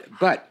know.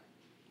 But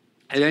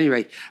at any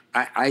rate,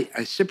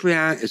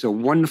 Cyprian is a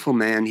wonderful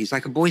man. He's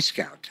like a Boy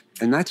Scout.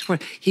 And that's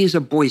what he is, a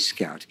Boy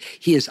Scout.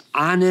 He is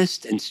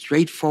honest and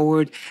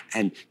straightforward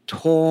and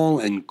tall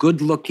and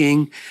good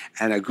looking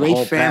and a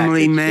great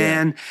family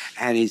man.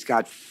 Yeah. And he's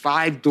got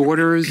 5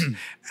 daughters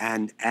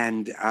and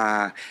they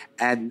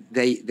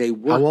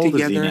work How old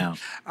together. Is he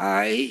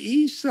now?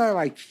 He's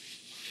like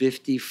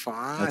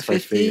 55, that's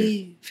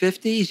 50.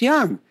 He's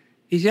young.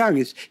 He's young.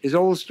 His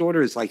oldest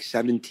daughter is like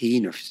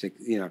 17 or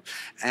 6, you know.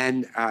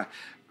 And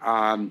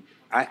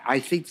I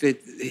think that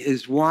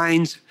his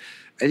wines.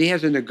 And he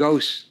has a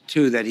negose,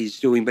 too, that he's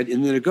doing. But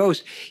in the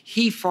negose,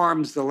 he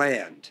farms the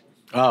land.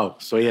 Oh,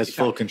 so he has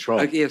full control.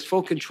 He has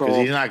full control.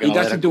 He's not going to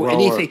let it grow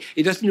anything.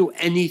 He doesn't do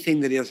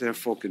anything that he doesn't have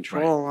full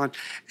control on.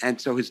 And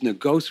so his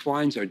negose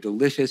wines are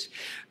delicious.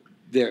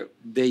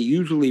 They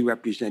usually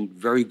represent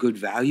very good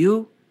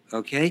value.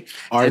 Okay.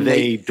 Are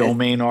they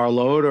Domaine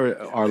Arlo or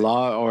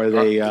Arla, or are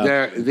they?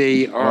 Are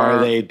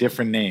they a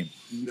different name?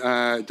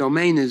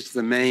 Domaine is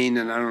the main,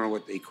 and I don't know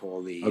what they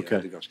call the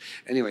ghost.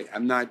 Anyway,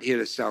 I'm not here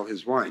to sell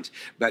his wines,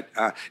 but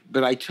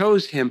I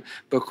chose him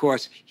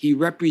because he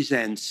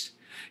represents.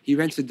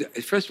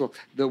 First of all,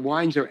 the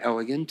wines are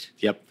elegant.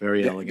 Yep,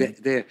 very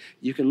elegant.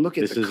 You can look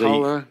at the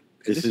color.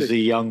 This is a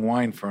young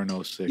wine for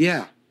an 06.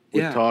 Yeah,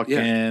 we're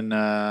talking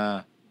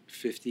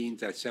 15,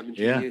 17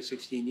 years,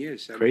 16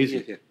 years, 17 crazy.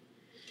 Years, yeah.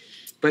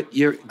 But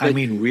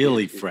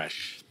really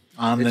fresh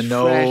on the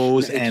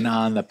nose and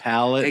on the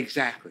palate.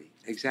 Exactly.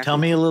 Tell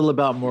me a little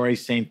about Moray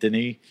Saint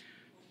Denis.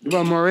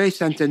 Well, Moray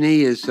Saint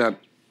Denis is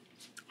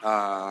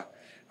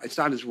it's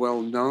not as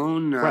well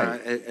known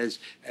as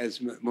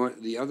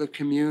the other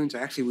communes.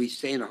 Actually, we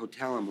stay in a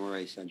hotel in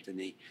Moray Saint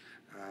Denis.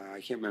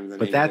 I can't remember the name.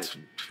 But that's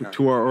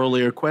to our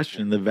earlier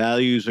question. The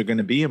values are going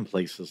to be in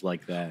places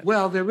like that.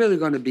 Well, they're really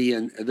going to be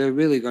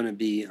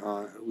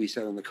we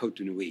said on the Côte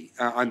de Nuit,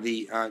 on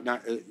the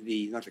not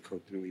the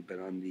Côte de Nuit, but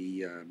on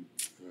the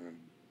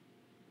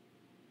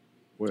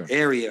where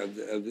area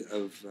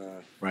of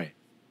right.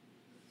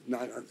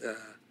 Not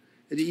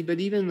but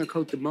even the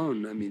Côte de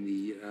Mon. I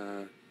mean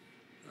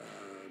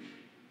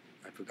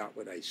I forgot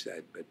what I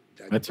said, but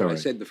that's what all right.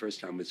 I said the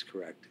first time was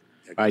correct.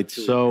 All right,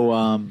 so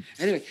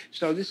anyway,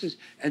 so this is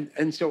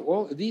and so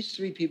all these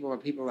 3 people are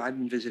people I've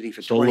been visiting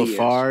for so 20 years.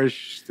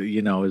 Lafarge,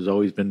 has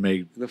always been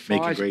making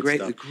great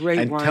stuff.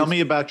 And wines. Tell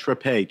me about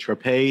Trappé.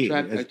 Trappé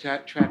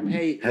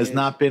has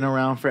not been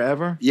around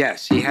forever.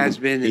 Yes, he has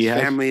been. His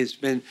family has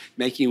been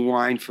making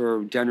wine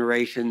for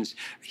generations.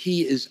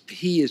 He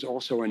is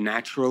also a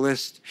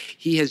naturalist.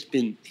 He has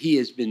been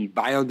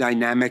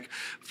biodynamic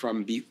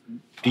from.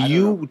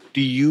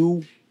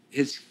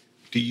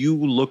 Do you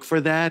look for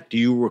that? Do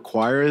you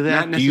require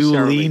that? Not do you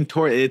necessarily. lean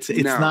toward it's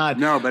not?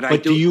 No, but I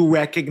do. Do you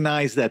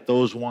recognize that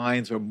those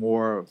wines are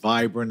more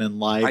vibrant and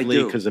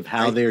lively because of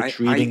how they're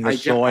treating the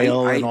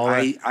soil and all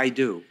that? I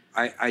do.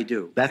 I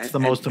do. That's the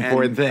most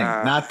important thing.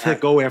 Not to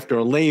go after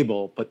a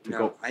label, but to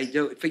go. I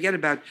do. Forget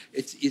about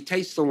it. You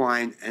taste the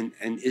wine, and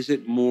is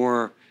it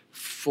more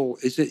full?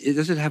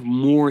 Does it have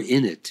more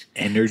in it?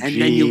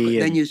 Energy.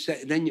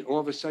 And then all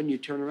of a sudden you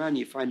turn around and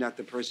you find out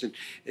the person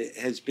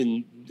has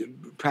been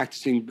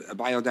practicing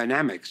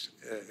biodynamics.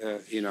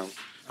 All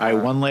right,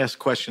 one last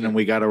question, and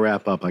we got to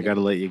wrap up. I got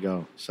to let you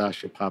go.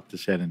 Sasha popped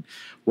his head in.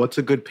 What's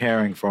a good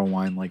pairing for a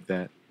wine like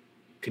that?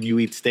 Can you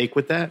eat steak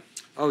with that?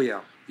 Oh yeah.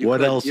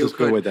 What else is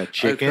good with that?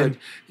 Chicken?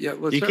 Yeah,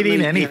 well, you could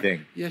eat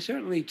anything. Yeah,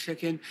 certainly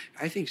chicken.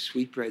 I think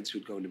sweetbreads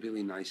would go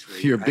really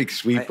nicely. You're a big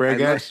sweetbread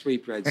guy? I love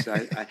sweetbreads.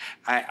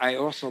 I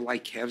also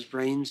like calves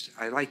brains.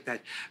 I like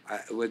that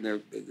when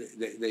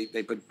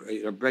they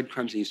put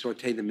breadcrumbs and you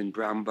saute them in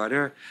brown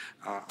butter.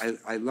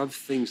 I love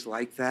things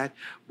like that.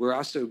 We're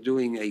also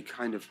doing a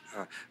kind of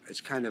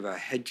it's kind of a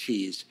head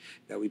cheese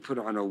that we put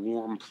on a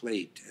warm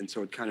plate, and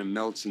so it kind of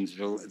melts, and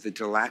the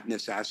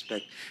gelatinous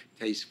aspect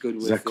tastes good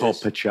with this. Is that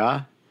called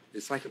pacha?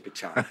 It's like a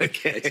pacha.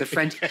 Okay. It's a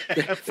French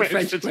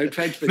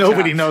pacha.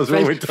 Nobody knows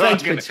what we're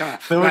talking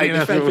about. Nobody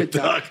knows what we're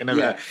talking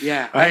about.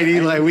 Yeah. All right,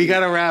 Eli, we got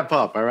to wrap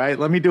up, all right?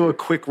 Let me do a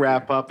quick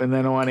wrap up, and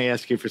then I want to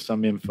ask you for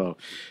some info.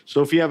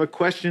 So if you have a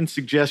question,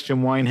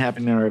 suggestion, wine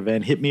happening in our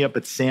event, hit me up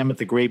at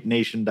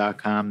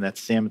sam@thegrapenation.com.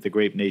 That's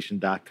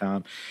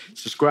sam@thegrapenation.com.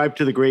 Subscribe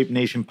to the Grape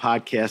Nation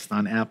podcast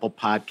on Apple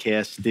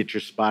Podcasts, Stitcher,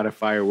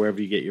 Spotify, or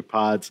wherever you get your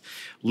pods.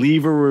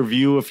 Leave a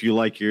review if you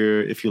like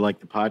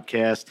the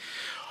podcast.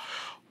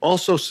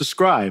 Also,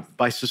 subscribe.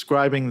 By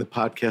subscribing, the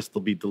podcast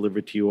will be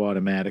delivered to you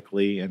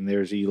automatically, and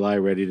there's Eli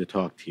ready to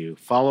talk to you.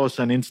 Follow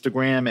us on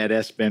Instagram at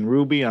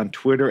 @SBenRuby, on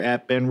Twitter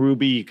at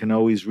BenRuby. You can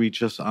always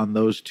reach us on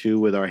those two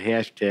with our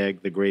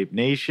hashtag, The Grape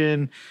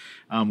Nation.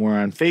 We're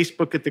on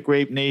Facebook at The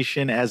Grape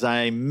Nation. As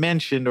I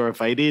mentioned, or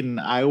if I didn't,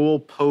 I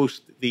will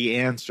post the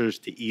answers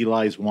to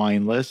Eli's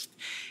wine list,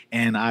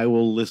 and I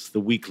will list the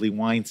weekly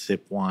wine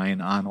sip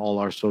wine on all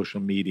our social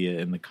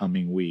media in the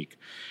coming week.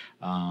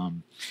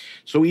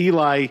 So,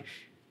 Eli,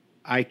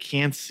 I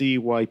can't see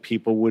why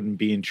people wouldn't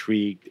be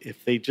intrigued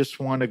if they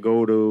just want to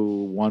go to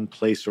one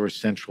place or a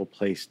central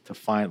place to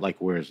find, like,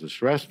 where's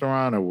this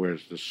restaurant or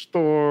where's the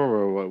store,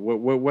 or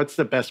what's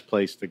the best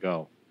place to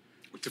go?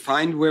 To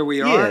find where we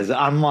are? Yes,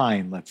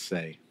 online, let's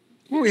say.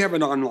 Well, we have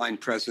an online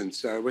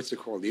presence. What's it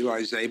called?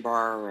 Eli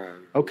Zabar.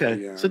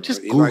 Okay. So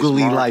just Google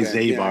Eli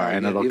Zabar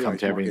and it'll Eli's come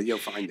to everything. You'll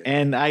find it.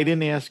 And I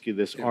didn't ask you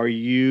this. Yeah. Are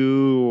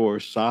you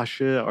or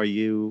Sasha, are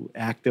you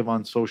active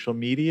on social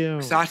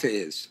media? Sasha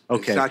is.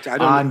 Okay.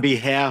 Sasha, on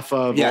behalf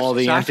of all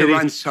the Sasha entities?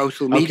 runs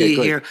social media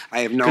here. I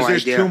have no idea.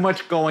 Because there's too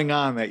much going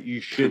on that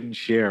you shouldn't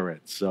share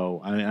it.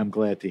 So I'm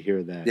glad to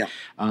hear that. Yeah.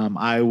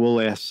 I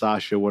will ask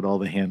Sasha what all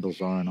the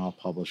handles are and I'll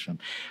publish them.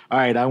 All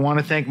right. I want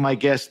to thank my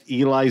guest,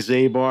 Eli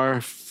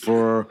Zabar,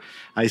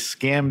 I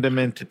scammed him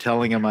into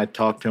telling him I'd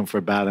talk to him for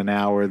about an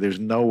hour. There's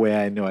no way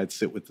I knew I'd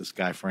sit with this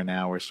guy for an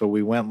hour. So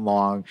we went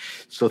long.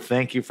 So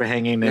thank you for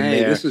hanging in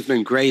there. This has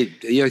been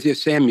great.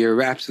 Sam, you're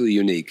absolutely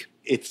unique.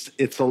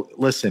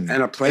 Listen.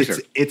 And a pleasure.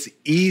 It's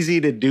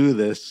easy to do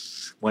this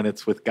when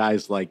it's with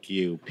guys like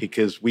you,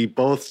 because we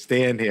both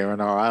stand here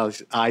and our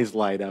eyes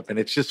light up, and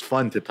it's just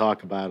fun to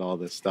talk about all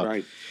this stuff.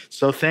 Right.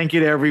 So thank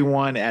you to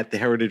everyone at the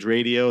Heritage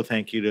Radio.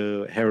 Thank you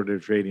to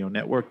Heritage Radio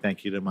Network.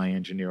 Thank you to my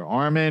engineer,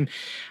 Armin.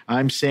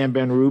 I'm Sam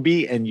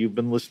BenRuby, and you've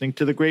been listening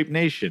to The Grape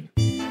Nation.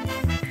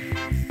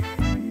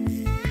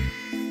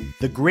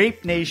 The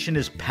Grape Nation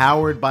is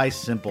powered by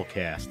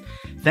Simplecast.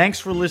 Thanks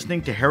for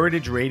listening to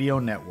Heritage Radio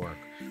Network.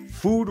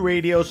 Food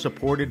radio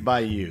supported by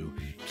you.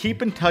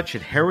 Keep in touch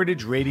at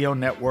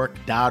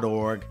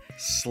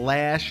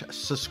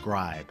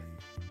heritageradionetwork.org/subscribe.